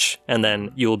blood tinge, and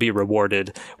then you will be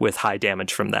rewarded with high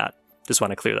damage from that. Just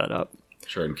want to clear that up.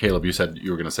 Sure. And Caleb, you said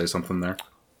you were going to say something there?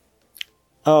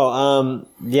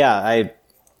 Yeah, I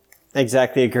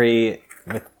exactly agree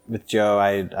with Joe.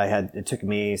 It took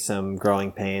me some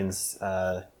growing pains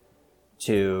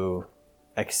to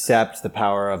accept the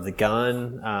power of the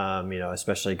gun.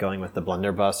 Especially going with the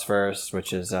blunderbuss first,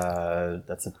 which is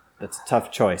that's a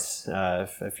tough choice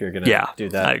if you're gonna do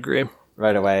that. I agree.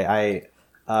 Right away,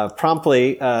 I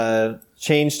promptly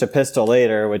changed to pistol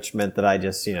later, which meant that I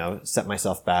just set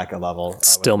myself back a level.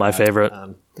 Still my favorite.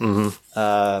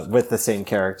 With the same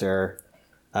character,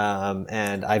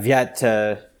 and I've yet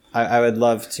to. I would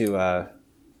love to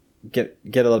get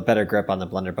a little better grip on the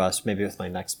blunderbuss, maybe with my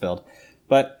next build.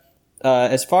 But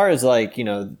as far as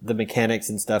the mechanics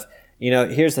and stuff,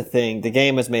 here's the thing: the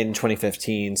game was made in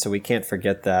 2015, so we can't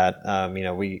forget that.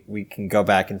 We can go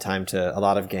back in time to a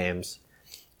lot of games,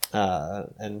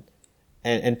 and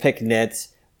pick nits,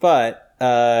 but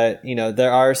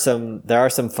there are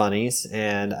some funnies,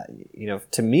 and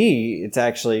to me, it's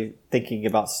actually thinking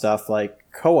about stuff like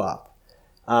co-op.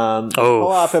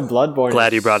 Co-op in Bloodborne.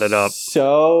 Glad you brought it up.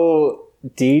 So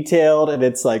detailed, and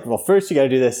it's like, well, first you got to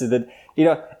do this, and then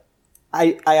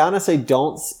I honestly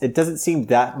don't. It doesn't seem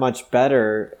that much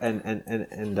better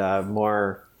and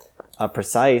more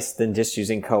precise than just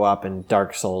using co-op in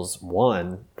Dark Souls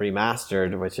 1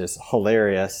 remastered, which is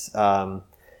hilarious.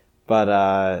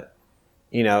 But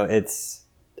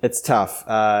it's tough.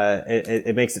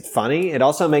 It makes it funny. It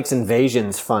also makes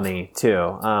invasions funny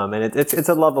too. And it's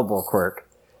a lovable quirk.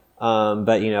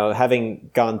 But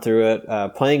having gone through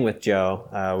it, playing with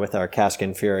Joe, with our Casca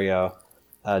Furio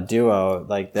duo,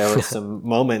 there were some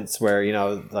moments where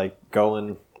go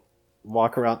and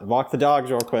walk the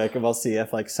dogs real quick, and we'll see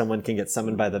if someone can get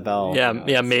summoned by the bell.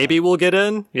 Yeah, maybe we'll get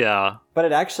in. Yeah, but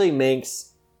it actually makes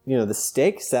the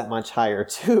stakes that much higher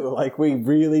too. We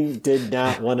really did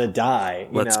not want to die.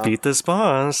 Let's beat this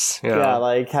boss.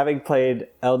 Yeah, having played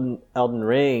Elden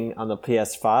Ring on the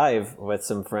PS5 with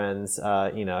some friends.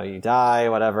 You die,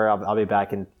 whatever. I'll be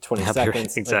back in 20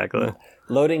 seconds. Exactly.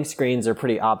 Loading screens are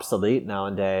pretty obsolete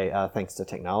nowadays, thanks to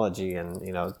technology, and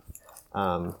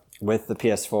with the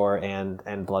PS4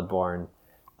 and Bloodborne,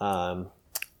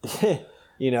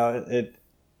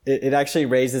 it actually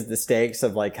raises the stakes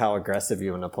of how aggressive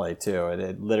you want to play too.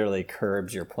 It literally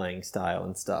curbs your playing style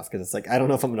and stuff, because it's I don't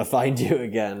know if I'm going to find you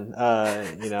again,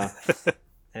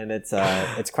 and it's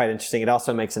quite interesting. It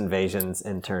also makes invasions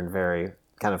in turn very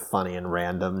kind of funny and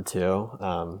random too.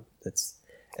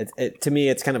 To me,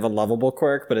 it's kind of a lovable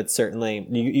quirk, but it's certainly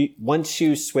you once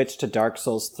you switch to Dark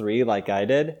Souls 3 like I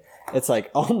did, it's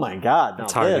oh my god, now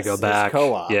it's hard to go back.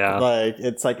 Co-op. Yeah,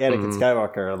 it's like Anakin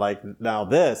Skywalker. Now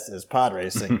this is pod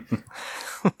racing.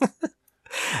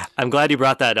 I'm glad you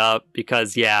brought that up,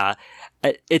 because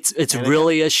it's Anakin?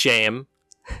 Really a shame.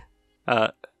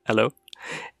 Hello.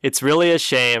 It's really a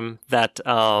shame that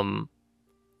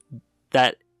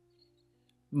that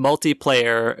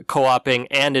multiplayer co-oping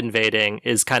and invading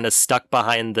is kind of stuck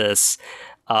behind this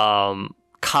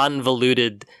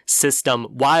convoluted system,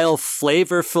 while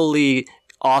flavorfully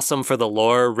awesome for the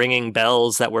lore, ringing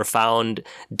bells that were found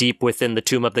deep within the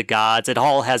Tomb of the Gods. It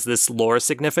all has this lore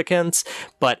significance,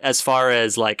 but as far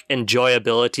as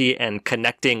enjoyability and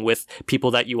connecting with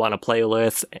people that you want to play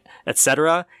with,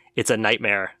 etc., it's a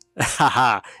nightmare.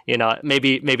 Haha,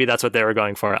 maybe that's what they were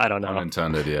going for. I don't know. Pun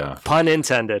intended, yeah. Pun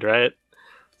intended, right?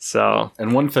 So,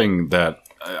 and one thing that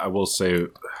I will say,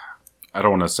 I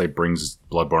don't want to say brings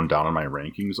Bloodborne down in my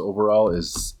rankings overall,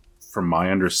 is from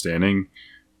my understanding,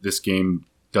 this game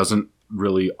doesn't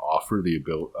really offer the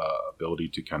ability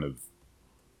to kind of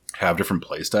have different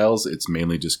playstyles. It's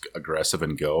mainly just aggressive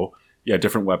and go. Yeah,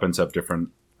 different weapons have different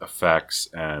effects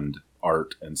and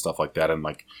art and stuff like that, and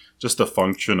like just the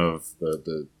function of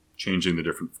the changing the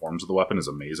different forms of the weapon is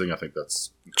amazing. I think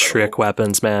that's incredible. Trick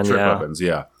weapons, man. Trick weapons,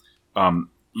 yeah.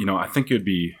 I think it'd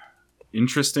be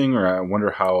interesting, or I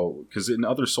wonder how, because in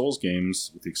other Souls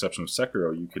games, with the exception of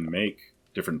Sekiro, you can make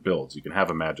different builds. You can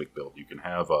have a magic build. You can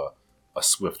have a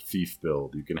swift thief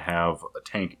build. You can have a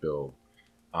tank build.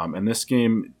 In this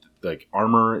game, like,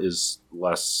 armor is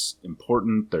less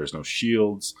important. There's no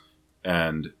shields,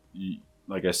 and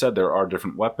like I said, there are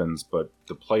different weapons, but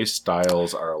the play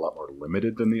styles are a lot more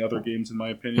limited than the other games, in my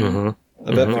opinion.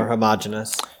 A bit more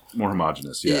homogenous. More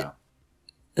homogenous, yeah.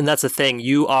 And that's the thing.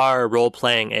 You are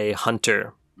role-playing a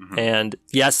hunter. And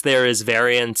yes, there is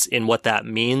variance in what that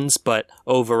means, but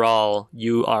overall,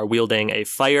 you are wielding a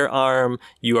firearm,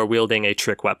 you are wielding a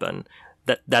trick weapon.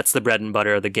 That's the bread and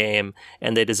butter of the game,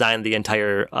 and they designed the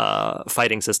entire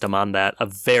fighting system on that. A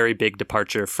very big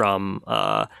departure from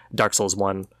Dark Souls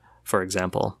 1, for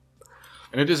example.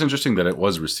 And it is interesting that it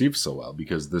was received so well,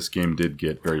 because this game did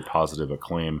get very positive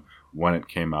acclaim when it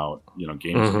came out.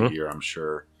 Games of the year, I'm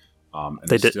sure. And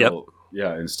they did, still,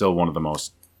 yeah, and still one of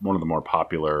the more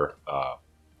popular.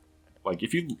 Like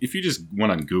if you just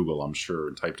went on Google, I'm sure,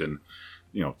 and typed in,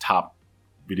 top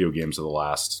video games of the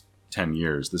last 10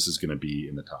 years, this is going to be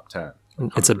in the top 10.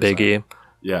 100%. It's a biggie.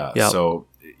 Yeah. Yep. So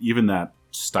even that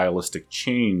stylistic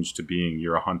change to being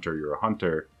you're a hunter, it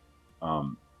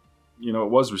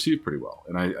was received pretty well.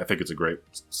 And I think it's a great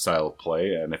style of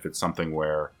play. And if it's something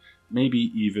where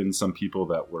maybe even some people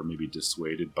that were maybe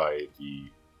dissuaded by the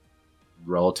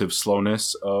relative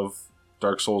slowness of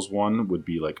Dark Souls 1 would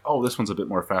be like, oh, this one's a bit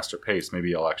more faster paced,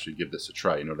 maybe I'll actually give this a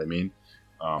try. You know what I mean?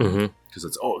 Because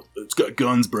it's got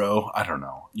guns, bro. I don't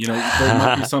know. There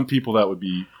might be some people that would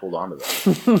be pulled onto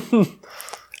that.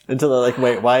 Until they're like,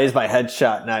 wait, why is my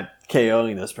headshot not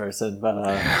KOing this person? But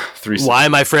why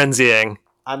am I frenzying?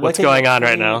 What's going on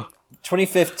right now?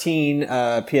 2015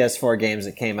 PS4 games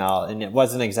that came out, and it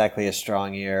wasn't exactly a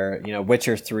strong year.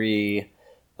 Witcher 3,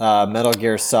 Metal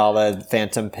Gear Solid,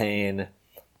 Phantom Pain,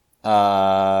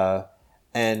 and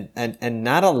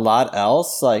not a lot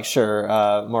else. Like, sure,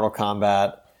 Mortal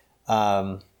Kombat,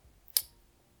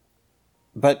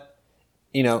 but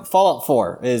Fallout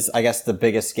 4 is, I guess, the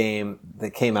biggest game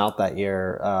that came out that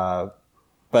year.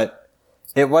 But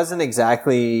it wasn't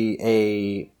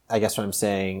exactly I guess what I'm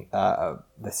saying,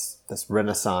 this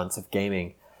renaissance of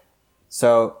gaming.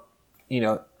 So,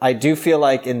 I do feel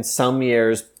like in some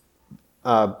years,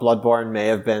 Bloodborne may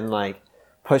have been like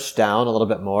pushed down a little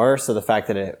bit more. So the fact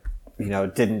that it,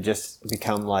 didn't just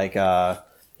become like a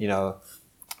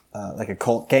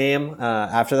cult game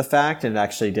after the fact, and it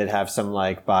actually did have some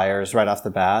like buyers right off the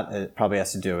bat. It probably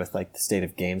has to do with like the state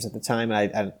of games at the time.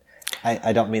 I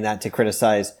don't mean that to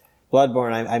criticize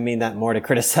Bloodborne. I mean that more to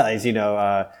criticize,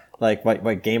 like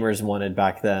what gamers wanted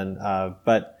back then.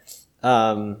 But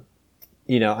I'm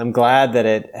glad that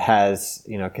it has,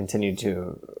 continued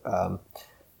to,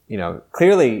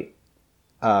 clearly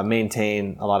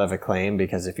maintain a lot of acclaim,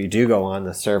 because if you do go on,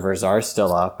 the servers are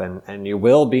still up and you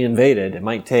will be invaded. It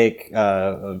might take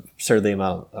a absurdly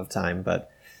amount of time,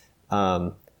 but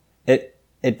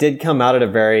it did come out at a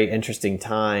very interesting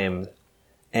time.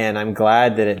 And I'm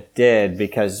glad that it did,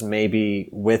 because maybe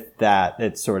with that,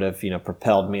 it sort of,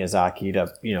 propelled Miyazaki to,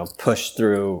 push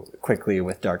through quickly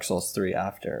with Dark Souls 3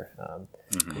 after,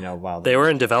 while they were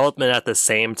in development at the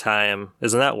same time.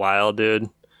 Isn't that wild, dude?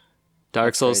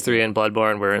 Dark Souls 3 and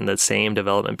Bloodborne were in the same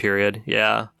development period.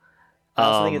 Yeah. I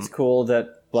also think it's cool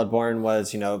that Bloodborne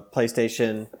was,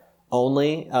 PlayStation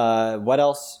only. What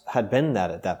else had been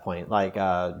that at that point? Like,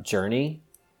 Journey?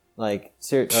 Like,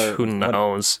 who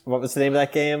knows? What was the name of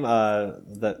that game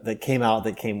that came out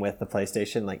that came with the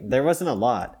PlayStation? Like, there wasn't a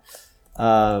lot.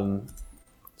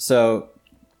 So,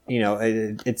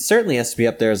 it certainly has to be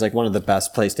up there as like one of the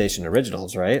best PlayStation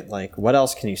originals, right? Like, what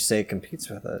else can you say competes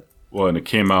with it? Well, and it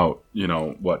came out,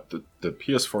 the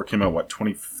PS4 came out,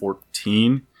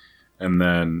 2014? And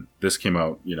then this came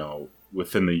out,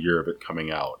 within the year of it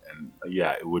coming out. And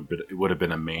yeah, it would have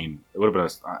been I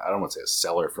don't want to say a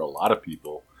seller for a lot of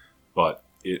people, but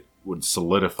it would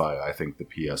solidify, I think, the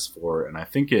PS4. And I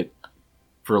think it,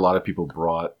 for a lot of people,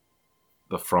 brought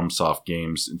the FromSoft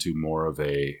games into more of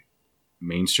a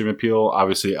mainstream appeal.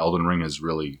 Obviously, Elden Ring has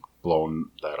really blown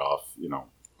that off,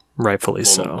 Rightfully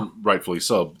so.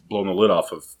 Blown the lid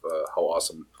off of how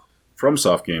awesome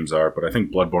FromSoft games are. But I think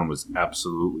Bloodborne was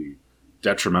absolutely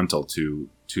detrimental to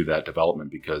that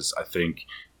development, because I think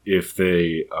if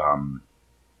they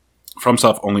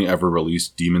FromSoft only ever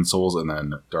released Demon Souls and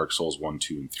then Dark Souls 1,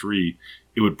 2, and 3,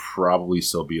 it would probably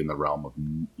still be in the realm of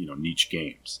niche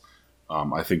games.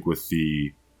 I think with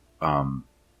the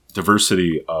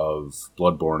diversity of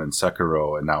Bloodborne and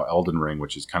Sekiro and now Elden Ring,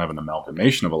 which is kind of an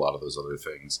amalgamation of a lot of those other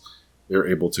things, they're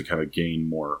able to kind of gain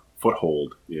more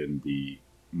foothold in the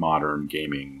modern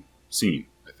gaming scene,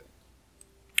 I think.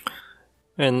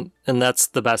 And that's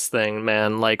the best thing,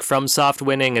 man. Like, FromSoft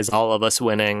winning is all of us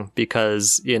winning,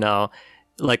 because,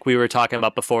 like we were talking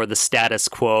about before, the status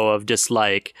quo of just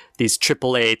like these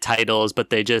AAA titles, but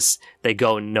they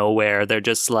go nowhere. They're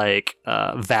just like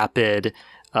vapid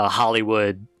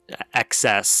Hollywood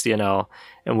excess,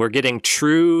 and we're getting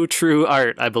true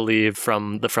art, I believe,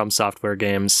 from the From Software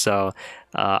games. So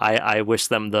I wish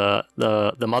them the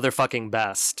motherfucking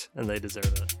best, and they deserve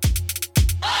it.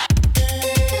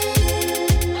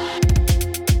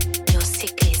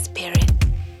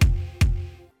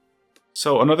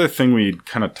 So another thing we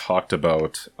kind of talked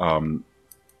about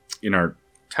in our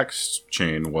text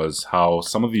chain was how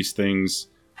some of these things,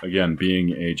 again, being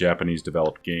a Japanese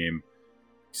developed game,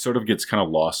 sort of gets kind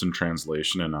of lost in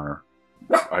translation. And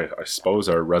I suppose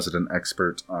our resident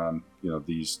expert on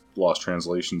these lost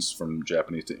translations from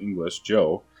Japanese to English,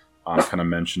 Joe, kind of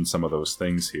mentioned some of those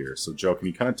things here. So Joe, can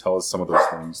you kind of tell us some of those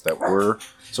things that were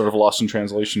sort of lost in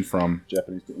translation from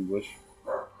Japanese to English?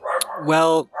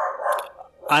 Well,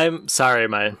 I'm sorry,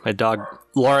 my dog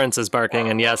Lawrence is barking,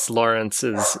 and yes, Lawrence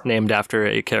is named after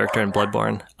a character in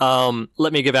Bloodborne.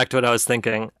 Let me get back to what I was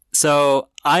thinking. So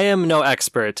I am no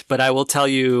expert, but I will tell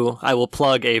you, I will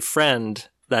plug a friend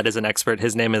that is an expert.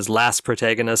 His name is Last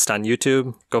Protagonist on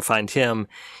YouTube. Go find him.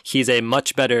 He's a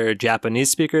much better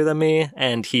Japanese speaker than me,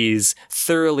 and he's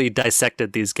thoroughly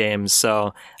dissected these games.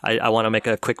 So I want to make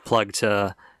a quick plug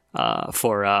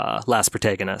for Last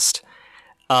Protagonist.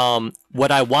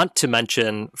 What I want to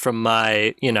mention from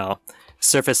my,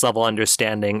 surface level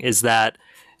understanding is that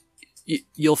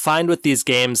you'll find with these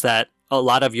games that a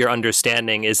lot of your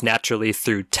understanding is naturally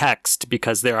through text,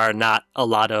 because there are not a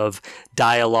lot of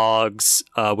dialogues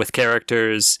with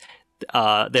characters.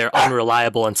 They're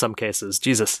unreliable in some cases.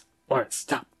 Jesus, Lawrence,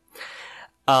 stop.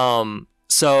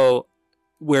 So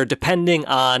we're depending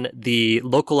on the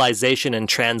localization and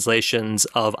translations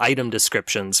of item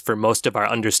descriptions for most of our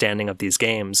understanding of these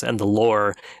games, and the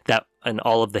lore and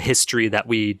all of the history that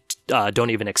we don't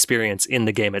even experience in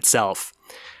the game itself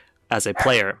as a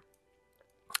player.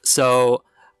 So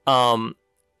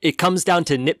it comes down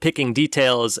to nitpicking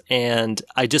details, and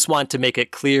I just want to make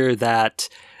it clear that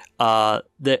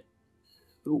an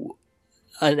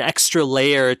extra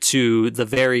layer to the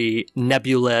very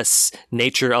nebulous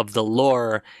nature of the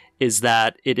lore is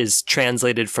that it is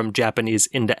translated from Japanese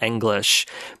into English.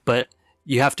 But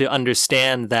you have to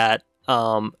understand that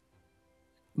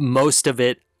most of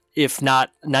it, if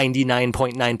not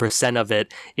 99.9% of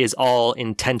it, is all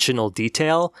intentional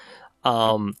detail.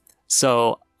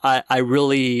 So I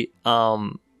really,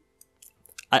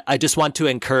 I just want to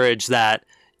encourage that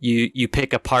you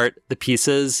pick apart the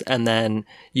pieces, and then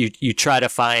you try to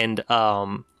find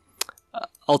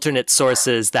alternate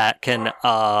sources that can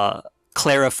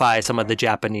clarify some of the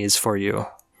Japanese for you.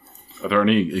 Are there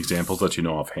any examples that you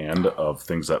know offhand of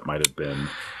things that might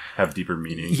have deeper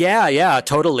meaning? Yeah,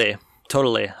 totally.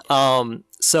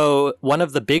 So one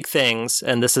of the big things,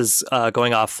 and this is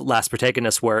going off Last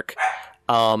Protagonist's work,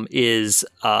 is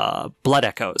blood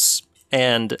echoes.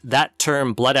 And that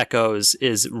term, blood echoes,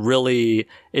 is really,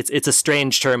 it's a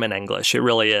strange term in English. It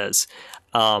really is.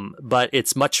 But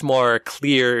it's much more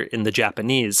clear in the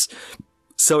Japanese.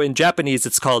 So in Japanese,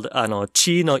 it's called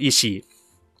chi no ishi.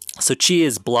 So chi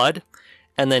is blood,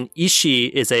 and then ishi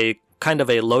is a kind of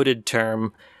a loaded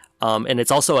term, and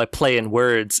it's also a play in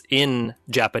words in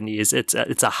Japanese. It's a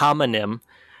homonym.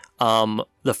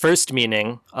 The first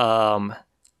meaning,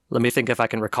 let me think if I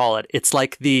can recall it. It's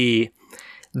like the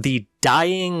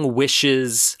dying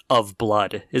wishes of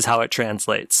blood is how it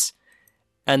translates.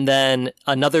 And then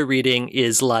another reading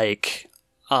is like,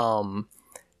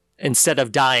 instead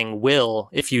of dying will,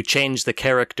 if you change the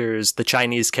characters, the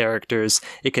Chinese characters,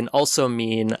 it can also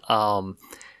mean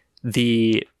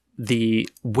the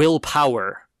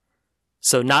willpower.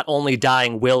 So not only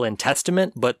dying will in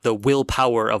Testament, but the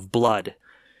willpower of blood.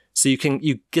 So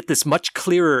you get this much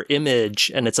clearer image,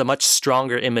 and it's a much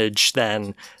stronger image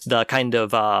than the kind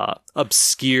of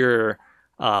obscure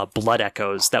blood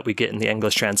echoes that we get in the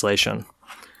English translation.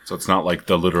 So it's not like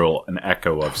an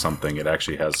echo of something. It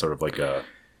actually has sort of like a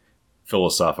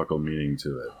philosophical meaning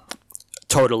to it.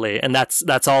 Totally, and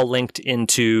that's all linked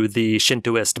into the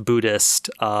Shintoist Buddhist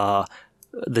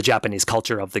the Japanese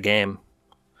culture of the game.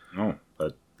 Oh,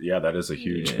 but yeah, that is a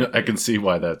huge. Yeah. I can see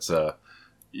why that's.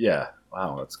 Yeah,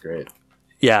 wow, that's great.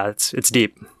 Yeah, it's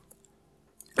deep.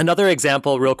 Another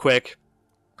example, real quick.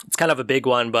 It's kind of a big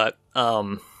one, but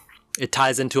it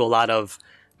ties into a lot of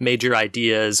major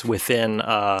ideas within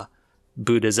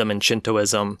Buddhism and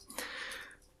Shintoism.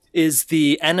 Is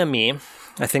the enemy?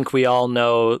 I think we all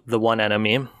know the one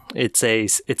enemy. It's a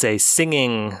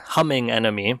singing, humming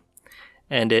enemy,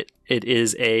 and it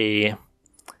is a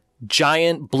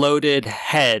giant bloated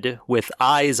head with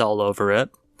eyes all over it,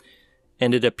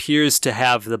 and it appears to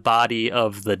have the body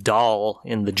of the doll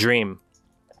in the dream.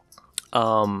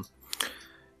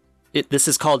 This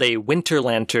is called a winter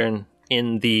lantern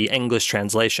in the English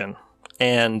translation.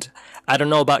 And I don't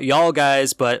know about y'all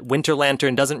guys, but winter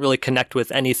lantern doesn't really connect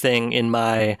with anything in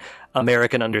my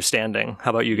American understanding.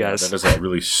 How about you guys? That is a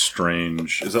really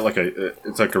strange. Is it like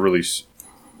it's like a really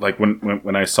like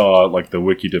when I saw like the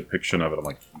wiki depiction of it, I'm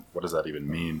like, what does that even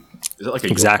mean? Is it like a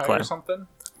yokai or something?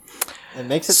 It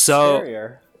makes it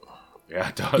scarier. Yeah,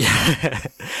 it does.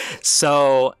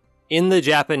 So in the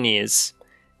Japanese,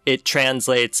 it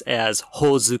translates as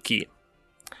Hozuki.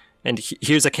 And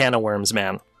here's a can of worms,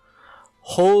 man.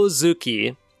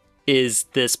 Hozuki is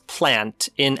this plant.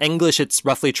 In English, it's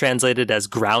roughly translated as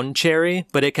ground cherry,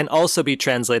 but it can also be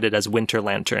translated as winter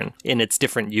lantern in its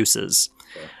different uses.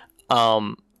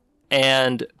 Okay.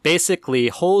 And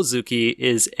basically, Hozuki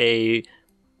is a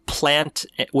plant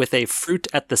with a fruit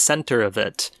at the center of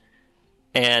it.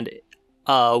 And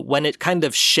when it kind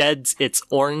of sheds its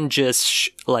orangish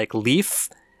like leaf,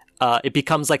 it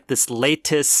becomes like this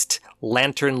latticed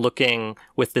lantern looking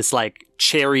with this like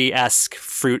cherry-esque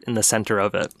fruit in the center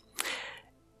of it.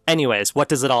 Anyways, what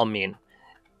does it all mean?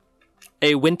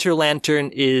 A winter lantern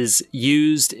is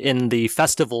used in the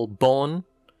festival Bon,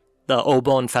 the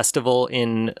Obon festival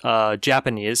in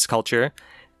Japanese culture.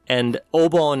 And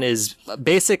Obon is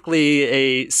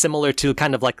basically similar to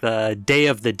kind of like the Day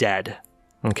of the Dead.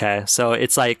 Okay, so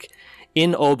it's like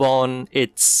in Obon,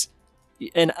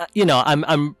 and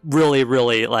I'm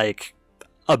really like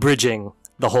abridging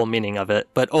the whole meaning of it,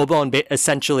 but Obon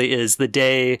essentially is the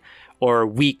day or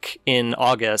week in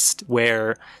August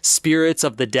where spirits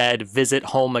of the dead visit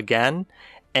home again,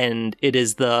 and it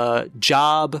is the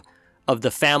job of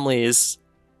the families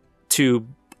to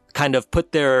kind of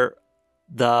put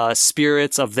the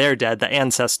spirits of their dead, the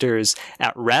ancestors,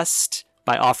 at rest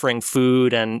by offering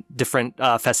food and different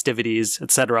festivities,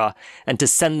 etc., and to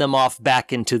send them off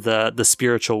back into the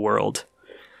spiritual world.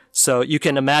 So you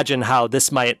can imagine how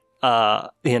this might,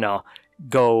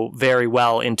 go very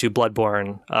well into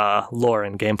Bloodborne lore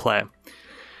and gameplay.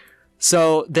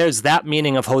 So there's that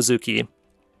meaning of Hozuki.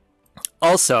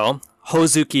 Also,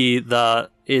 Hozuki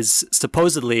is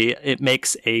supposedly it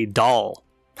makes a doll,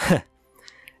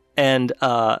 and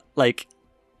like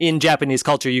in Japanese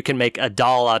culture, you can make a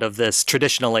doll out of this.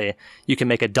 Traditionally, you can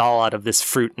make a doll out of this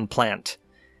fruit and plant,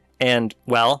 and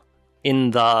well,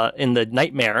 in the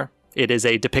nightmare, it is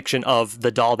a depiction of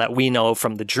the doll that we know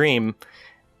from the dream,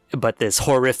 but this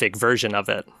horrific version of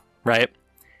it, right?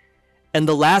 And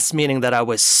the last meaning that I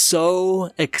was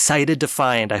so excited to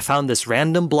find, I found this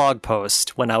random blog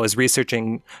post when I was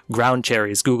researching ground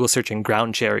cherries, Google searching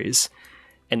ground cherries.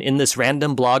 And in this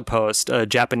random blog post, a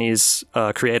Japanese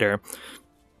creator,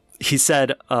 they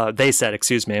said,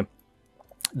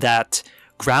 that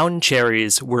ground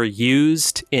cherries were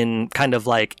used in kind of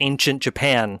like ancient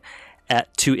Japan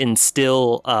to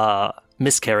instill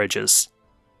miscarriages.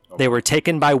 They were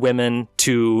taken by women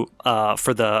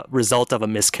for the result of a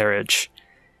miscarriage.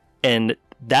 And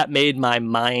that made my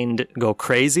mind go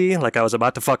crazy, like I was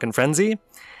about to fucking frenzy.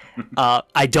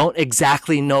 I don't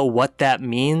exactly know what that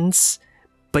means,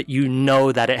 but you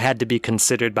know that it had to be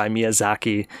considered by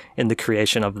Miyazaki in the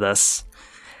creation of this.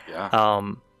 Yeah.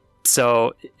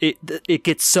 So it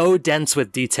gets so dense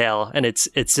with detail, and it's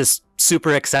just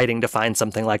super exciting to find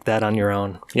something like that on your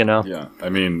own, you know? Yeah. I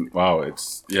mean, wow,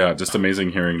 it's just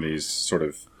amazing hearing these sort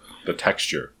of the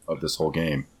texture of this whole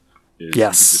game. Yes.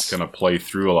 You're just going to play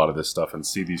through a lot of this stuff and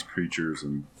see these creatures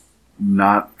and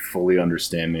not fully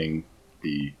understanding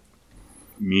the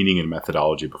meaning and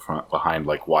methodology behind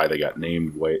like why they got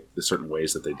named the certain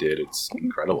ways that they did. It's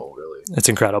incredible, really. It's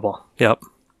incredible. Yep.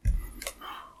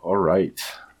 All right.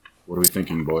 What are we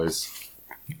thinking, boys?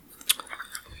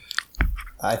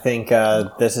 I think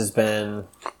this has been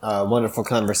a wonderful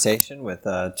conversation with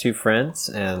two friends,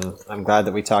 and I'm glad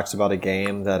that we talked about a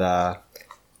game that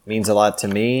means a lot to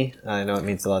me. I know it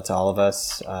means a lot to all of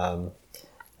us.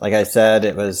 Like I said,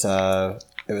 it was a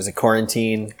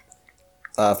quarantine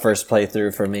first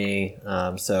playthrough for me,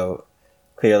 so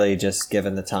clearly, just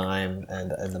given the time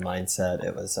and the mindset,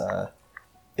 it was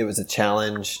it was a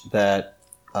challenge that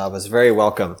was very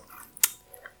welcome.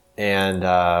 And,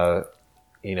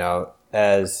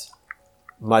 as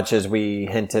much as we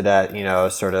hinted at,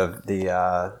 sort of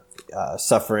the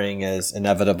suffering as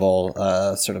inevitable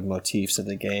sort of motifs of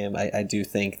the game, I do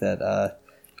think that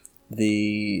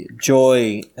the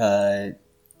joy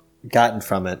gotten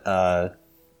from it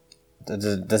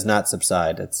does not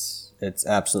subside. It's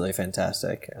absolutely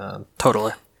fantastic.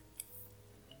 Totally.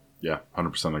 Yeah,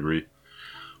 100% agree.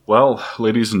 Well,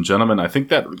 ladies and gentlemen, I think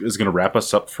that is going to wrap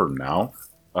us up for now.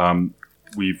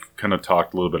 We've kind of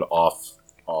talked a little bit off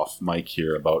mic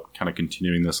here about kind of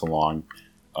continuing this along,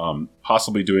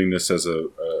 possibly doing this as a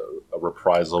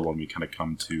reprisal when we kind of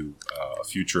come to a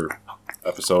future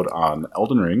episode on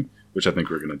Elden Ring, which I think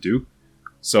we're going to do.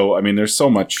 So, I mean, there's so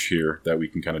much here that we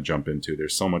can kind of jump into.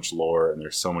 There's so much lore, and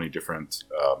there's so many different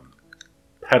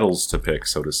petals to pick,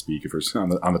 so to speak, if we're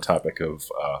on the topic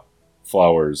of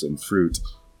flowers and fruit.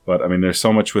 But, I mean, there's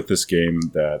so much with this game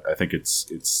that I think it's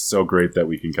so great that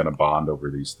we can kind of bond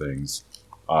over these things.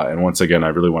 And once again, I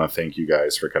really want to thank you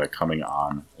guys for kind of coming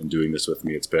on and doing this with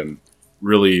me. It's been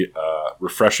really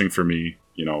refreshing for me,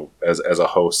 as a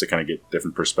host, to kind of get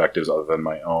different perspectives other than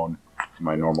my own,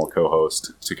 my normal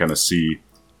co-host, to kind of see,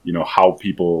 how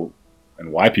people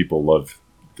and why people love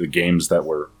the games that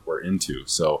we're into.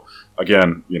 So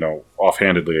again,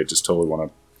 offhandedly, I just totally want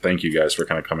to thank you guys for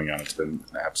kind of coming on. It's been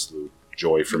an absolute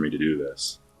joy for me to do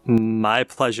this. My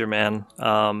pleasure, man.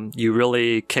 You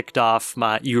really you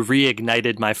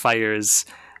reignited my fires.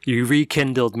 You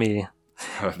rekindled me.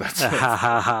 That's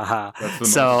the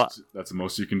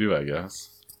most you can do, I guess.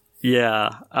 Yeah.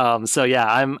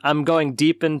 I'm going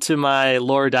deep into my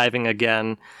lore diving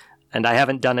again, and I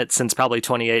haven't done it since probably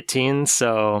 2018.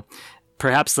 So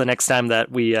perhaps the next time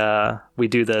that we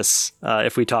do this,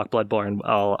 if we talk Bloodborne,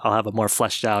 I'll have a more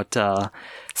fleshed out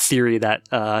theory that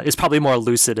is probably more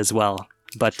lucid as well.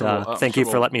 But thank you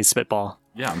for letting me spitball.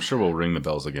 Yeah, I'm sure we'll ring the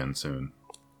bells again soon.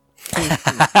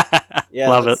 Yeah,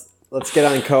 love it. Let's get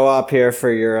on co-op here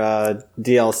for your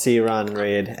DLC run,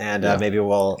 Reed, and maybe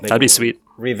that'd be sweet.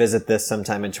 Revisit this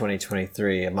sometime in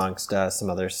 2023 amongst some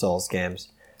other Souls games.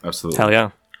 Absolutely. Hell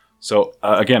yeah. So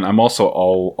again, I'm also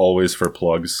always for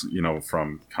plugs,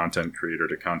 from content creator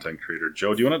to content creator.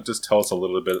 Joe, do you want to just tell us a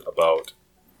little bit about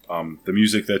the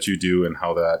music that you do and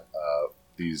how that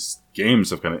these games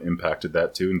have kind of impacted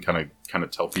that too, and kind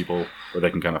of tell people where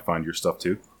they can kind of find your stuff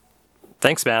too?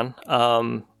 Thanks, man.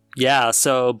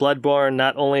 So Bloodborne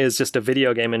not only is just a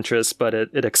video game interest, but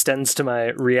it extends to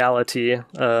my reality.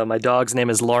 My dog's name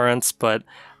is Lawrence, but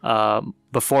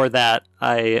before that,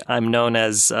 I'm known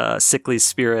as Sickly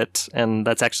Spirit, and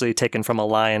that's actually taken from a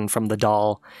line from the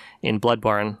doll in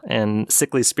Bloodborne. And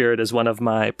Sickly Spirit is one of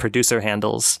my producer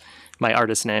handles, my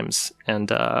artist names.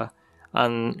 And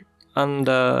on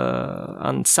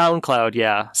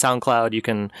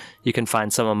SoundCloud, you can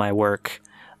find some of my work.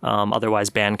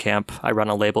 Otherwise, Bandcamp. I run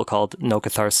a label called No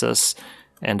Catharsis,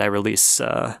 and I release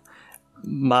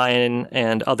mine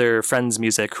and other friends'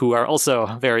 music who are also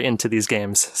very into these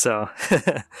games. So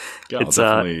it's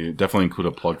definitely include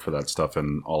a plug for that stuff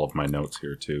in all of my notes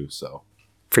here too. So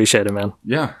appreciate it, man.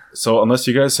 Yeah. So unless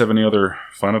you guys have any other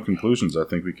final conclusions, I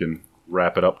think we can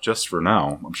wrap it up just for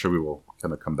now. I'm sure we will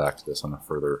kind of come back to this on a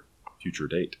further future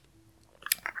date.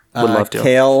 Would love to.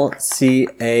 Cale,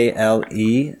 CALE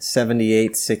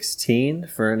 7816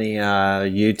 for any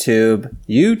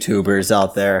YouTubers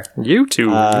out there.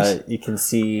 YouTubers. You can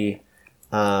see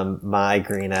my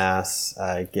green ass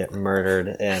get murdered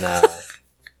in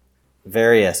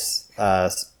various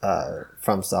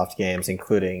FromSoft games,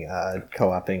 including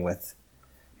co-oping with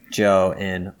Joe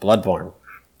in Bloodborne.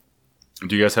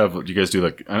 Do you guys do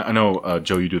like? I know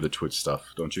Joe, you do the Twitch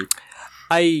stuff, don't you?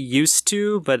 I used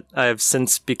to, but I've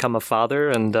since become a father,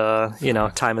 and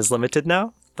time is limited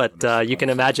now. But you can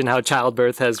imagine how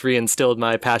childbirth has reinstilled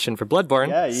my passion for Bloodborne.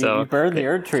 Yeah, you burned the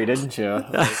Erd Tree, didn't you?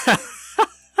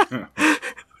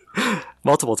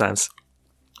 Multiple times.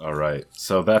 All right.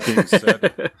 So that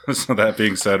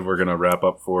being said, we're gonna wrap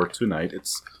up for tonight.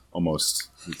 It's almost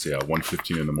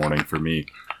 1:15 in the morning for me.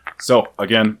 So,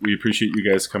 again, we appreciate you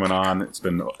guys coming on. It's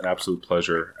been an absolute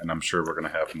pleasure, and I'm sure we're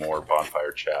going to have more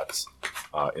bonfire chats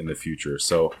in the future.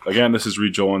 So, again, this is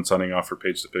Reed Jolan signing off for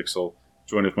Page to Pixel,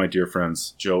 joined with my dear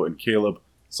friends Joe and Caleb.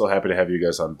 So happy to have you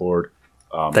guys on board.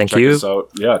 Thank you.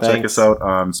 Check us out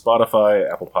on Spotify,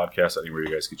 Apple Podcasts, anywhere you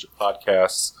guys get your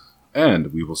podcasts,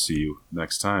 and we will see you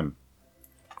next time.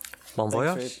 Bon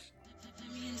voyage. Let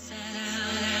me inside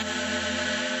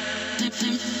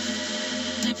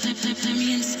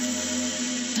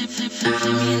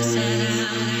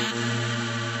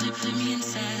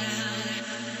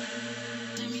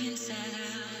out.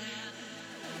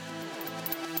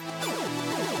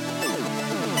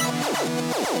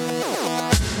 Bye.